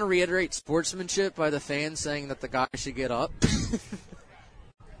want to reiterate sportsmanship by the fans saying that the guy should get up,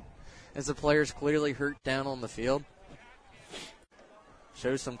 as the player's clearly hurt down on the field.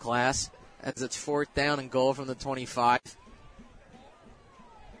 Show some class. As it's 4th down and goal from the 25.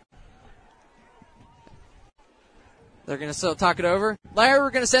 They're going to still talk it over. Larry, we're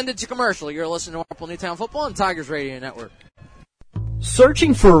going to send it to commercial. You're listening to Marple Newtown Football on Tigers Radio Network.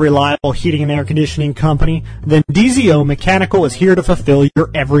 Searching for a reliable heating and air conditioning company? Then DZO Mechanical is here to fulfill your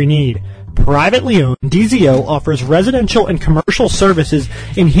every need. Privately owned, DZO offers residential and commercial services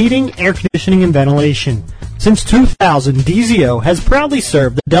in heating, air conditioning, and ventilation. Since 2000, DZO has proudly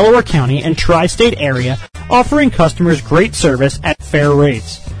served the Delaware County and tri-state area, offering customers great service at fair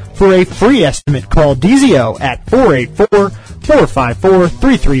rates. For a free estimate, call DZO at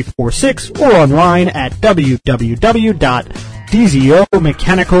 484-454-3346 or online at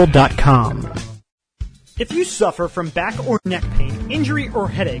www.dzomechanical.com. If you suffer from back or neck pain, injury, or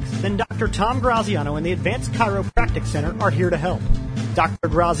headaches, then Dr. Tom Graziano and the Advanced Chiropractic Center are here to help. Dr.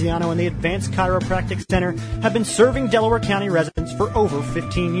 Graziano and the Advanced Chiropractic Center have been serving Delaware County residents for over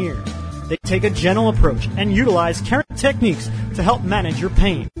 15 years. They take a gentle approach and utilize current techniques to help manage your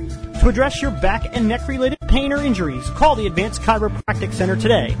pain. To address your back and neck-related pain or injuries, call the Advanced Chiropractic Center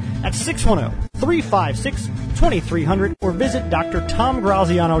today at 610-356-2300 or visit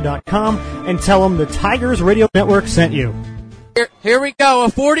drtomgraziano.com and tell them the Tigers Radio Network sent you. Here we go, a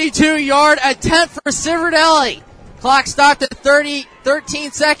 42-yard attempt for Civerdelli. Clock stopped at 13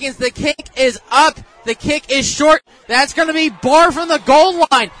 seconds. The kick is up. The kick is short. That's going to be Barr from the goal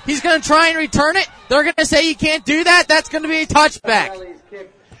line. He's going to try and return it. They're going to say you can't do that. That's going to be a touchback.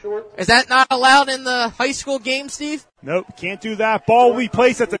 Is that not allowed in the high school game, Steve? Nope, can't do that. Ball will be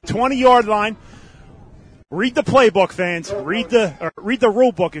placed at the 20-yard line. Read the playbook, fans. Read the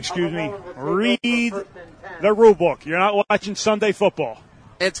rule book, excuse me. Read the rule book. You're not watching Sunday football.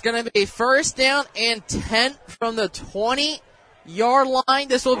 It's going to be 1st down and 10 from the 20 yard line.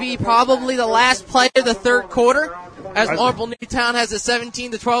 This will be probably the last play of the third quarter as Marple Newtown has a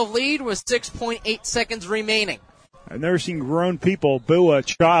 17-12 lead with 6.8 seconds remaining. I've never seen grown people boo a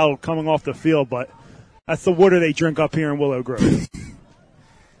child coming off the field, but that's the water they drink up here in Willow Grove.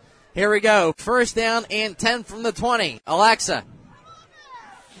 Here we go. First down and 10 from the 20. Alexa.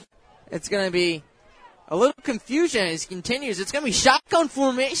 It's going to be a little confusion as he continues. It's going to be shotgun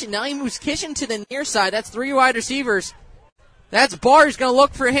formation. Now he moves Kitchen to the near side. That's 3 wide receivers. That's Barr. He's going to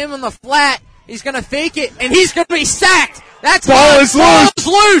look for him on the flat. He's going to fake it, and he's going to be sacked. That's ball is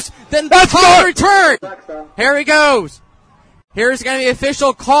loose. Then the punt return. Here he goes. Here's going to be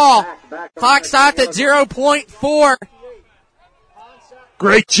official call. Clock stopped at 0.4.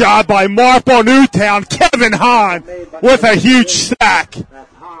 Great job by Marple Newtown. Kevin Hahn with a huge sack.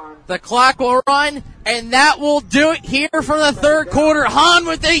 The clock will run, and that will do it here from the third quarter. Hahn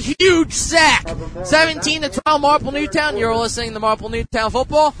with a huge sack. 17-12 Marple Newtown. You're listening to Marple Newtown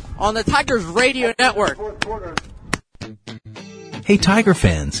football on the Tigers Radio Network. Hey Tiger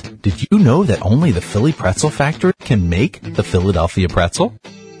fans, did you know that only the Philly Pretzel Factory can make the Philadelphia pretzel?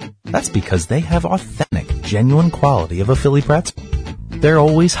 That's because they have authentic, genuine quality of a Philly pretzel. They're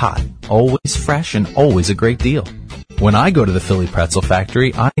always hot, always fresh, and always a great deal. When I go to the Philly Pretzel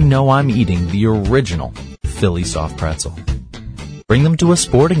Factory, I know I'm eating the original Philly soft pretzel. Bring them to a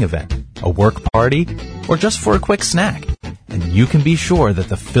sporting event, a work party, or just for a quick snack, and you can be sure that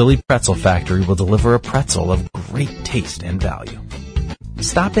the Philly Pretzel Factory will deliver a pretzel of great taste and value.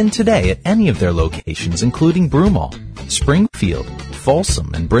 Stop in today at any of their locations, including Broomall, Springfield,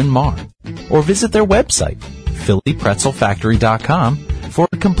 Folsom, and Bryn Mawr, or visit their website, phillypretzelfactory.com, for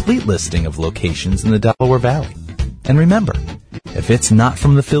a complete listing of locations in the Delaware Valley. And remember, if it's not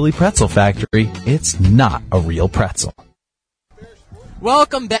from the Philly Pretzel Factory, it's not a real pretzel.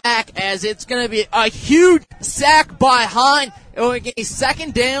 Welcome back, as it's going to be a huge sack by Hahn. It will get a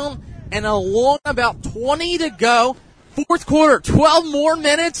second down and a long about 20 to go. Fourth quarter, 12 more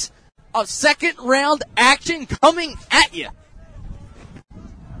minutes of second round action coming at you.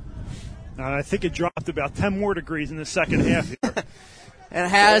 I think it dropped about 10 more degrees in the second half here. It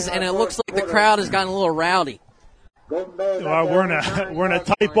has, and it looks like the crowd has gotten a little rowdy. We're in a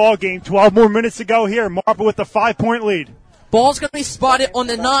tight ball game. 12 more minutes to go here. Marple with the 5-point lead. Ball's going to be spotted on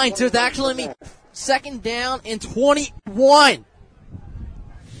the 9, so it's actually going to be second down and 21.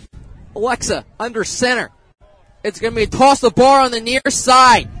 Alexa, under center. It's going to be a toss the bar on the near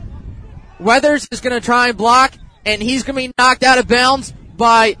side. Weathers is going to try and block, and he's going to be knocked out of bounds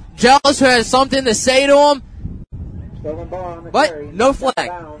by Jealous, who has something to say to him. But no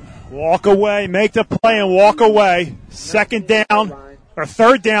flag. Walk away, make the play and walk away. Second down, or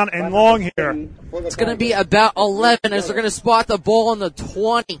third down and long here. It's going to be about 11 as they're going to spot the ball on the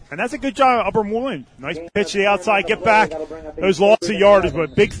 20. And that's a good job, Upper Moreland. Nice pitch to the outside, get back. Those loss of yardage,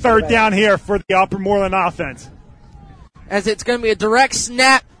 but big third down here for the Upper Moreland offense. As it's going to be a direct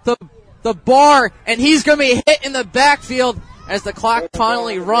snap, the bar, and he's going to be hit in the backfield as the clock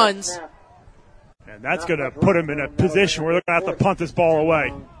finally runs. And that's going to put him in a position where they're going to have to punt this ball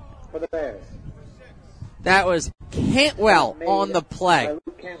away. That was Cantwell on the play.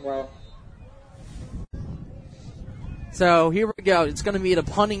 So here we go. It's going to be the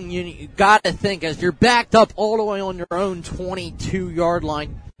punting unit. You got to think as you're backed up all the way on your own 22-yard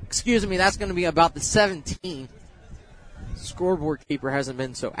line. Excuse me, that's going to be about the 17. Scoreboard keeper hasn't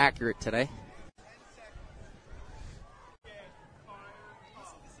been so accurate today.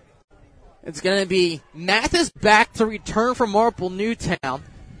 It's going to be Mathis back to return from Marple Newtown.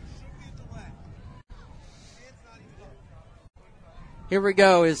 Here we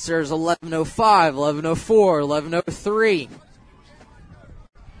go. There's 11:05, 11:04, 11:03.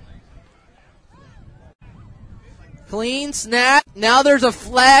 Clean snap. Now there's a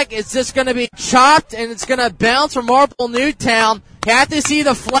flag. It's just going to be chopped, and it's going to bounce from Marple Newtown. You have to see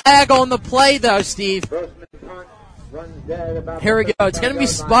the flag on the play, though, Steve. Here we go. It's going to be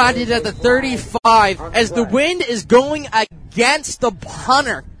spotted at the 35 as the wind is going against the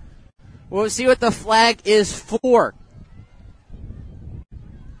punter. We'll see what the flag is for.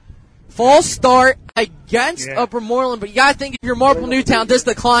 False start against Upper Moreland, but you got to think if you're Marple Newtown, just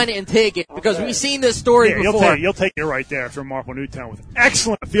decline it and take it because we've seen this story before. You'll take it right there from Marple Newtown with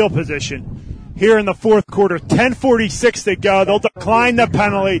excellent field position here in the fourth quarter. 10:46 to go. They'll decline the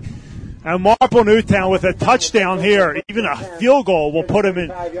penalty. And Marple Newtown with a touchdown here, even a field goal will put him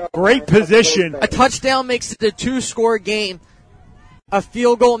in great position. A touchdown makes it a 2-score game. A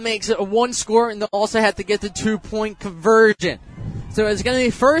field goal makes it a 1-score, and they'll also have to get the 2-point conversion. So it's going to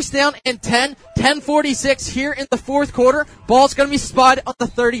be first down and 10, 10:46 here in the fourth quarter. Ball's going to be spotted on the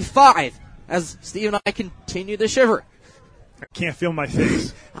 35 as Steve and I continue to shiver. I can't feel my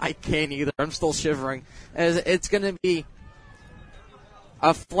face. I can't either. I'm still shivering. As it's going to be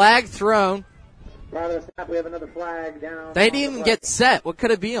a flag thrown. Prior to the snap, we have another flag down. They didn't even get set. What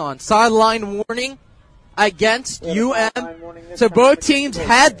could it be on? Sideline warning against UM. So both teams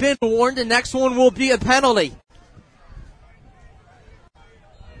had been warned. The next one will be a penalty.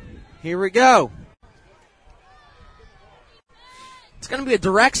 Here we go. It's going to be a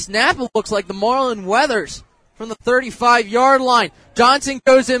direct snap, it looks like. The Moreland Weathers from the 35-yard line. Johnson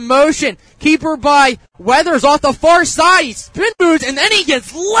goes in motion. Keeper by Weathers off the far side. He spin moves, and then he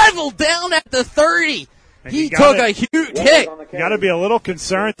gets leveled down at the 30. He took a huge hit. You got to be a little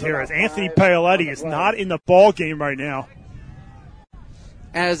concerned here as Anthony PIAA is not in the ball game right now.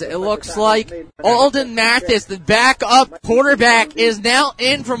 As it looks like Alden Mathis, the backup quarterback, is now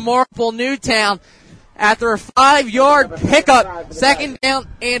in from Marple Newtown after a 5-yard pickup, second down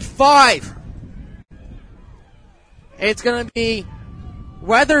and 5. It's going to be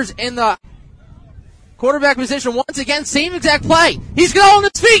Weathers in the quarterback position once again. Same exact play. He's going on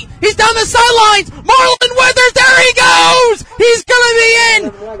his feet. He's down the sidelines. Marlon Weathers, there he goes. He's going to be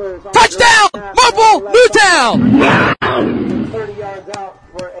in. Touchdown, Marple Newtown.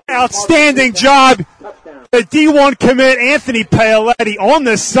 Outstanding job. The D1 commit, Anthony PIAA, on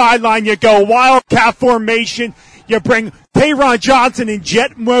the sideline. You go wildcat formation. You bring Tayron Johnson in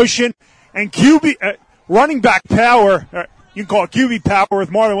jet motion and QB, running back power. You can call it QB power with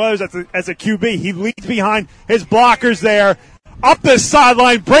Marlon Weathers as a QB. He leads behind his blockers there. Up the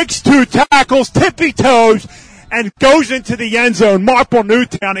sideline, breaks 2 tackles, tippy toes, and goes into the end zone. Marple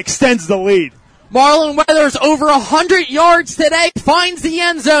Newtown extends the lead. Marlon Weathers over 100 yards today, finds the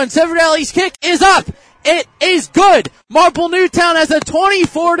end zone. Cividelli's kick is up. It is good. Marple Newtown has a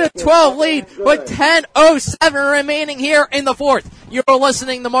 24-12 lead with 10:07 remaining here in the fourth. You're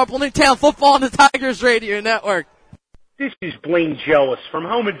listening to Marple Newtown Football on the Tigers Radio Network. This is Blaine Jealous from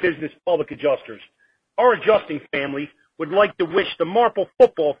Home and Business Public Adjusters. Our adjusting family would like to wish the Marple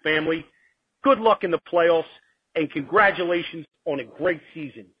football family good luck in the playoffs and congratulations on a great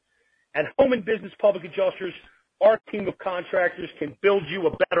season. At Home and Business Public Adjusters, our team of contractors can build you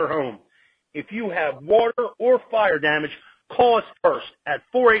a better home. If you have water or fire damage, call us first at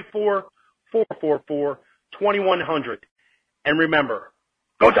 484-444-2100. And remember,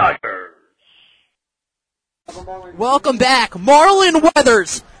 go Tigers! Welcome back. Marlon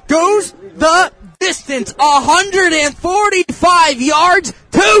Weathers goes the distance, 145 yards,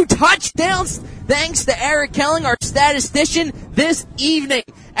 2 touchdowns, thanks to Eric Kelling, our statistician, this evening,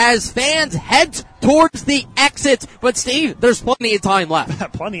 as fans head towards the exits. But, Steve, there's plenty of time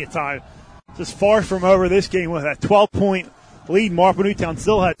left. Plenty of time. Just far from over this game with a 12-point lead. Marple Newtown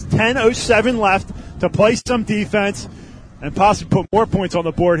still has 10:07 left to play some defense and possibly put more points on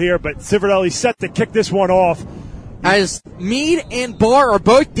the board here, but Cividelli's set to kick this one off. As Meade and Barr are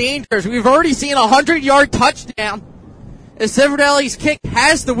both dangerous. We've already seen a 100-yard touchdown. As Cividelli's kick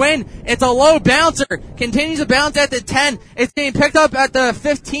has the win. It's a low bouncer. Continues to bounce at the 10. It's being picked up at the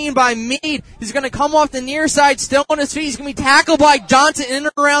 15 by Meade. He's going to come off the near side, still on his feet. He's going to be tackled by Johnson in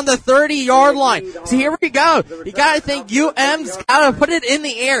and around the 30-yard line. So here we go. You got to think UM's got to put it in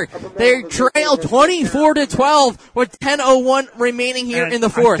the air. They trail 24-12 with 10:01 remaining here in the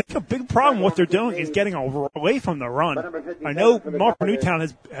fourth. I think a big problem what they're doing is getting away from the run. I know Marple Newtown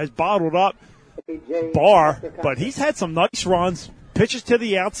has bottled up Barr, but he's had some nice runs, pitches to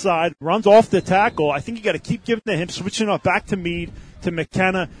the outside, runs off the tackle. I think you got to keep giving to him, switching up back to Meade, to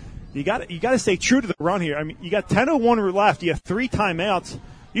McKenna. You got to stay true to the run here. I mean, you got 10:01 left. You have 3 timeouts.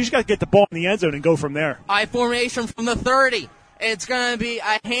 You just got to get the ball in the end zone and go from there. I formation from the 30. It's going to be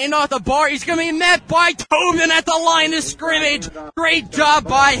a handoff to Barr. He's going to be met by Tobin at the line of scrimmage. Great job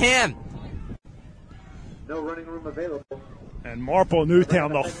by him. No running room available. And Marple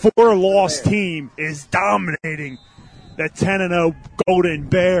Newtown, the 4-loss team, is dominating the 10-0 Golden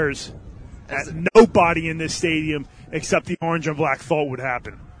Bears. As nobody in this stadium except the orange and black thought would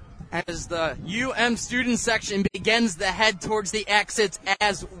happen. As the UM student section begins to head towards the exits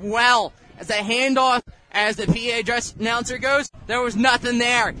as well. As a handoff, as the PA address announcer goes, there was nothing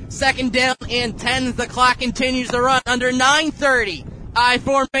there. Second down and 10. The clock continues to run under 9:30. I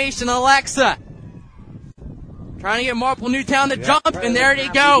formation, Alexa. Trying to get Marple Newtown to jump, and there they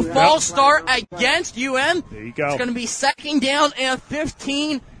go. False start against UM. There you go. It's going to be second down and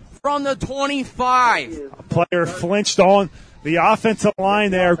 15 from the 25. A player flinched on the offensive line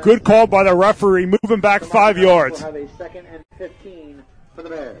there. Good call by the referee, moving back 5 yards. We'll have a second and 15 for the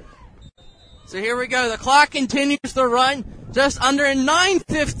Bears. So here we go. The clock continues to run just under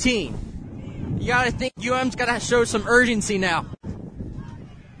 9:15. You got to think UM's got to show some urgency now.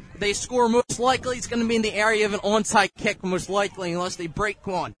 they score, most likely it's going to be in the area of an onside kick, most likely, unless they break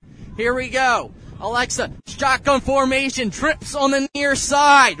one. Here we go. Alexa, shotgun formation, trips on the near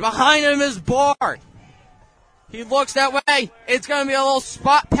side. Behind him is Bart. He looks that way. It's going to be a little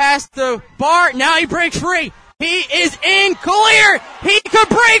spot pass to Bart. Now he breaks free. He is in clear. He could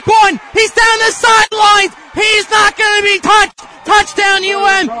break one. He's down the sidelines. He's not going to be touched. Touchdown,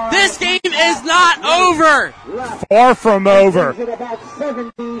 UM. This game is not over. Far from over.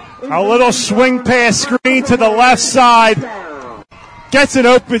 A little swing pass screen to the left side. Gets an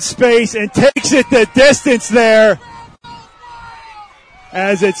open space and takes it the distance there.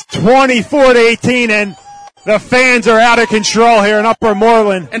 As it's 24-18 and the fans are out of control here in Upper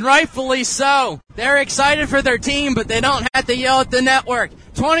Moreland. And rightfully so. They're excited for their team, but they don't have to yell at the network.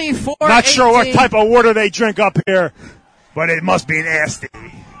 24-18. Not sure what type of water they drink up here, but it must be nasty.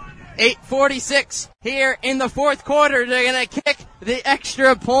 8:46 here in the fourth quarter. They're going to kick the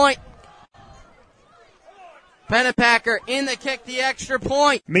extra point. Pennepacker in the kick the extra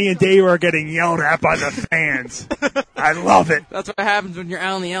point. Me and Dave are getting yelled at by the fans. I love it. That's what happens when you're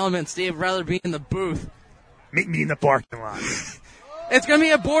out in the elements. Dave would rather be in the booth. Meet me in the parking lot. It's going to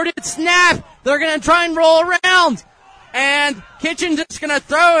be a boarded snap. They're going to try and roll around. And Kitchen's just going to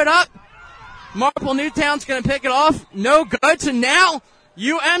throw it up. Marple Newtown's going to pick it off. No good. So now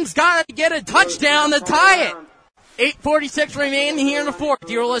UM's got to get a touchdown to tie it. 8:46 remaining here in the fourth.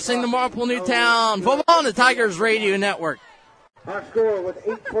 You're listening to Marple Newtown football on the Tigers Radio Network. Our score with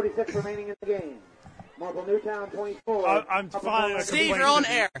 8:46 remaining in the game. Marple Newtown 24. I'm fine. Steve, you're on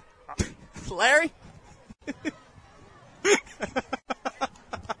air. Larry?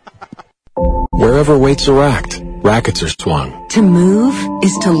 Wherever weights are racked, rackets are swung. To move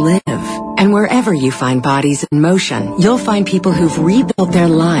is to live. And wherever you find bodies in motion, you'll find people who've rebuilt their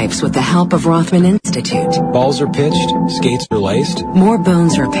lives with the help of Rothman Institute. Balls are pitched, skates are laced. More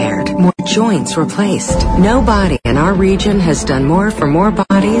bones repaired, more joints replaced. Nobody in our region has done more for more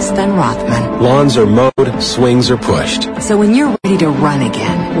bodies than Rothman. Lawns are mowed, swings are pushed. So when you're ready to run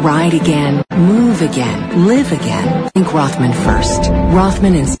again, ride again, move again, live again, think Rothman first.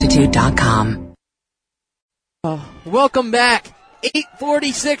 RothmanInstitute.com. Welcome back.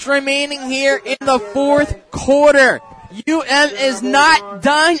 8:46 remaining here in the fourth quarter. UM is not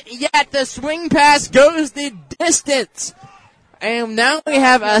done yet. The swing pass goes the distance. And now we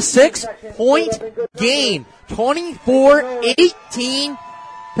have a 6-point game. 24-18.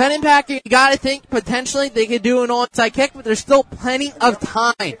 Pennepacker, you gotta think potentially they could do an onside kick, but there's still plenty of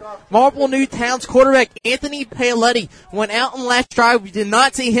time. Marple Newtown's quarterback, Anthony Paoletti, went out in last drive. We did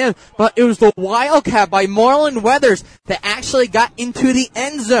not see him, but it was the Wildcat by Moreland Weathers that actually got into the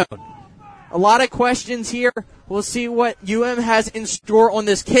end zone. A lot of questions here. We'll see what UM has in store on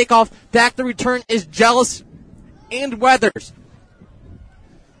this kickoff. Back to return is Jealous and Weathers.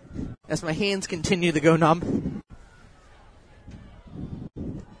 As my hands continue to go numb.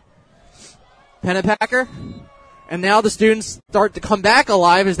 Pennepacker. And now the students start to come back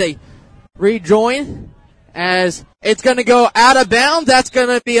alive as they rejoin. As it's going to go out of bounds. That's going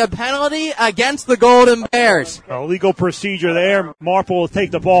to be a penalty against the Golden Bears. A legal procedure there. Marple will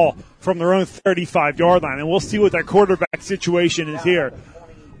take the ball from their own 35-yard line. And we'll see what that quarterback situation is here.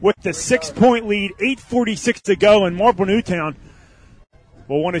 With the 6-point lead, 8:46 to go, and Marple Newtown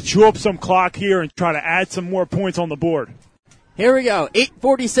will want to chew up some clock here and try to add some more points on the board. Here we go,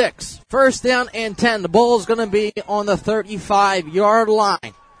 8:46, first down and 10. The ball is going to be on the 35-yard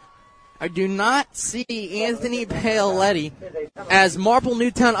line. I do not see Anthony Paoletti as Marple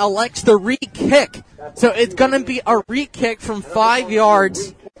Newtown elects to re-kick. So it's going to be a re-kick from 5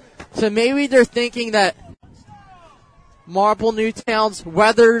 yards. So maybe they're thinking that Marple Newtown's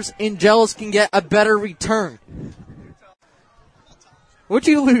Weathers and Jealous can get a better return. What'd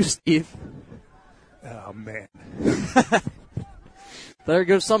you lose, Steve? Oh, man. There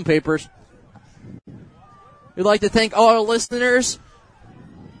goes some papers. We'd like to thank all our listeners.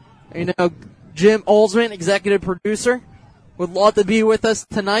 You know, Jim Olsman, executive producer, would love to be with us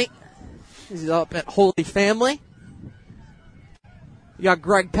tonight. He's up at Holy Family. You got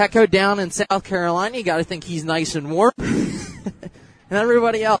Greg Pecco down in South Carolina. You got to think he's nice and warm. And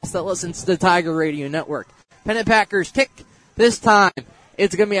everybody else that listens to the Tiger Radio Network. Pennepackers kick this time.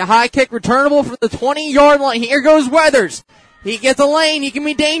 It's going to be a high kick returnable for the 20-yard line. Here goes Weathers. He gets a lane. He can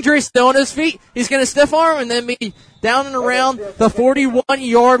be dangerous. Still on his feet. He's going to stiff arm and then be down and around the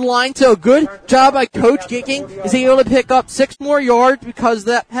 41-yard line. So good job by Coach Gicking. Is he able to pick up 6 more yards because of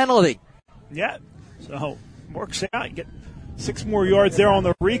that penalty? Yeah. So works out. You get 6 more yards there on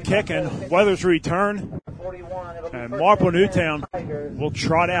the re-kick and Weathers return. And Marple Newtown will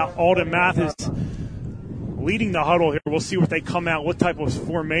trot out Alden Mathis leading the huddle here. We'll see what they come out, what type of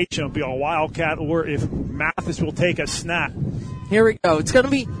formation. It'll be a Wildcat or if Mathis will take a snap. Here we go. It's going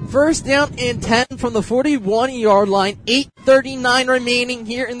to be first down and 10 from the 41-yard line. 8:39 remaining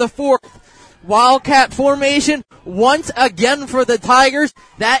here in the fourth. Wildcat formation once again for the Tigers.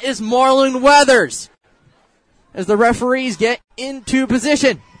 That is Marlon Weathers as the referees get into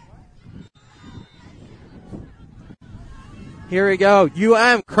position. Here we go.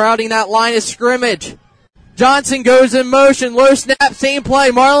 UM crowding that line of scrimmage. Johnson goes in motion. Low snap, same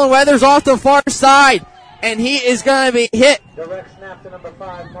play. Marlon Weathers off the far side. And he is going to be hit. Direct snap to number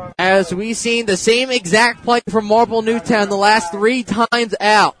 5. As we've seen the same exact play from Marple Newtown the last 3 times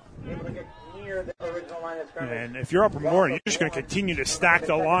out. And if you're Upper Moreland, you're just going to continue to stack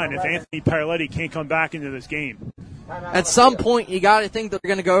the line if Anthony Paraletti can't come back into this game. At some point, you got to think they're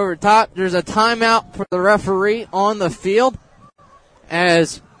going to go over the top. There's a timeout for the referee on the field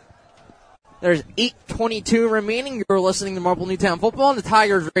as there's 8:22 remaining. You're listening to Marple Newtown Football on the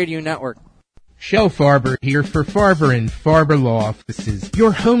Tigers Radio Network. Shel Farber here for Farber and Farber Law Offices,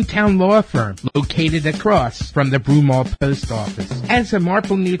 your hometown law firm located across from the Broomall Post Office. As a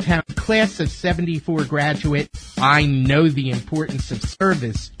Marple Newtown class of 74 graduate, I know the importance of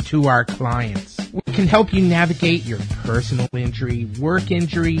service to our clients. We can help you navigate your personal injury, work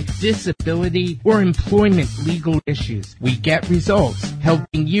injury, disability, or employment legal issues. We get results,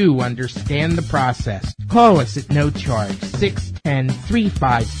 helping you understand the process. Call us at no charge,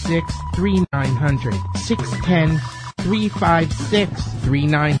 610-356-3900,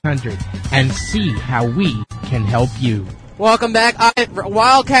 610-356-3900, and see how we can help you. Welcome back,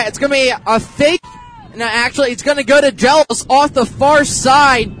 Wildcat. It's going to be a fake. No, actually, it's going to go to Jealous off the far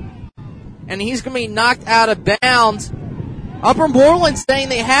side, and he's going to be knocked out of bounds. Upper Moreland saying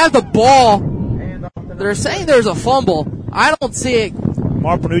they have the ball. They're saying there's a fumble. I don't see it.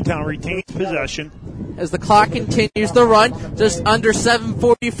 Marple Newtown retains possession. As the clock continues to run, just under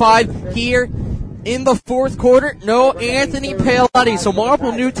 7:45 here in the fourth quarter. No Anthony Paoletti, so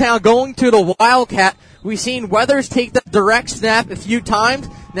Marple Newtown going to the Wildcat. We've seen Weathers take the direct snap a few times.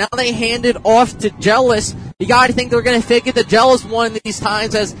 Now they hand it off to Jealous. You got to think they're going to fake it to Jealous one of these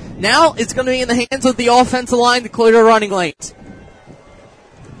times, as now it's going to be in the hands of the offensive line to clear the running lanes.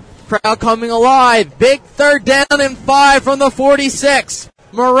 Crowd coming alive. Big third down and 5 from the 46.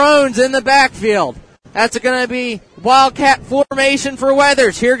 Maroon's in the backfield. That's going to be Wildcat formation for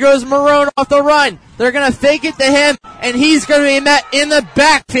Weathers. Here goes Maroon off the run. They're going to fake it to him, and he's going to be met in the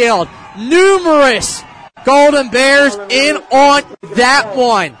backfield. Numerous Golden Bears in on that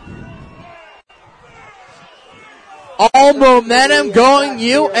one. All momentum going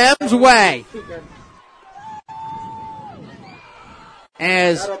UM's way.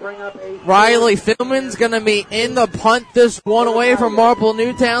 As Riley Philman's going to be in the punt this one away from Marple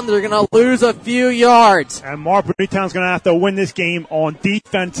Newtown. They're going to lose a few yards. And Marple Newtown's going to have to win this game on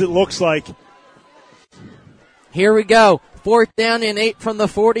defense, it looks like. Here we go. 4th down and 8 from the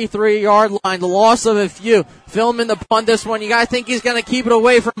 43-yard line. The loss of a few. Philman the punt this one. You got to think he's going to keep it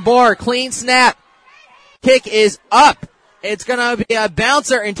away from Barr. Clean snap. Kick is up. It's going to be a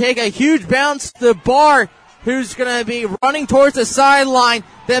bouncer and take a huge bounce to Barr, who's going to be running towards the sideline,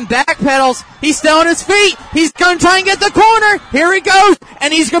 then backpedals. He's still on his feet. He's going to try and get the corner. Here he goes,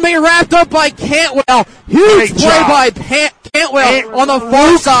 and he's going to be wrapped up by Cantwell. Huge play by Cantwell on the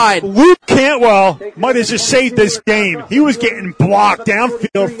far side. Luke Cantwell might have just saved this game. He was getting blocked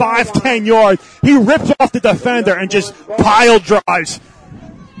downfield, 5-10 yards. He rips off the defender and just pile drives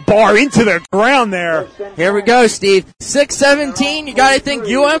Barr into the ground there. Here we go, Steve. 6:17. You got to think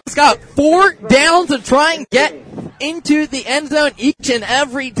UM's got 4 downs to try and get into the end zone each and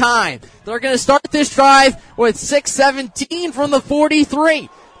every time. They're going to start this drive with 6:17 from the 43.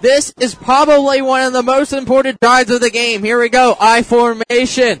 This is probably one of the most important drives of the game. Here we go. I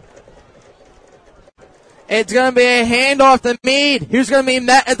formation. It's going to be a handoff to Meade, who's going to be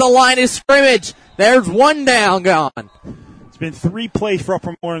met at the line of scrimmage. There's 1 down gone. Been 3 plays for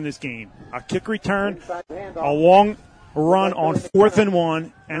Upper Moreland in this game. A kick return, a long run on 4th and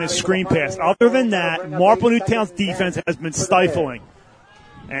 1, and a screen pass. Other than that, Marple Newtown's defense has been stifling.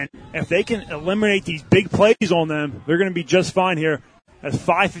 And if they can eliminate these big plays on them, they're going to be just fine here. As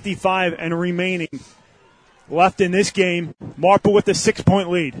 5:55 and remaining left in this game, Marple with a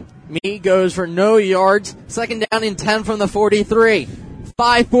 6-point lead. Meade goes for no yards. 2nd down and 10 from the 43.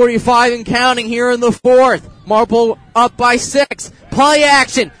 5:45 and counting here in the 4th. Marple up by 6. Play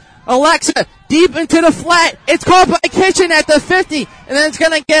action. Alexa deep into the flat. It's caught by Kitchen at the 50, and then it's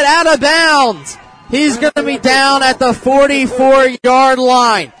going to get out of bounds. He's going to be down at the 44-yard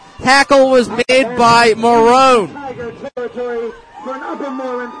line. Tackle was made by Maroon. for an Upper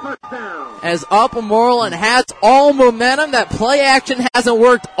Moreland first down. As Upper Moreland has all momentum, that play action hasn't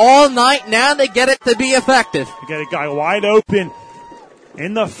worked all night. Now they get it to be effective. You got a guy wide open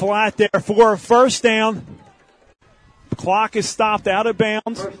in the flat there for a first down. The clock is stopped out of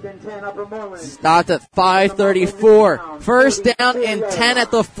bounds. First and 10, Upper Moreland. Stopped at 5:34. First down and 10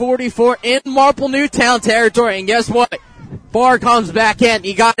 at the 44 in Marple Newtown territory. And guess what? Barr comes back in.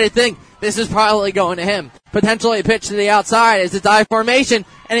 You got to think this is probably going to him. Potentially a pitch to the outside as it's I formation,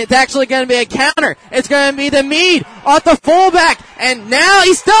 and it's actually going to be a counter. It's going to be the Meade off the fullback, and now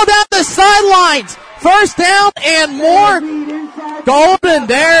he's still down the sidelines. First down and more. Golden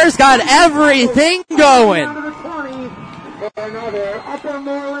Bears got everything going.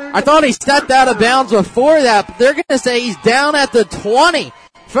 I thought he stepped out of bounds before that, but they're going to say he's down at the 20.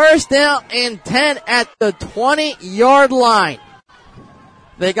 First down and 10 at the 20-yard line.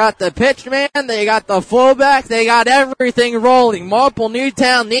 They got the pitch man, they got the fullback, they got everything rolling. Marple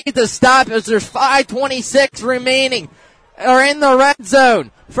Newtown needs to stop as there's 5:26 remaining. Are in the red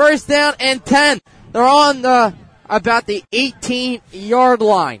zone. First down and 10. They're on about the 18-yard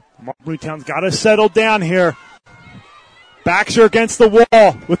line. Marple Newtown's got to settle down here. Backs are against the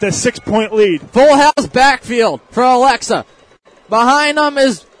wall with a 6-point lead. Full house backfield for Alexa. Behind them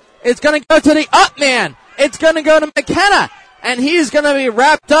it's going to go to the up man. It's going to go to McKenna. And he's going to be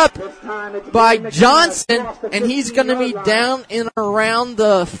wrapped up by Johnson. And he's going to be down in around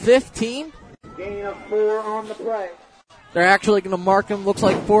the 15. Gain of 4 on the play. They're actually going to mark him, looks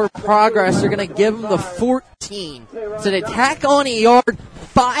like for progress. They're going to give him the 14. So they tack on a yard.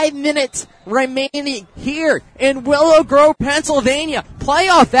 5 minutes remaining here in Willow Grove, Pennsylvania.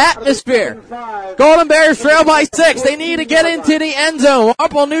 Playoff atmosphere. Golden Bears trail by 6. They need to get into the end zone.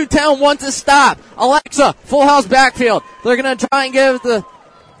 Marple Newtown wants to stop. Alexa, full house backfield. They're going to try and give the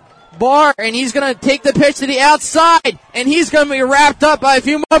Barr, and he's going to take the pitch to the outside, and he's going to be wrapped up by a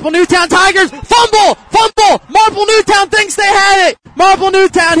few Marple Newtown Tigers. Fumble! Marple Newtown thinks they had it. Marple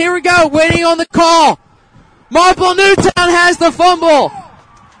Newtown, here we go, waiting on the call. Marple Newtown has the fumble.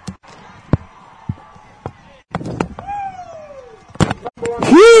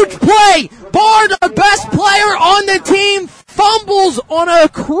 Huge play. Barr, the best player on the team, fumbles on a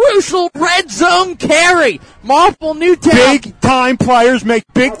crucial red zone carry. Marple Newtown. Big-time players make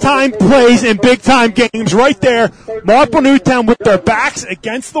big-time plays in big-time games right there. Marple Newtown with their backs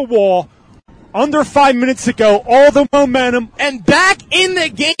against the wall. Under 5 minutes to go, all the momentum. And back in the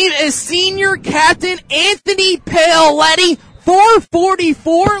game is senior captain Anthony Paoletti.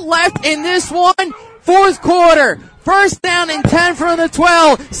 4:44 left in this one. Fourth quarter. First down and 10 from the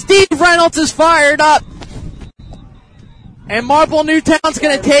 12. Steve Reynolds is fired up. And Marple Newtown's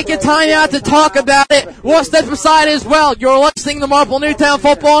going to take a timeout to talk about it. We'll step aside as well. You're listening to Marple Newtown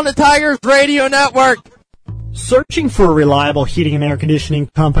Football on the Tigers Radio Network. Searching for a reliable heating and air conditioning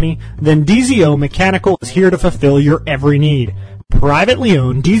company? Then DZO Mechanical is here to fulfill your every need. Privately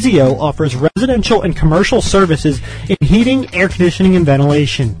owned, DZO offers residential and commercial services in heating, air conditioning, and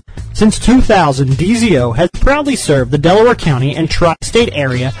ventilation. Since 2000, DZO has proudly served the Delaware County and tri-state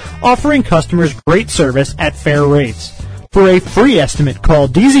area, offering customers great service at fair rates. For a free estimate, call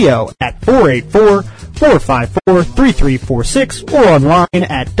DZO at 484-454-3346 or online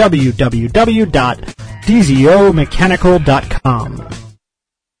at www.dzomechanical.com.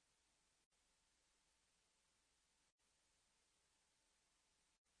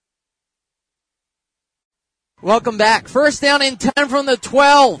 Welcome back. First down and 10 from the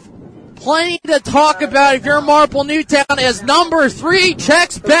 12. Plenty to talk about if you're Marple Newtown as number 3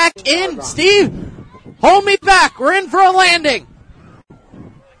 checks back in. Steve, hold me back. We're in for a landing.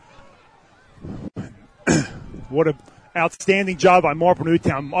 What an outstanding job by Marple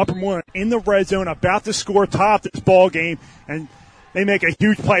Newtown. Upper Moreland in the red zone, about to score top this ball game, and they make a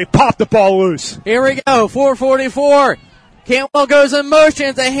huge play. Pop the ball loose. Here we go. 4:44. Cantwell goes in motion.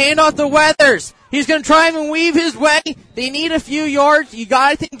 It's a handoff to Weathers. He's going to try and weave his way. They need a few yards. You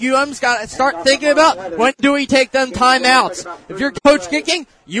got to think UM's got to start thinking about when do we take them timeouts. If you're coach kicking,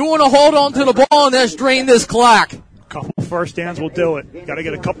 you want to hold on to the ball and just drain this clock. A couple first downs will do it. You got to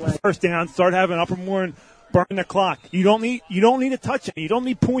get a couple first downs. Start having Upper Moreland burn the clock. You don't need a touchdown. You don't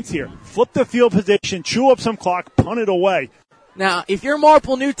need points here. Flip the field position, chew up some clock, punt it away. Now, if you're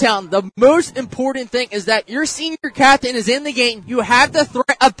Marple Newtown, the most important thing is that your senior captain is in the game. You have the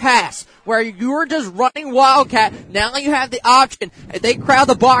threat of pass, where you were just running Wildcat. Now you have the option. They crowd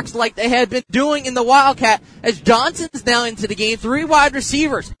the box like they had been doing in the Wildcat, as Johnson's now into the game. 3 wide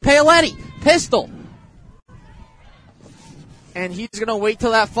receivers. Paoletti, pistol. And he's going to wait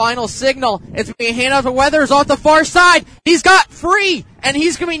till that final signal. It's going to be a handoff to Weathers off the far side. He's got free, and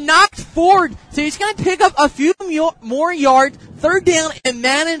he's going to be knocked forward. So he's going to pick up a few more yards. Third down and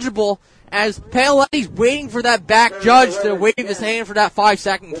manageable as PIAA's waiting for that back judge to wave his hand for that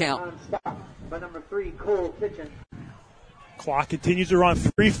 5-second count. By number 3, Cole Kitchen. Clock continues to run.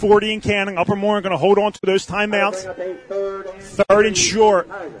 3:40 in Canning. Upper Moreland going to hold on to those timeouts. Third and short.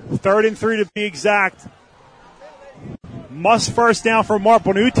 3rd and 3 to be exact. Must first down for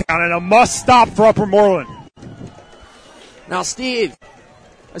Marple Newtown and a must stop for Upper Moreland. Now, Steve,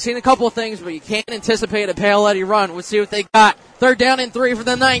 I've seen a couple of things, but you can't anticipate a PIAA run. We'll see what they got. 3rd down and 3 for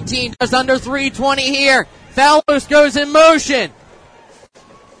the 19. Just under 3:20 here. Fallows goes in motion.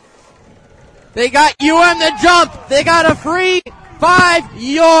 They got the jump. They got a free 5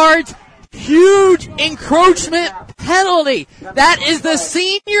 yards. Huge encroachment penalty. That is the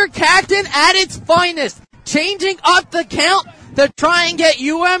senior captain at its finest. Changing up the count to try and get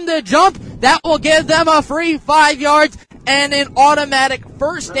the jump. That will give them a free 5 yards and an automatic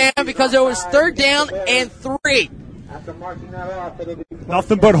first down because it was 3rd down and 3.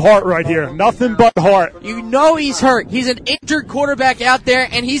 Nothing but heart right here. Nothing but heart. You know he's hurt. He's an injured quarterback out there,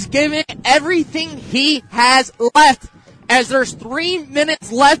 and he's giving everything he has left. As there's 3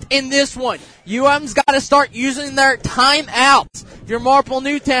 minutes left in this one. UM's got to start using their timeouts. If you're Marple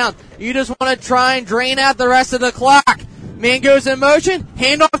Newtown, you just want to try and drain out the rest of the clock. Man goes in motion,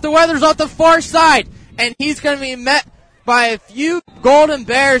 hand off to Weathers off the far side, and he's going to be met by a few Golden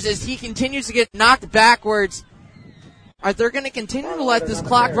Bears as he continues to get knocked backwards. Are they going to continue to let this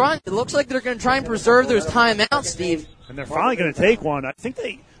clock run? It looks like they're going to try and preserve those timeouts, Steve. And they're finally going to take one. I think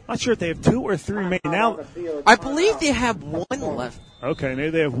not sure if they have 2 or 3 remaining now. I believe they have 1 left. Okay,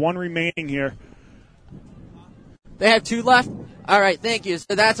 maybe they have 1 remaining here. They have 2 left? All right, thank you.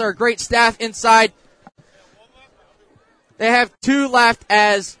 So that's our great staff inside. They have 2 left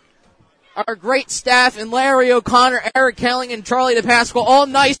as our great staff and Larry O'Connor, Eric Kelling, and Charlie DePasquale all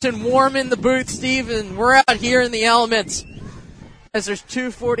nice and warm in the booth, Steve, and we're out here in the elements as there's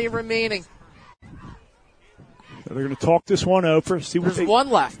 2:40 remaining. They're going to talk this one over. There's 1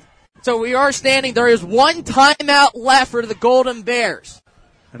 left. So we are standing. There is 1 timeout left for the Golden Bears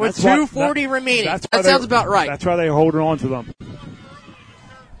with 2:40 remaining. That sounds about right. That's why they're holding on to them.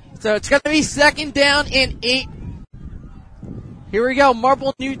 So it's going to be 2nd down and 8. Here we go.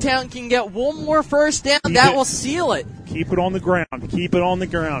 Marple Newtown can get 1 more first down. That will seal it. Keep it on the ground. Keep it on the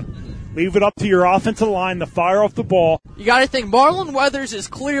ground. Leave it up to your offensive line to fire off the ball. You got to think Marlon Weathers is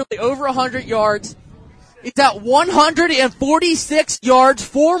clearly over 100 yards. He's at 146 yards.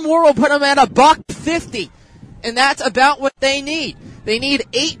 4 more will put him at $150. And that's about what they need. They need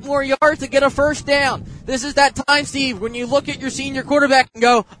 8 more yards to get a first down. This is that time, Steve, when you look at your senior quarterback and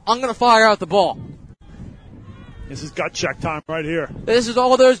go, I'm going to fire out the ball. This is gut check time right here. This is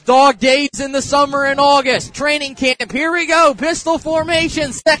all those dog days in the summer and August. Training camp. Here we go. Pistol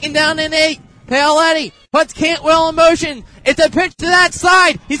formation. 2nd down and 8. PIAA puts Cantwell in motion. It's a pitch to that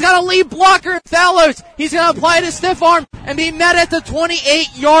side. He's got a lead blocker in Fallows. He's going to apply the stiff arm and be met at the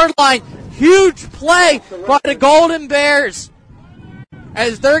 28-yard line. Huge play by the Golden Bears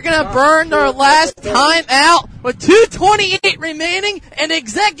as they're going to burn their last time out with 2:28 remaining, and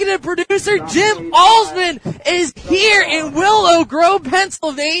executive producer Jim Alsman is here in Willow Grove,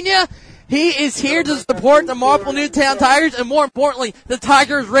 Pennsylvania. He is here to support the Marple Newtown Tigers and, more importantly, the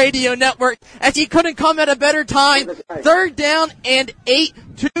Tigers Radio Network, as he couldn't come at a better time. 3rd down and 8,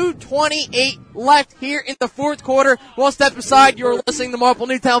 2:28 left here in the 4th quarter. We'll step aside. You're listening to Marple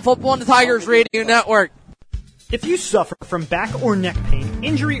Newtown Football on the Tigers Radio Network. If you suffer from back or neck pain,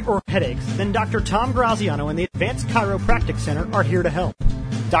 injury, or headaches, then Dr. Tom Graziano and the Advanced Chiropractic Center are here to help.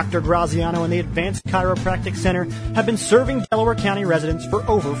 Dr. Graziano and the Advanced Chiropractic Center have been serving Delaware County residents for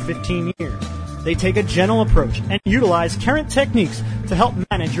over 15 years. They take a gentle approach and utilize current techniques to help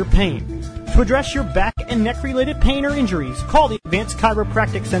manage your pain. To address your back and neck-related pain or injuries, call the Advanced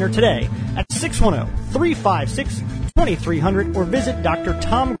Chiropractic Center today at 610-356-2300 or visit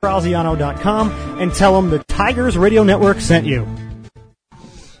drtomgraziano.com and tell them the Tigers Radio Network sent you.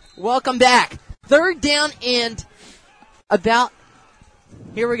 Welcome back. 3rd down and about...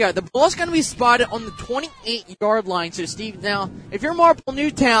 Here we go. The ball's going to be spotted on the 28-yard line. So, Steve, now, if you're Marple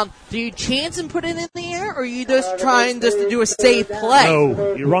Newtown, do you chance and put it in the air, or are you just trying just to do a safe play?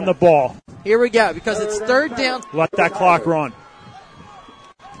 No, you run the ball. Here we go, because it's 3rd down. Let that clock run.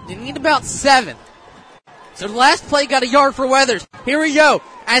 You need about 7. So the last play got a yard for Weathers. Here we go.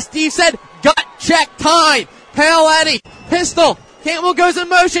 As Steve said, gut check time. PIAA, pistol. Cantwell goes in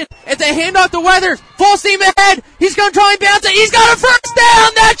motion. It's a handoff to Weathers. Full steam ahead. He's going to try and bounce it. He's got a first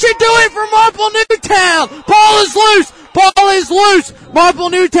down. That should do it for Marple Newtown. Ball is loose. Ball is loose. Marple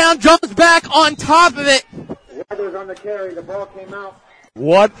Newtown jumps back on top of it. Weathers on the carry. The ball came out.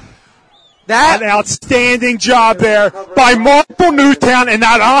 What an outstanding job there by Marple Newtown and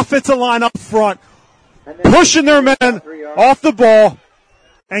that offensive line up front, pushing their men off the ball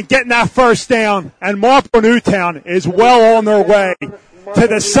and getting that first down. And Marple Newtown is well on their way to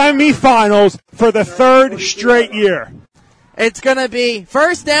the semifinals for the third straight year. It's going to be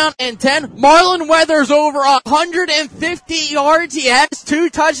first down and 10. Marlon Weathers over 150 yards. He has 2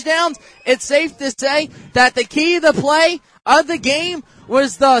 touchdowns. It's safe to say that the key to the play of the game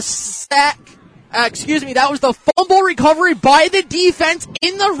was the that was the fumble recovery by the defense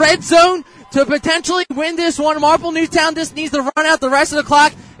in the red zone to potentially win this one. Marple Newtown just needs to run out the rest of the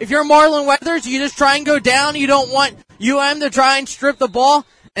clock. If you're Marlon Weathers, you just try and go down. You don't want UM to try and strip the ball,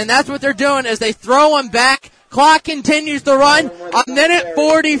 and that's what they're doing as they throw him back. Clock continues to run.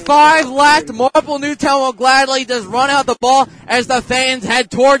 1:45 left. Marple Newtown will gladly just run out the ball as the fans head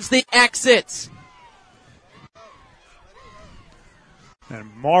towards the exits.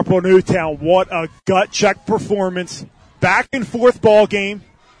 And Marple Newtown, what a gut check performance. Back and forth ball game.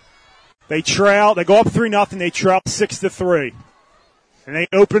 They trail, they go up 3-0, they trail 6-3. And they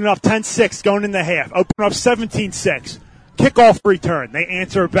open it up 10-6 going in the half. Open up 17-6. Kickoff return, they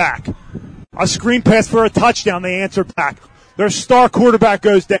answer back. A screen pass for a touchdown, they answer back. Their star quarterback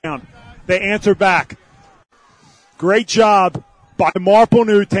goes down. They answer back. Great job by Marple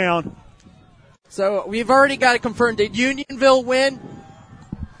Newtown. So we've already got it confirmed. Did Unionville win?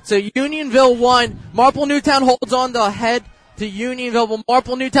 So Unionville won. Marple Newtown holds on to head to Unionville, but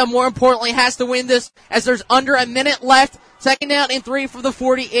Marple Newtown, more importantly, has to win this as there's under a minute left. Second down and 3 for the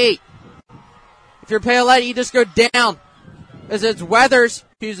 48. If you're PIAA, you just go down. As it's Weathers,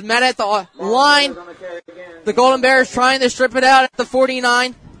 who's met at the line. The Golden Bears trying to strip it out at the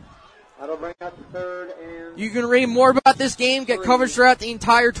 49. You can read more about this game, get coverage throughout the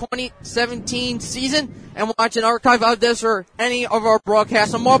entire 2017 season, and watch an archive of this or any of our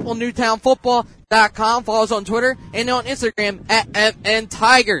broadcasts on MarpleNewtownFootball.com. Follow us on Twitter and on Instagram at FN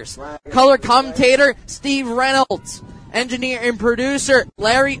Tigers. Color commentator Steve Reynolds. Engineer and producer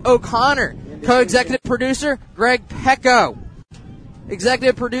Larry O'Connor. Co-executive producer Greg Pecco.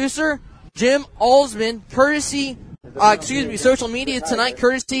 Executive producer Jim Alsman. Social media tonight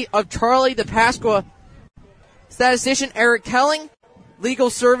courtesy of Charlie DePasqua. Statistician Eric Kelling. Legal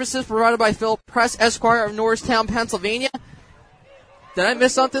services provided by Phil Press, Esquire of Norristown, Pennsylvania. Did I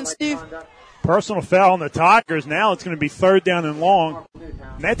miss something, Steve? Personal foul on the Tigers. Now it's going to be third down and long.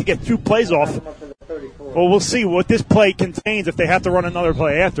 And they have to get 2 plays off. Well, we'll see what this play contains if they have to run another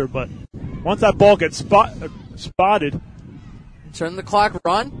play after. But once that ball gets spotted. Turn the clock,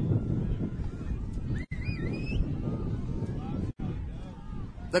 run.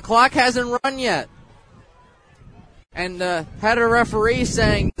 The clock hasn't run yet. And had a referee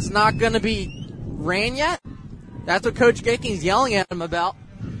saying it's not going to be ran yet. That's what Coach Gaeking's yelling at him about.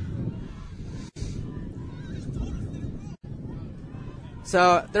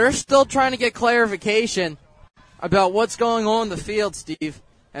 So they're still trying to get clarification about what's going on in the field, Steve,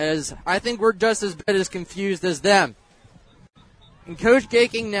 as I think we're just as bit as confused as them. And Coach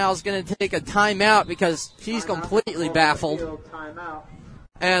Gaeking now is going to take a timeout because he's completely baffled.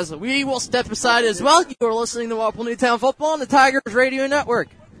 As we will step aside as well. You are listening to Marple Newtown Football on the Tigers Radio Network.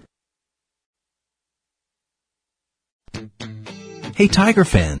 Hey Tiger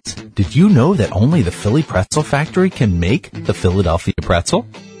fans, did you know that only the Philly Pretzel Factory can make the Philadelphia pretzel?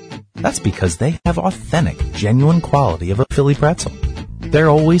 That's because they have authentic, genuine quality of a Philly pretzel. They're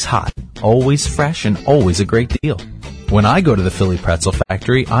always hot, always fresh, and always a great deal. When I go to the Philly Pretzel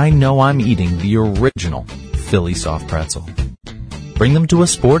Factory, I know I'm eating the original Philly soft pretzel. Bring them to a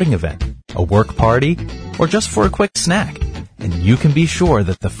sporting event, a work party, or just for a quick snack, and you can be sure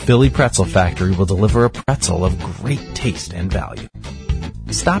that the Philly Pretzel Factory will deliver a pretzel of great taste and value.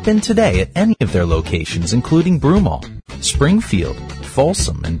 Stop in today at any of their locations, including Broomall, Springfield,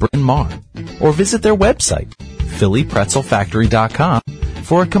 Folsom, and Bryn Mawr, or visit their website, phillypretzelfactory.com,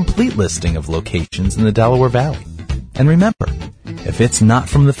 for a complete listing of locations in the Delaware Valley. And remember, if it's not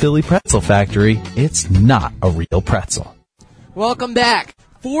from the Philly Pretzel Factory, it's not a real pretzel. Welcome back.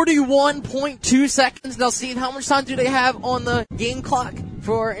 41.2 seconds. Now, Steve, how much time do they have on the game clock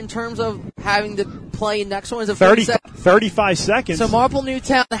for in terms of having to play next one? Is it 35 seconds. So Marple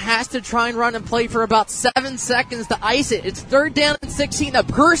Newtown has to try and run and play for about 7 seconds to ice it. It's third down and 16. A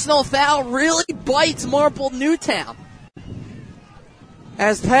personal foul really bites Marple Newtown.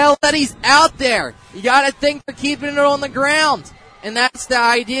 As PIAA's out there, you got to think they're keeping it on the ground. And that's the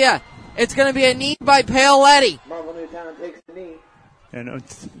idea. It's going to be a knee by PIAA. Marple Newtown takes the knee. And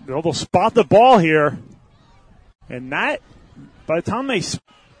they'll spot the ball here. And that, by the time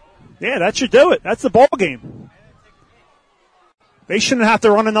that should do it. That's the ball game. They shouldn't have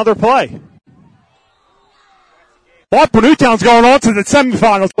to run another play. Marple Newtown's going on to the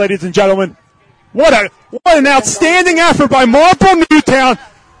semifinals, ladies and gentlemen. What an outstanding effort by Marple Newtown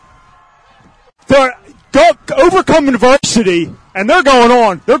to overcome adversity, and they're going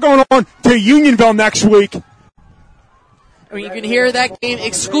on. They're going on to Unionville next week. I mean, you can hear that game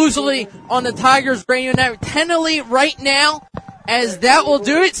exclusively on the Tigers Radio Network. Tentatively right now, as that will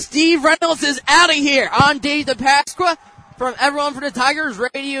do it. Steve Reynolds is out of here. I'm Dave DePasqua from everyone from the Tigers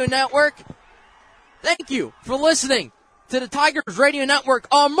Radio Network. Thank you for listening to the Tigers Radio Network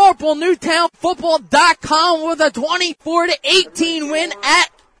on MarpleNewtownFootball.com with a 24-18 win at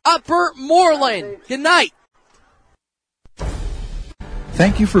Upper Moreland. Good night.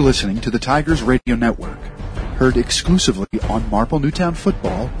 Thank you for listening to the Tigers Radio Network, heard exclusively on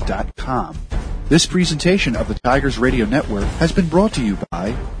MarpleNewtownFootball.com. This presentation of the Tigers Radio Network has been brought to you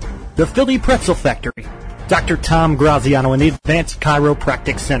by the Philly Pretzel Factory, Dr. Tom Graziano and the Advanced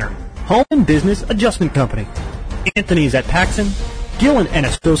Chiropractic Center, Home and Business Adjustment Company, Anthony's at Paxson, Gillen and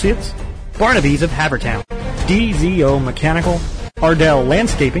Associates, Barnaby's of Havertown, DZO Mechanical, Ardell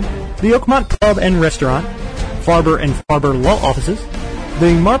Landscaping, the Oakmont Pub and Restaurant, Farber and Farber Law Offices,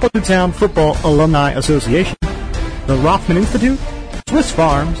 the Marple Newtown Football Alumni Association, the Rothman Institute, Swiss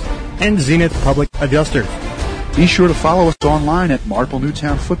Farms, and Zenith Public Adjusters. Be sure to follow us online at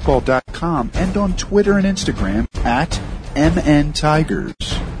MarpleNewtownFootball.com and on Twitter and Instagram at MNTigers.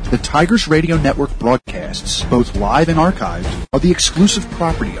 The Tigers Radio Network broadcasts, both live and archived, are the exclusive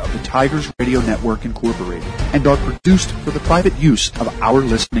property of the Tigers Radio Network Incorporated and are produced for the private use of our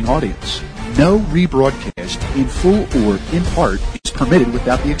listening audience. No rebroadcast in full or in part is permitted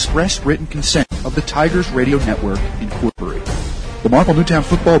without the express written consent of the Tigers Radio Network Incorporated. The Marple Newtown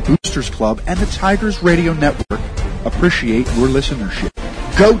Football Boosters Club and the Tigers Radio Network appreciate your listenership.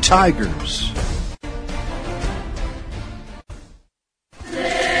 Go Tigers!